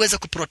babako aliweza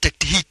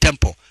kuprotect hii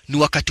temple, ni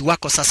wakati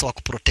wako sasa wa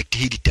kuprotect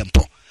hii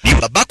temple. Ni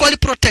babako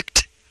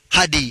aliprotect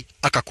hadi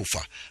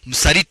akakufa.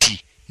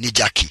 Msaliti ni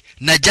Jackie,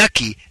 na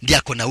Jackie ndiye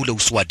ako na ule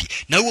uswadi,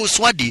 na huo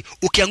uswadi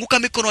ukianguka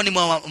mikononi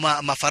mwa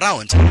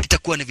mafaraons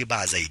itakuwa ni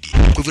vibaya zaidi.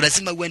 Kwa hivyo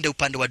lazima uende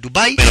upande wa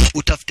Dubai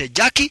utafute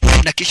Jackie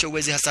na kisha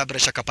uweze hasa bila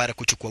shaka para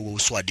kuchukua huo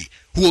uswadi.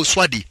 Huo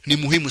uswadi ni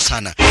muhimu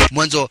sana.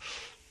 Mwanzo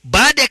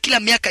baada ya kila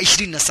miaka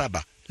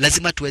 27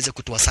 lazima tuweze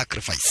kutoa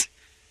sacrifice.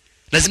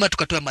 Lazima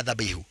tukatoe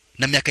madhabihu,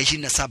 na miaka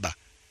 27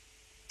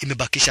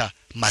 imebakisha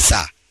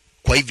masaa.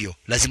 Kwa hivyo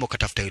lazima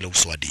ukatafuta ile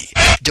uswadi.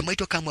 Jamaa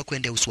yetu akaamua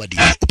kwenda uswadi.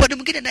 Upande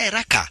mwingine naye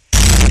Raka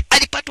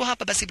alipatwa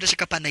hapa basi bila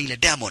shaka pana ile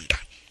diamond.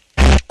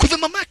 Kwa hivyo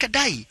mama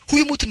akadai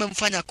huyu mtu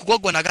amemfanya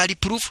kugogwa na gari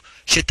proof,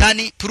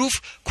 shetani proof,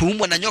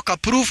 kuumwa na nyoka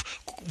proof,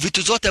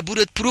 vitu zote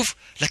bullet proof,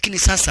 lakini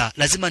sasa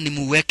lazima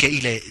nimuweke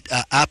ile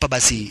hapa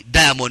basi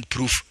diamond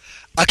proof.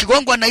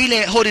 Akigongwa na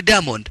ile holy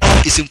diamond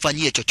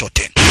isimfanyie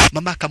chochote.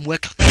 Mama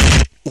akamweka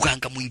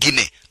uganga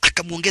mwingine,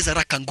 akamuongeza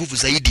Raka nguvu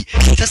zaidi.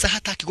 Sasa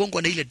hata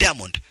akigongwa na ile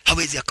diamond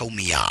hawezi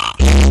akaumia.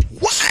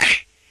 Why?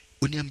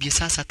 Uniambie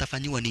sasa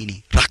atafanywa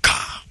nini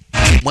Raka?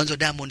 Mwanzo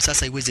diamond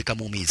sasa iweze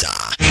kumuumiza.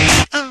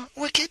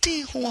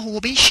 Wakati huo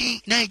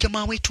bishi naye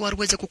jamaa wetu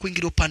aliweza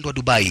kukuingilia upande wa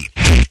Dubai.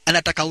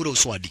 Anataka ule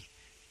uswadi.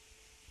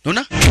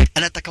 Unaona?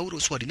 Anataka ule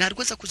uswadi. Na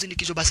aliweza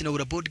kuzindikizwa basi na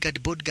ule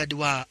bodyguard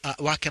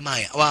wake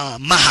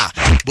Maha.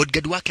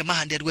 Bodyguard wake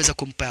Maha ndiye aliweza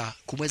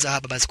kumweza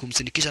hapa basi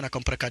kumsindikisha na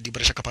kumpeleka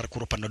bila shaka para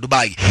upande wa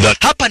Dubai.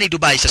 Hapa ni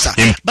Dubai sasa.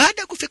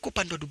 Baada ya kufika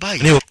upande wa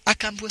Dubai,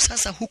 akaambiwa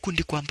sasa huku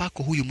ndiko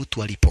ambako huyu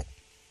mtu alipo.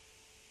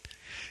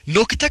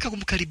 Na ukitaka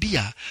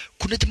kumkaribia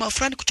kuna jamaa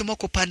fulani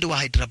kutoka upande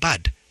wa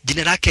Hyderabad.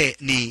 Jina lake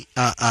ni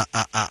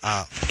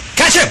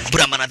Kashif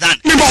Brahmanadhan.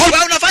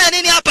 Wewe unafanya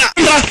nini hapa?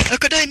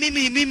 Akadai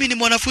mimi ni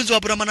mwanafunzi wa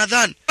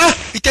Brahmanadhan.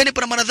 Itani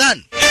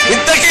Brahmanadhan.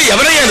 Utaki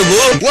yabara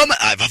yanugo.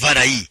 Wama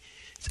vavara hii.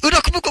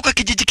 Unakumbuka kwa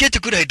kijiji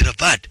chetu kule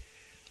Hyderabad?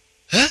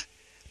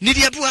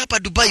 Niliambiwa hapa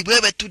Dubai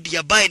wewe tu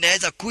Dubai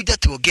naweza kuja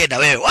tuongee na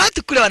wewe.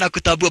 Watu kule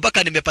wanakutambua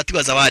mpaka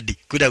nimepatiwa zawadi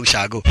kule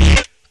ushago.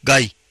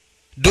 Gai.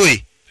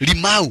 Doi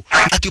limau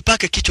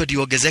atupake kichwa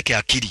diongezeke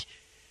akili.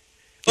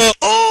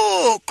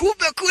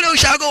 Kumbe kule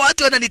ushago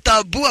watu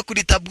wananitambua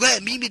kunitambua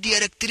mimi ndiye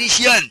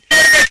electrician.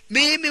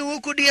 Mimi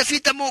huku ndiye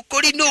fita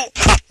mokolino.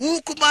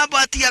 Huku mambo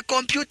ati ya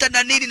computer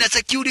na nini na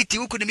security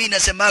huku ni mimi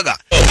nasemaga.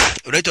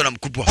 Unaitwa na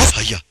mkubwa.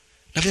 Haya.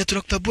 Na vile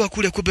tunakutambua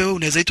kule kumbe wewe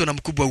unaweza itwa na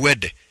mkubwa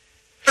uende.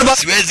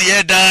 Siwezi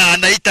enda,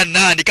 anaita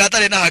nani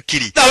katale na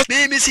akili.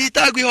 Mimi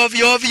sitagwi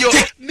ovyo.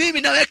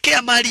 Mimi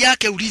nawekea mali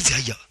yake ulinzi.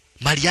 Haya.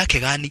 Mali yake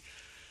gani?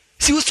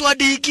 Si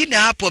uswadi ingine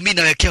hapo mimi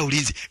nawekea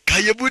ulinzi.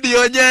 Kayebu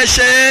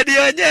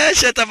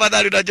nionyeshe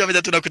tafadhali, unajua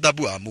vile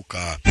tunakutambua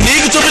amuka.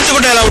 Niki chochote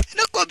kudala.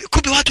 Na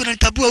kumbe watu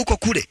wananitambua huko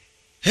kule.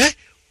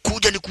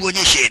 Kuja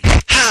nikuonyeshe.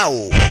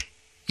 How?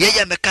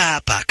 Yeye amekaa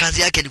hapa,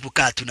 kazi yake ni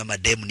kukaa tu na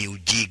mademu, ni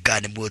ujiga,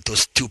 ni mtu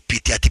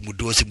stupid, ati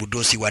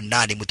mudosi wa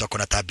nani, mtu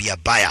akona tabia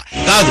baya.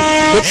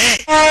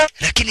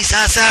 Lakini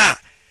sasa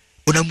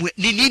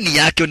ni nini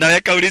yake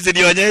unaweka ulinzi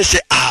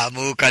nionyeshe?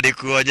 Amuka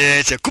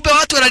nikuonyeshe. Kumbe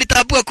watu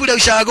wanalitambua kule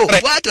ushago.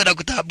 Watu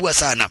wanakutambua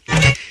sana.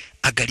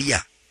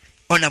 Angalia.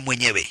 Ona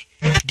mwenyewe.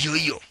 Ndio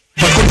hiyo.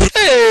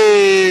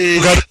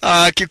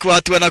 Akiku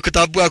watu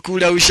wanakutambua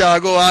kule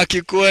ushago.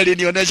 Akikweli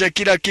nionyeshe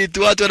kila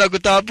kitu. Watu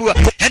wanakutambua.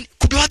 Yaani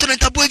kumbe watu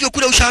wanatambua hivyo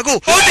kule ushago.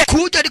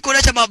 Kuja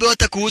nikuonyesha mambo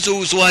yote kuhusu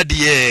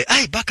uzwadi.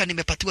 Ai baka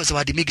nimepatiwa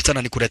zawadi mingi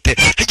sana nikuletee.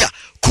 Haya,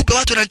 kumbe kumbe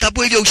watu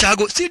wanalitambua hivyo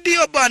ushago. Si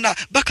ndio bwana?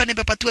 Baka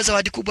nimepatiwa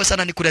zawadi kubwa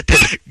sana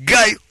nikuletee.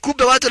 Guy,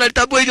 kumbe watu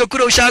wanalitambua hivyo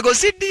kule ushago.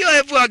 Si ndio?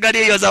 Hebu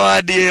angalia hiyo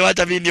zawadi.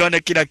 Wacha mimi nione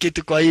kila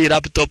kitu kwa hii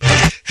laptop.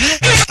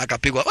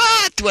 Akapigwa.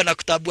 Watu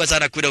wanakutambua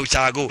sana kule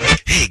ushago.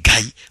 Hey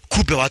guy,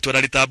 kumbe watu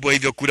wanalitambua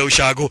hivyo kule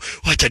ushago.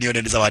 Wacha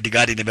nione ni zawadi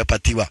gani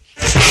nimepatiwa.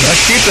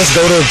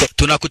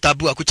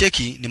 Tunakutambua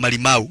kucheki ni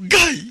malimau.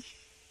 Guy.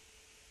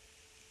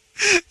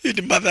 Hii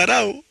ni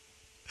madharau.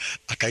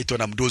 Akaitwa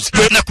na mdozi.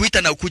 Na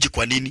kuita na ukuji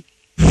kwa nini?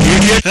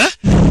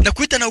 Na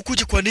kuita na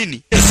ukuji kwa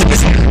nini?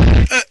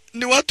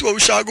 Ni watu wa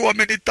ushago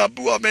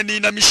wamenitambua,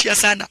 wameniinamishia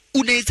sana.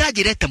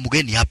 Unawezaje leta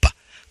mgeni hapa?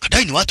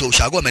 Kadai ni watu wa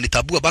ushago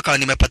wamenitambua baka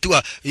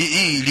nimepatiwa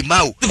hii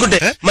limau.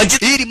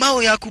 Hii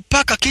limau ya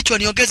kupaka kichwa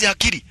niongeze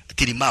akili.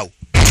 Ati limau.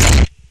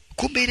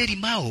 Kumbe ile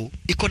limau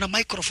iko na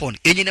microphone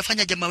yenye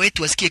inafanya jamaa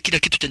wetu wasikie kila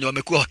kitu chenye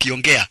wamekuwa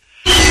wakiongea.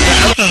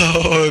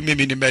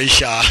 Mimi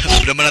nimeisha.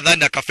 Ndio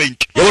nadhani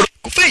akafaint.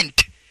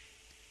 Kufaint.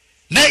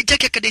 Na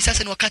Jackie akadai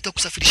sasa ni wakati wa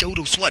kusafirisha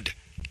ule uswad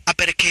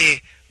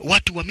apeleke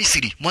watu wa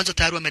Misri. Mwanzo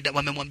tayari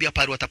wamemwambia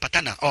pale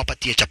watapatana au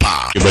apatie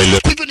chapa.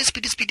 Kwa hivyo ni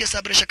speed ya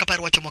Sabra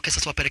Shakapari wacha mwake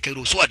sasa wapeleke ule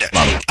uswad.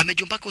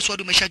 Amejumbaka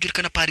uswad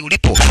umeshajulikana pale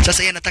ulipo.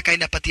 Sasa yeye anataka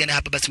aende apatiane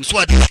hapa basi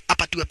uswad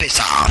apatiwe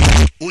pesa.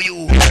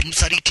 Huyu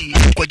msaliti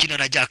kwa jina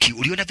la Jackie,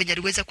 uliona venye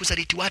aliweza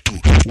kusaliti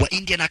watu wa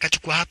India na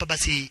akachukua hapa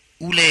basi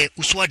ule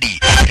uswadi,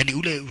 yani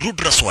ule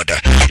Rudra sword.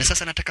 Na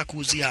sasa nataka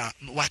kuuzia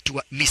watu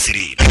wa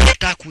Misri.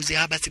 Nataka kuuzia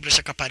hapa Sabra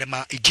Shakapari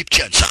ma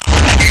Egyptians.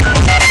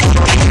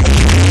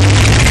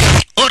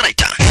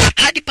 Alright.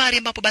 Hadi pale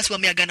ambapo basi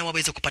wameagana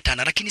waweze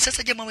kupatana. Lakini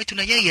sasa jamaa wetu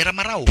na yeye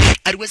Ramarao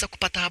aliweza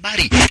kupata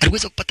habari,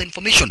 aliweza kupata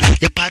information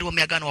ya pale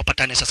wameagana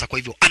wapatane sasa, kwa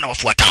hivyo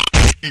anawafuata.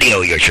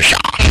 Ndio hiyo shusha.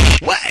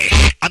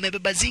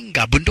 Amebeba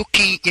zinga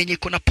bunduki yenye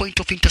iko na point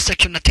of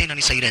intersection na tena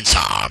ni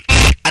silencer.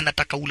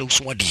 Anataka ule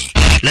uswadi.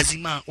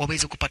 Lazima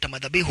waweze kupata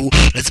madhabihu,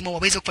 lazima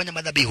waweze kufanya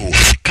madhabihu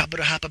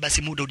kabla hapa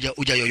basi muda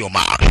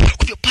ujayoyoma. Kwa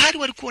hivyo pale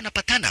walikuwa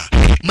wanapatana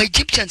my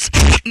Egyptians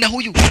na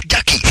huyu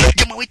Jackie.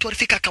 Jamaa wetu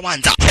alifika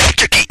akaanza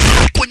Jackie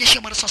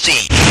kuonyesha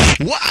marasasi.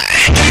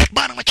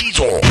 Bana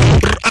machizo.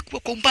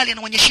 Akiwa kwa umbali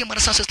anaonyeshia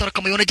marasasi stara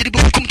kama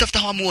wanajaribu kumtafuta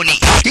hawamuoni.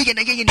 Yeye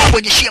na yeye ni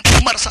kuonyeshia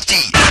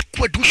marasasi.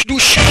 Kwa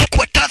dush,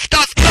 kwa tath,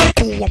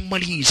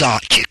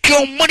 kuwamaliza.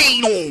 Chekio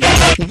manino.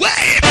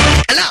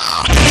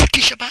 Ala.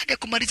 Kisha baada ya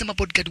kumaliza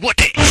mabodyguard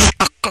wote,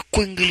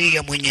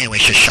 akakuingilia mwenyewe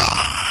shasha.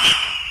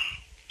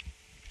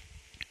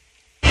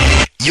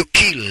 You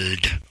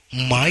killed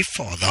my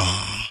father.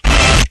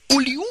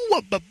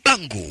 Uliua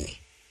babangu.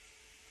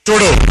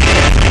 Todo.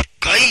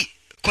 Kai,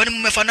 kwani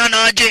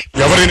mmefanana aje?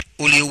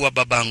 Uliua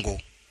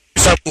babangu.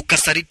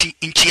 Ukasaliti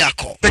nchi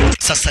yako.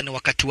 Sasa ni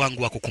wakati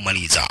wangu wa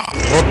kukumaliza.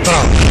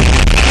 Rota.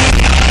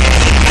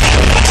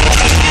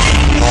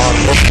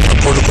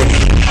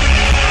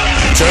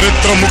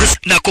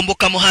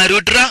 Nakumbuka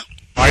Muharudra.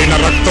 Aina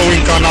rakto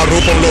inka na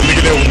rupamlo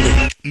migile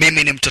undi.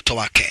 Mimi ni mtoto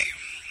wake.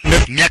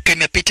 Miaka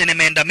imepita na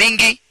imeenda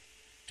mingi,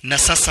 na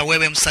sasa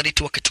wewe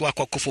msaliti wakati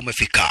wako kufa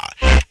umefika.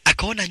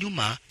 Akaona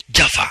nyuma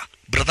Jaffa,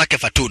 brother yake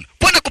Fatun.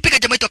 Bwana kupiga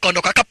jamaa yetu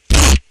akaondoka,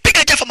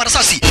 akapiga Jaffa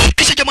marasasi.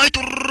 Kisha jamaa yetu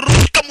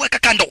kamweka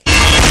kando.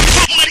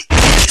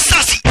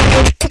 Sasi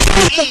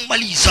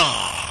kumaliza.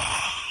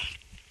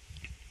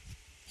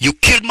 You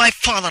killed my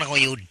father, now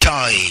you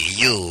die,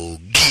 you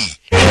gi.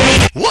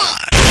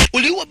 What?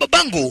 Uliua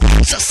babangu,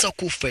 sasa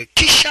kufe.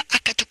 Kisha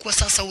akachukua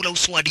sasa ule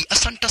uswadi.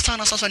 Asante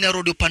sana, sasa ni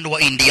arudi upande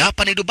wa India.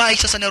 Hapa ni Dubai,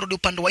 sasa ni arudi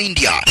upande wa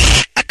India.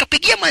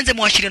 Akapigia manze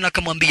mwashiri na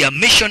akamwambia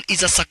mission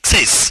is a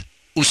success.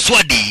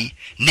 Uswadi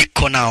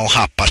niko nao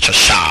hapa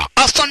shasha.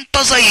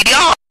 Asante zaidi.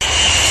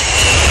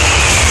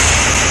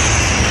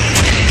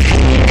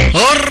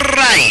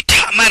 Alright,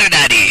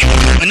 maridadi.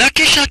 Na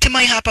kisha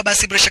hatimaye hapa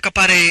basi bila shaka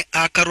pale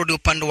akarudi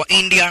upande wa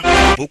India,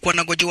 huku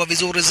anagojewa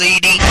vizuri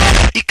zaidi.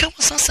 Ikawa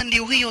sasa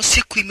ndio hiyo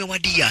siku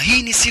imewadia.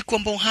 Hii ni siku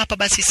ambayo hapa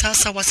basi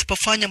sasa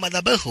wasipofanya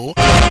madhabahu,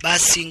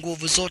 basi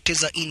nguvu zote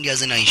za India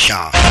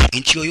zinaisha.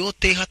 Nchi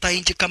yoyote, hata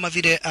nchi kama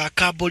vile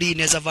Kabul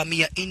inaweza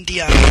vamia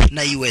India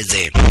na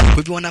iweze. Kwa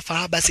hivyo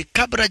wanafaa basi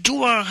kabla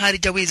jua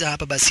halijaweza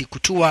hapa basi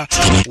kutua,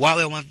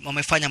 wawe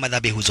wamefanya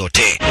madhabahu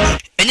zote.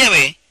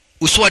 Enyewe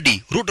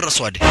uswadi, Rudra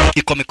sword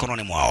iko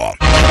mikononi mwao.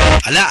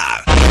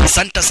 Ala,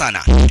 asante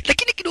sana.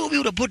 Lakini kidogo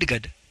yule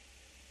bodyguard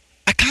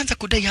akaanza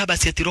kudai haba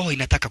si ati roho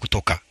inataka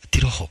kutoka. Ati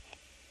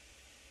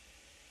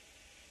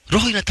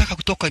roho inataka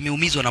kutoka,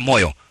 imeumizwa na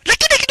moyo.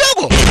 Lakini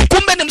kidogo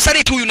kumbe ni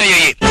msaliti huyu na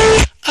yeye.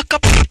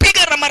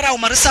 Akapiga Ramarao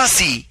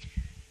marasasi.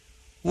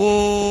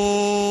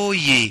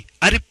 Woye,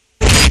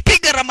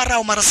 alipiga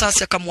Ramarao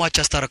marasasi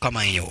akamwacha stara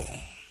kama hiyo.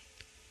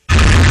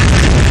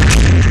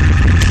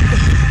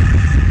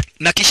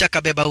 Na kisha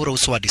kabeba ule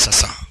uswadi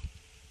sasa.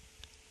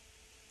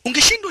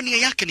 Ungeshindwa nia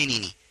yake ni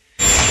nini?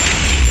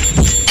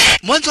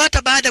 Mwanzo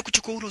hata baada ya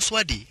kuchukua ule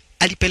uswadi,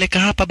 alipeleka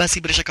hapa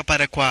basi bila shaka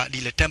pale kwa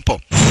lile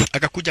tempo.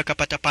 Akakuja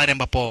akapata pale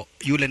ambapo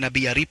yule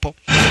nabii alipo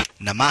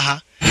na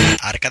Maha,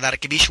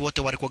 arakadharakibishi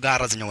wote walikuwa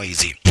gara za nyawa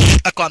hizi.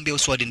 Akawaambia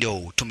uswadi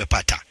ndio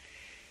tumepata.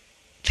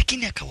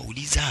 Lakini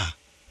akawauliza,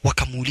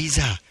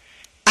 wakamuuliza,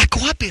 ako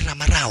wapi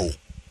Ramarao?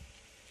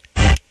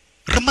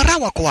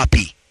 Ramarao ako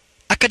wapi?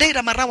 Akadai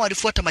Ramarawa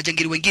alifuata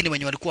majangili wengine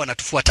wenye walikuwa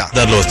wanatufuata.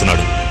 Darlo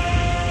wastunadu.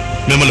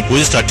 Memali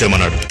puji start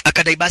chemanaadu.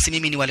 Akadai basi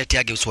mimi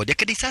niwaleteage uswadi.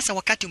 Akadai sasa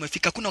wakati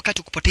umefika, kuna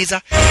wakati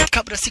kupoteza.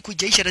 Kabla siku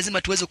ijaisha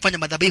lazima tuweze kufanya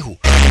madhabihu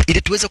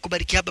ili tuweze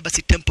kubariki hapa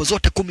basi tempo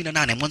zote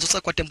 18. Mwanzo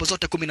sasa kwa tempo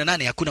zote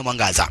 18 hakuna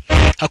mwangaza.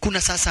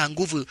 Hakuna sasa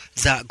nguvu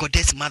za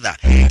Goddess Mother.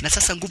 Na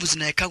sasa nguvu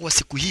zinawekwa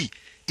siku hii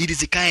ili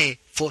zikae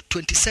for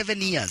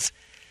 27 years.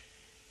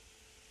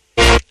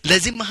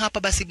 Lazima hapa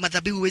basi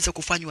madhabihu iweze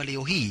kufanywa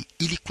leo hii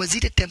ili kwa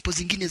zile tempo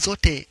zingine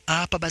zote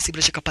hapa basi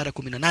bila shaka para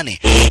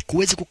 18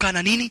 kuweze kukaa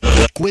na nini,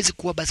 kuweze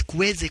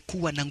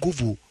kuwa na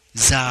nguvu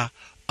za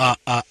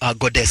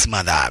Goddess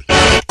Mother.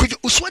 Kwa hivyo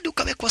uswadi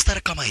ukawekwa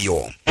stara kama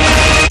hiyo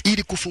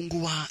ili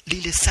kufungua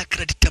lile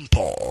sacred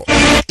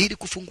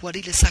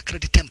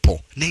temple,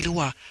 na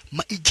iliwa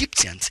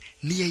ma-Egyptians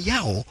nia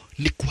yao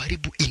ni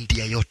kuharibu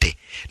India yote,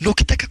 na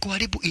ukitaka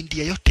kuharibu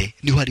India yote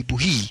ni uharibu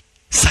hii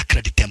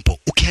sacred temple.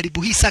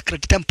 Ukiharibu hii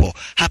sacred temple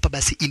hapa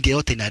basi India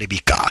yote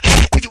inaharibika.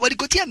 Kwa hivyo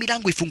waligojea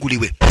milango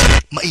ifunguliwe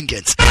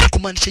ma-Indians,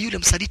 kumaanisha yule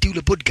msaliti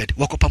yule bodyguard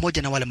wako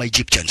pamoja na wale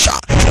ma-Egyptians.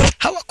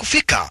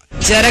 Hawakufika.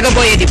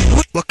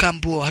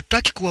 Wakaambiwa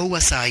hatutaki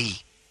kuwaua saa hii,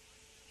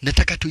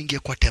 nataka tuingie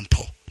kwa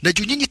temple, na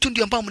juu nyinyi tu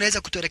ndio ambao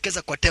mnaweza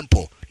kutuelekeza kwa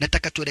temple,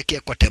 nataka tuelekee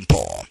kwa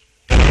temple.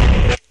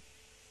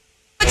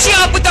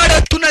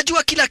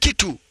 Tunajua kila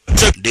kitu.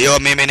 Ndio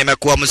mimi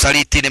nimekuwa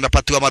msaliti,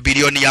 nimepatiwa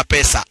mabilioni ya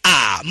pesa.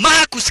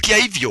 Maa kusikia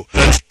hivyo.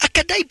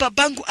 Akadai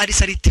babangu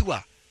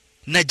alisalitiwa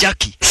na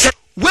Jackie.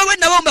 Wewe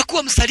na wewe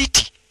umekuwa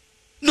msaliti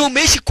na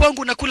umeishi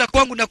kwangu na kula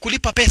kwangu na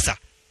kulipa pesa.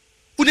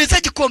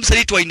 Unawezaje kuwa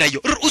msaliti wa aina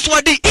hiyo?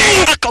 Uswadi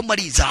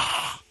akamaliza.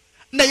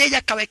 Na yeye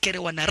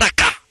akawekelewa na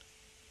raka.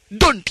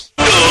 Dondi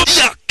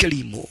ya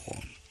kilimo.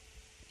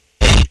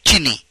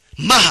 Chini.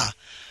 Maha.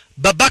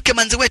 Babake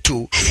manzi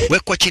wetu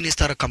wekwa chini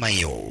stara kama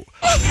hiyo.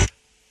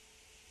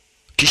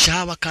 Kisha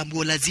hawa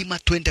kaambiwa lazima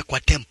twende kwa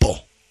tempo.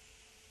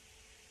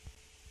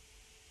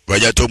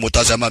 Waja tu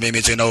mutazama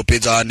mimi sina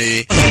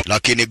upinzani,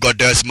 lakini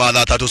Goddess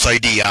Mother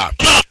atatusaidia.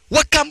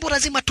 Wakaambiwa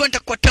lazima twende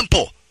kwa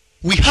tempo.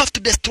 We have to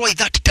destroy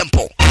that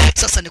temple.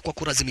 Sasa ni kwa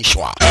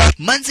kulazimishwa.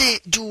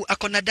 Manze juu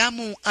akona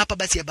damu hapa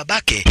basi ya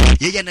babake,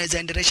 yeye anaweza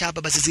endelesha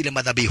hapa basi zile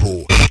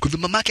madhabihu. Kwa hivyo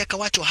mamake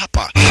akawachwa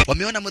hapa.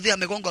 Wameona mzee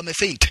amegonga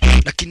amefaint,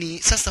 lakini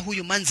sasa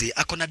huyu manze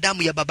akona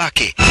damu ya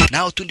babake.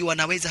 Nao tu ndio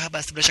wanaweza hapa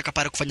basi bila shaka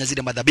pale kufanya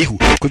zile madhabihu.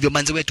 Kwa hivyo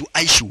manze wetu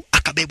Aishu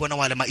akabebwa na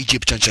wale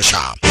ma-Egyptians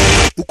sasa.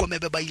 Huko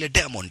amebeba ile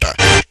diamond.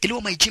 Ile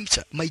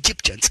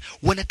ma-Egyptians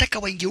wanataka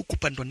waingie huko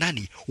pando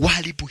nani?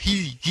 Waharibu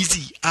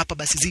hizi hapa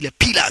basi zile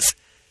pillars.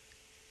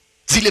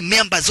 Zile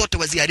memba zote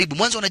waziharibu.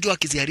 Mwanzo wanajua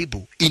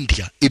wakiziharibu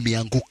India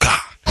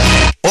imeanguka.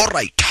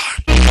 Alright.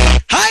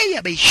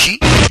 Haya baishi.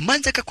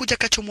 Manza kakuja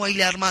kachomwa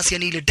ile almasi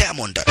yani ile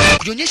diamond.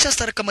 Kuonyesha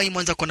stara kama hii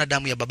mwanza kuna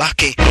damu ya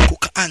babake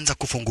kukaanza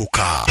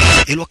kufunguka.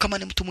 Ilwa kama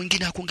ni mtu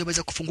mwingine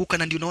hakungeweza kufunguka,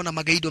 na ndio unaona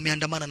magaidi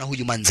wameandamana na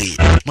huyu manzi.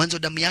 Mwanzo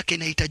damu yake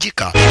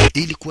inahitajika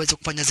ili kuweza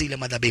kufanya zile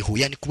madhabihu,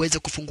 yani kuweza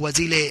kufungua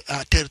zile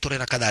territory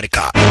na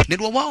kadhalika.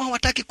 Ndio wao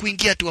hawataki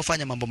kuingia tu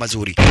wafanya mambo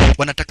mazuri.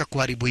 Wanataka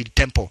kuharibu hili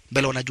temple.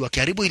 Mbele wanajua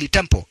kiharibu hili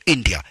temple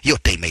India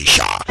yote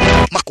imeisha.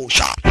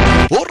 Makosha.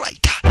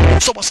 Alright.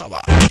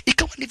 Sawa.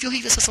 Ikawa ndivyo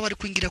hivyo sasa wali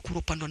kuingia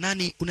kuropando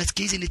nani?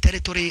 Unasikia hizi ni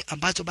territory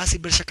ambazo basi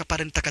bila shaka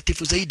pale ni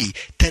takatifu zaidi,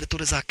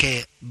 territory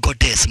zake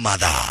Goddess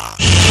Mother.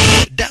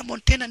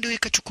 Diamond tena ndio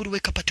ikachukuliwa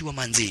ikapatiwa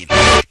manzi.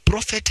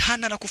 Prophet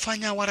hana la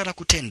kufanya wala la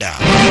kutenda.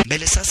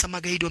 Mbele sasa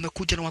magaidi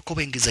wamekuja na wako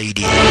wengi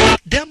zaidi.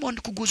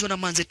 Diamond kuguzwa na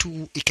manzi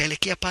tu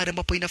ikaelekea pale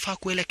ambapo inafaa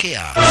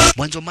kuelekea.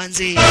 Mwanzo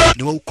manzi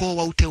ni wa ukoo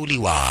wa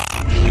uteuliwa.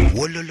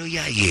 Wololo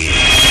yaye.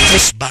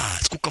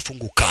 Bas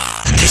kukafunguka.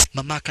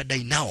 Mamaka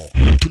dai nao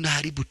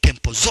tunaharibu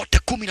tempo zote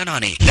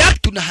 18.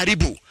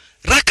 Tunaharibu.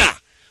 Raka,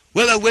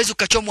 wewe uwezi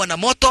ukachomwa na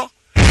moto,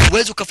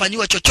 uwezi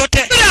ukafanyiwa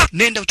chochote,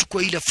 nenda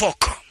uchukue ile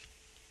fork.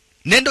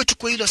 Nenda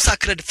uchukue ile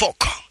sacred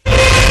fork.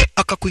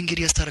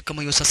 Akakuingilia stara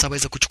kama hiyo sasa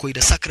aweza kuchukua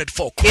ile sacred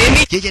fork.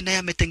 Yeye naye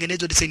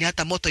ametengenezwa design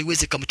hata moto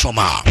iweze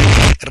kumchoma.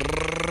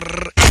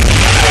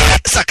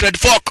 Sacred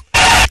fork.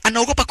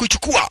 Anaogopa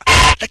kuichukua,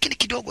 lakini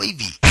kidogo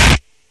hivi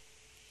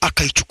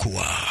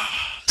akaichukua.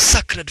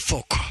 Sacred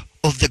fork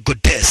of the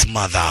Goddess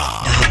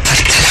Mother.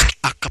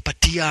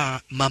 Akapatia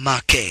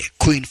mamake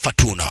Queen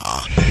Fatuna.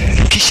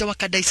 Kisha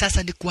wakadai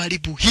sasa ni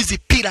kuharibu hizi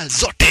pila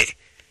zote.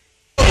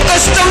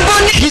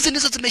 Hizi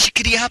ndizo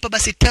zimeshikilia hapa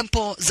basi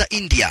tempo za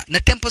India. Na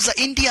tempo za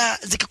India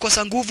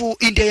zikikosa nguvu,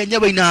 India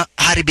yenyewe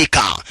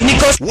inaharibika.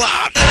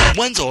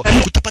 Mwanzo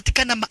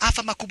kutapatikana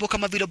maafa makubwa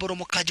kama vile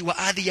boromokaji wa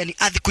ardhi, yani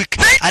earthquake.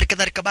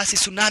 Halikadhalika basi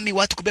tsunami,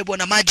 watu kubebwa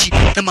na maji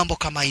na mambo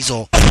kama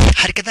hizo.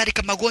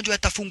 Halikadhalika magonjwa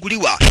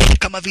yatafunguliwa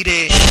kama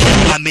vile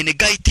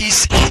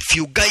meningitis,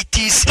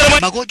 fugitis,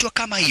 magonjwa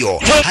kama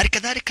hiyo.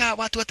 Halikadhalika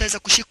watu wataweza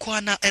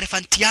kushikwa na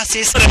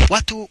elephantiasis,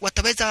 watu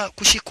wataweza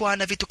kushikwa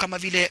na vitu kama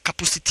vile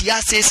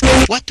capusitiasis,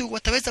 watu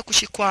wataweza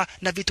kushikwa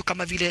na vitu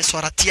kama vile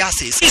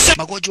psoriatiasis,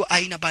 magonjwa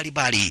aina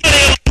mbalimbali.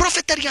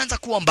 Prophet alianza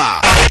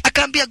kuomba,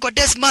 akaambia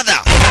Goddess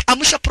Mother,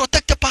 amusha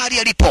protect pahali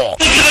alipo.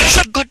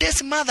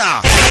 Goddess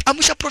Mother,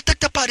 amusha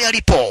protect pahali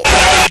alipo.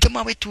 Jamaa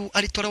jamaa wetu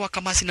alitolewa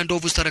kamasi na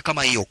ndovu stare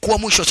kama hiyo. Kwa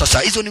mwisho sasa,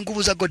 hizo ni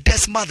nguvu za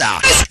Goddess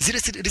Mother.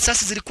 Zile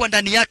risasi zilikuwa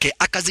ndani yake,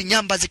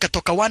 akazinyamba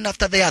zikatoka one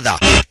after the other,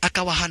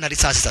 akawa hana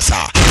risasi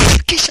sasa.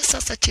 Kisha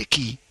sasa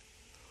cheki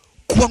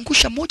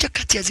kuangusha moja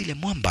kati ya zile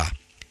mwamba,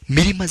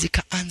 milima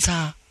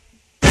zikaanza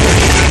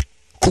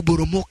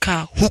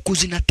kuboromoka huku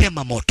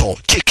zinatema moto.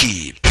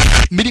 Cheki,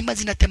 milima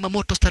zinatema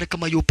moto stare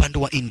kama hiyo upande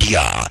wa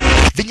India.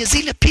 Venye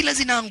zile pila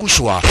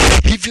zinaangushwa,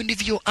 hivyo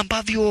ndivyo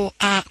ambavyo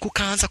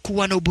kukaanza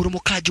kuwa na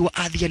uboromokaji wa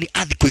ardhi, yani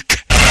earthquake.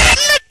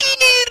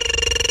 Lakini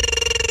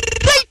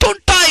right on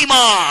time,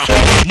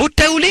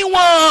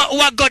 mteuliwa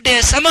wa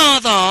Goddess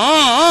Mother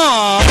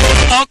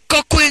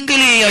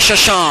akakuingilia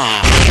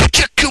shasha.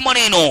 Cheki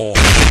maneno.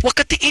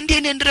 Wakati India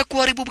inaendelea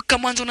kuharibu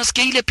kama mwanzo,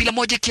 unasikia ile pila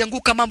moja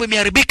kianguka, mambo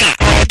imeharibika.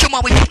 Jamaa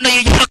wetu na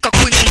yeye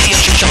akakuingilia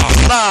shasha.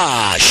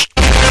 Bash.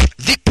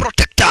 The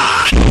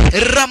Protector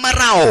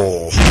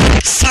Ramarao,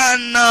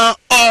 son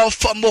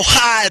of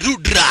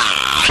Moharudra.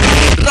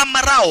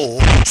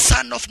 Ramarao,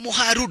 son of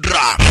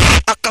Moharudra,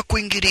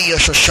 akakuingilia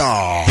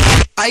shasha.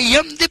 I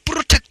am the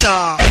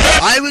protector.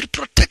 I will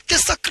protect the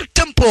sacred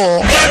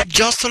temple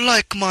just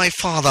like my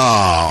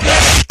father.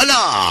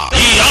 Allah.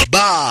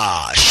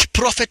 Bash.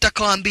 Prophet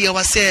akawaambia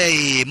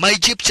wasei, my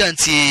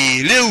Egyptians,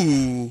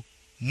 leo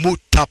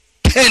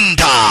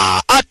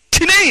mutapenda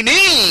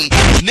nini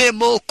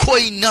nemo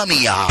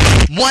koinamia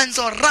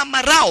mwanzo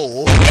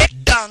Ramarao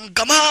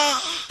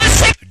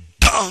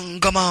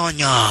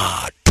dangamanya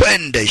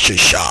twende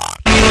shasha.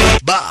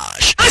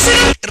 Bash.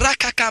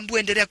 Raka kambu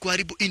endelea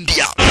kuharibu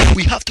India.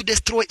 We have to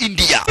destroy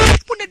India.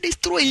 Muna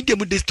destroy India,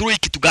 muna destroy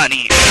kitu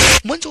gani?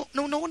 Mwanzo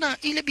na unaona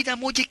ile bidhaa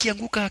moja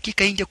kianguka,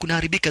 hakika India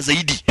kunaharibika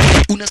zaidi.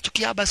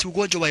 Unastukia basi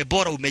ugonjwa wa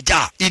Ebola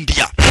umejaa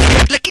India.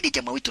 Lakini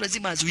jamaa wetu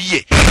lazima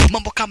azuie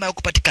mambo kama ya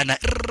kupatikana.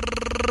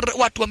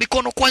 Watu wa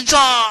mikono kwanza.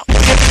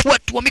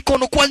 Watu wa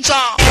mikono kwanza.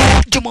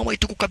 Jamaa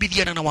wetu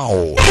kukabidhiana na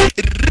wao.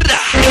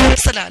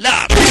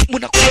 Salala.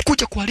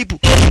 Munakuja kuharibu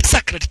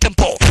sacred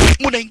temple.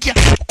 Munaingia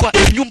kwa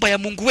nyumba ya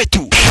Mungu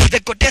wetu, the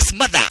Goddess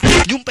Mother,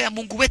 nyumba ya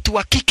Mungu wetu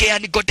wa kike,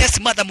 yani Goddess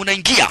Mother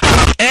munaingia.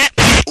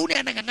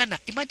 Unaanangana.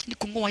 Imagine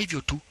kungoa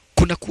hivyo tu,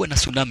 kuna kuwa na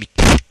tsunami.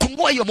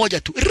 Kungoa hiyo moja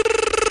tu.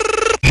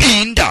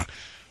 Inda.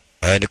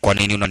 Ni kwa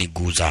nini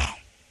unaniguza?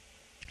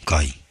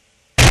 Kai.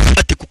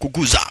 Ati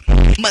kukuguza.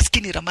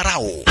 Maskini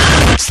Ramarao.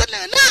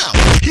 Salala.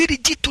 Hili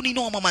jitu ni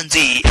noma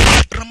manzi.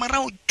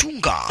 Ramarao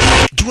chunga.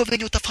 Jua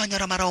venye utafanya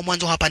Ramarao,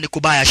 mwanzo hapa ni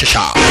kubaya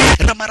shasha.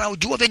 Ramarao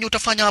jua venye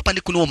utafanya hapa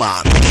ni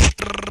kunoma.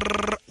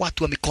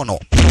 Watu wa mikono.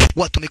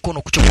 Watu wa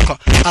mikono kuchomoka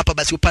hapa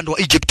basi upande wa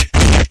Egypt.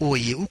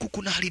 Oye, huku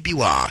kuna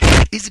haribiwa.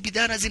 Hizi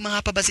bidhaa zima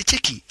hapa basi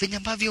cheki venye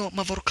ambavyo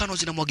mavolkano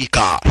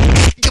zinamwagika.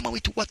 Jamaa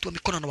wetu watu wa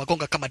mikono na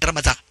wagonga kama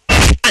drama za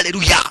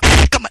haleluya.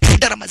 Kama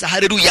drama za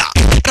haleluya.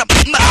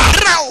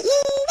 Ramarao.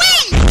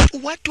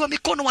 Watu wa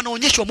mikono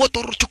wanaonyeshwa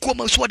moto, chukua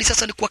mauswadi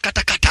sasa ni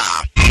kuwakatakata.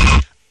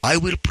 I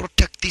will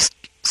protect this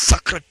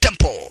sacred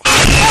temple.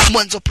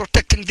 Mwanzo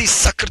protecting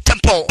this sacred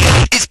temple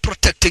is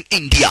protecting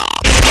India.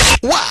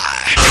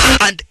 Why?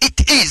 And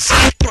it is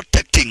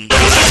protecting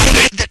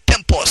the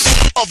temples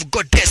of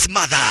Goddess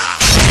Mother.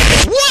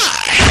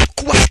 Why?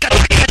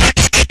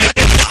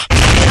 Kuwakatakata.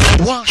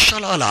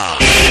 Washalala.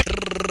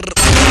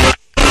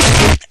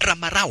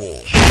 Ramarao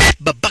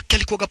babake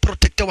alikuwa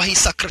protector wa hii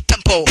sacred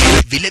temple,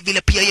 vile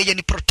vile pia yeye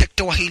ni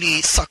protector wa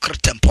hii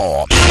sacred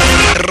temple.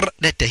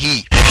 Lete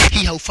hii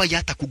haufai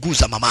hata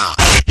kuguza mama,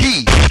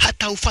 hii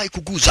hata haufai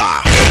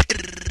kuguza.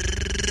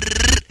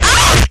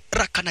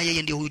 Raka na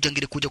yeye ndio huyu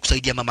jangili kuja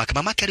kusaidia mamake.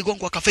 Mamake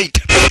aligongwa akafaint.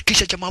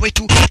 Kisha jamaa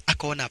wetu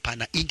akaona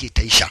hapana, India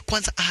itaisha.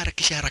 Kwanza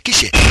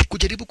harakishe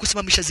kujaribu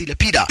kusimamisha zile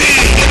pira.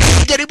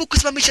 Jaribu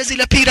kusimamisha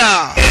zile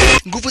pira.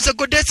 Nguvu za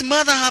Goddess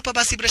Mother hapa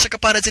basi bila shaka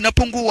para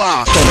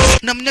zinapungua.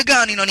 Namna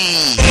gani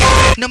nani?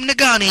 Namna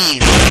gani?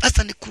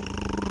 Hasa ni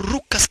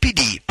kuruka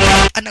speedi.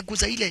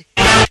 Anaguza ile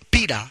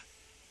pira.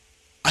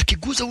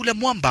 Akiguza ule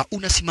mwamba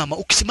unasimama.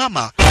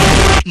 Ukisimama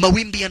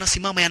mawimbi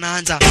yanasimama,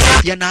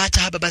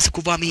 yanaacha haba basi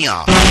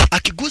kuvamia.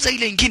 Akiguza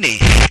ile ingine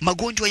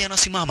magonjwa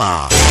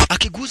yanasimama.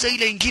 Akiguza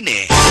ile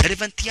ingine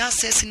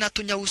levantiasis na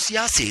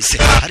tunyausiasis,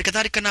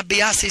 halikadhalika na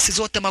biasis,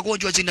 zote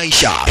magonjwa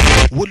zinaisha.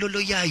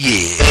 Wololo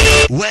yaye.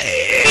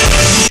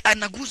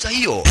 Anaguza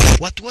hiyo,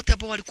 watu wote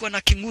ambao walikuwa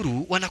na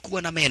kinguru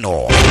wanakuwa na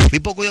meno.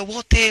 Vibogoyo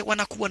wote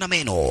wanakuwa na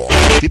meno.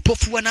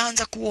 Vipofu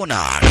wanaanza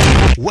kuona.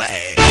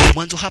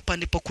 Mwanzo hapa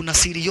ndipo kuna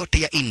siri yote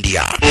ya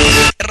India.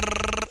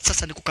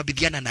 Sasa ni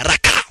kukabidhiana na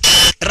Raka.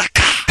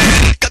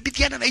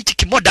 Kabidhiana na hichi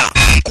kimoda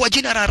kwa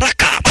jina la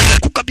Raka.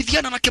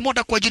 Kukabidhiana na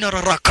kimoda kwa jina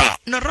la Raka.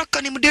 Na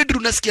Raka ni mdedru,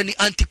 unasikia ni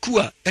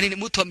antikua. Yani ni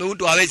mtu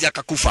ameundwa hawezi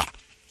akakufa.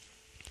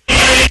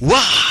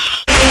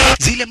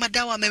 Zile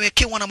madawa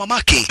amewekewa na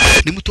mamake.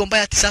 Ni mtu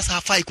ambaye ati sasa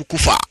hafai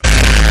kukufa.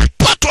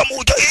 Patwa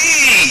moja.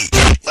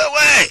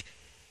 Wewe.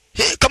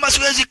 Kama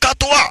siwezi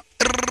katwa.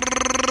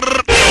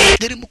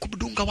 Jaribu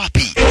kubudunga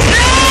wapi?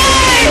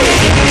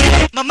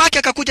 Mamake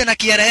akakuja na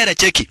kierere,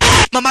 cheki.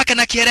 Mamake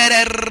na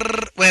kierere.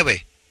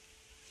 Wewe.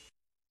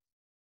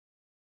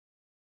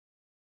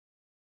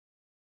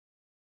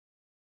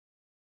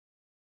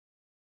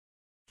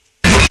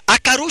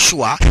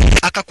 akarushwa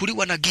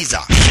akakuliwa na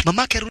giza.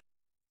 Mamake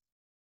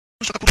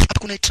hapa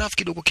kuna itrafu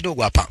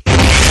kidogo hapa.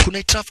 Kuna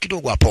itrafu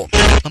kidogo hapo.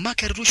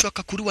 Mamake alirushwa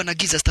akakuliwa na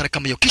giza stara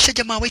kama hiyo. Kisha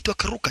jamaa wetu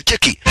akaruka,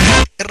 cheki.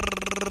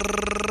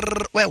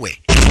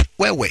 Wewe.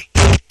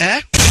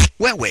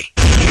 Wewe.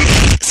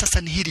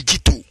 Sasa ni hili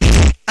jitu.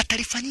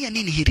 Atalifanyia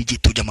nini hili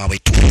jitu jamaa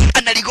wetu?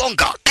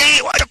 Analigonga.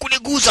 Wacha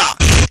kuniguza.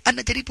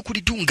 Anajaribu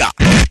kulidunga.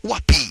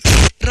 Wapi?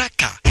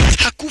 Raka.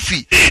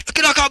 Hakufi.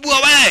 Kila kabua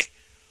wewe.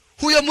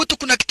 Huyo mtu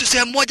kuna kitu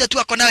sehemu moja tu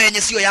ako nayo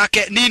yenye sio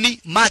yake. Nini?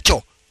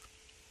 Macho.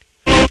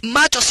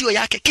 Macho sio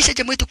yake. Kisha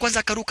jamaa wetu kwanza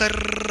akaruka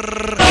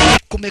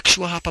kumake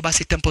sure hapa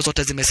basi tempo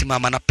zote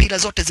zimesimama na pila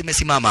zote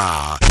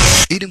zimesimama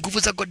ili nguvu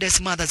za Goddess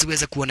Mother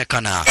ziweze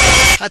kuonekana.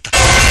 Hata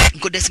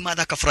Goddess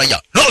Mother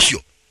akafurahia.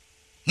 Nosio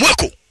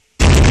mweko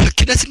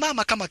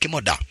kinasimama kama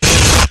kimoda.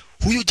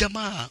 Huyu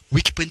jamaa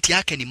weak point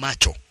yake ni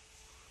macho.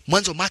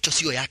 Mwanzo macho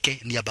sio yake,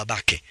 ni ya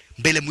babake.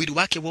 Mbele mwili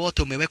wake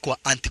wote umewekwa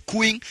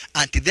anti-cooing,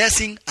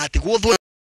 anti-dessing, anti-godho.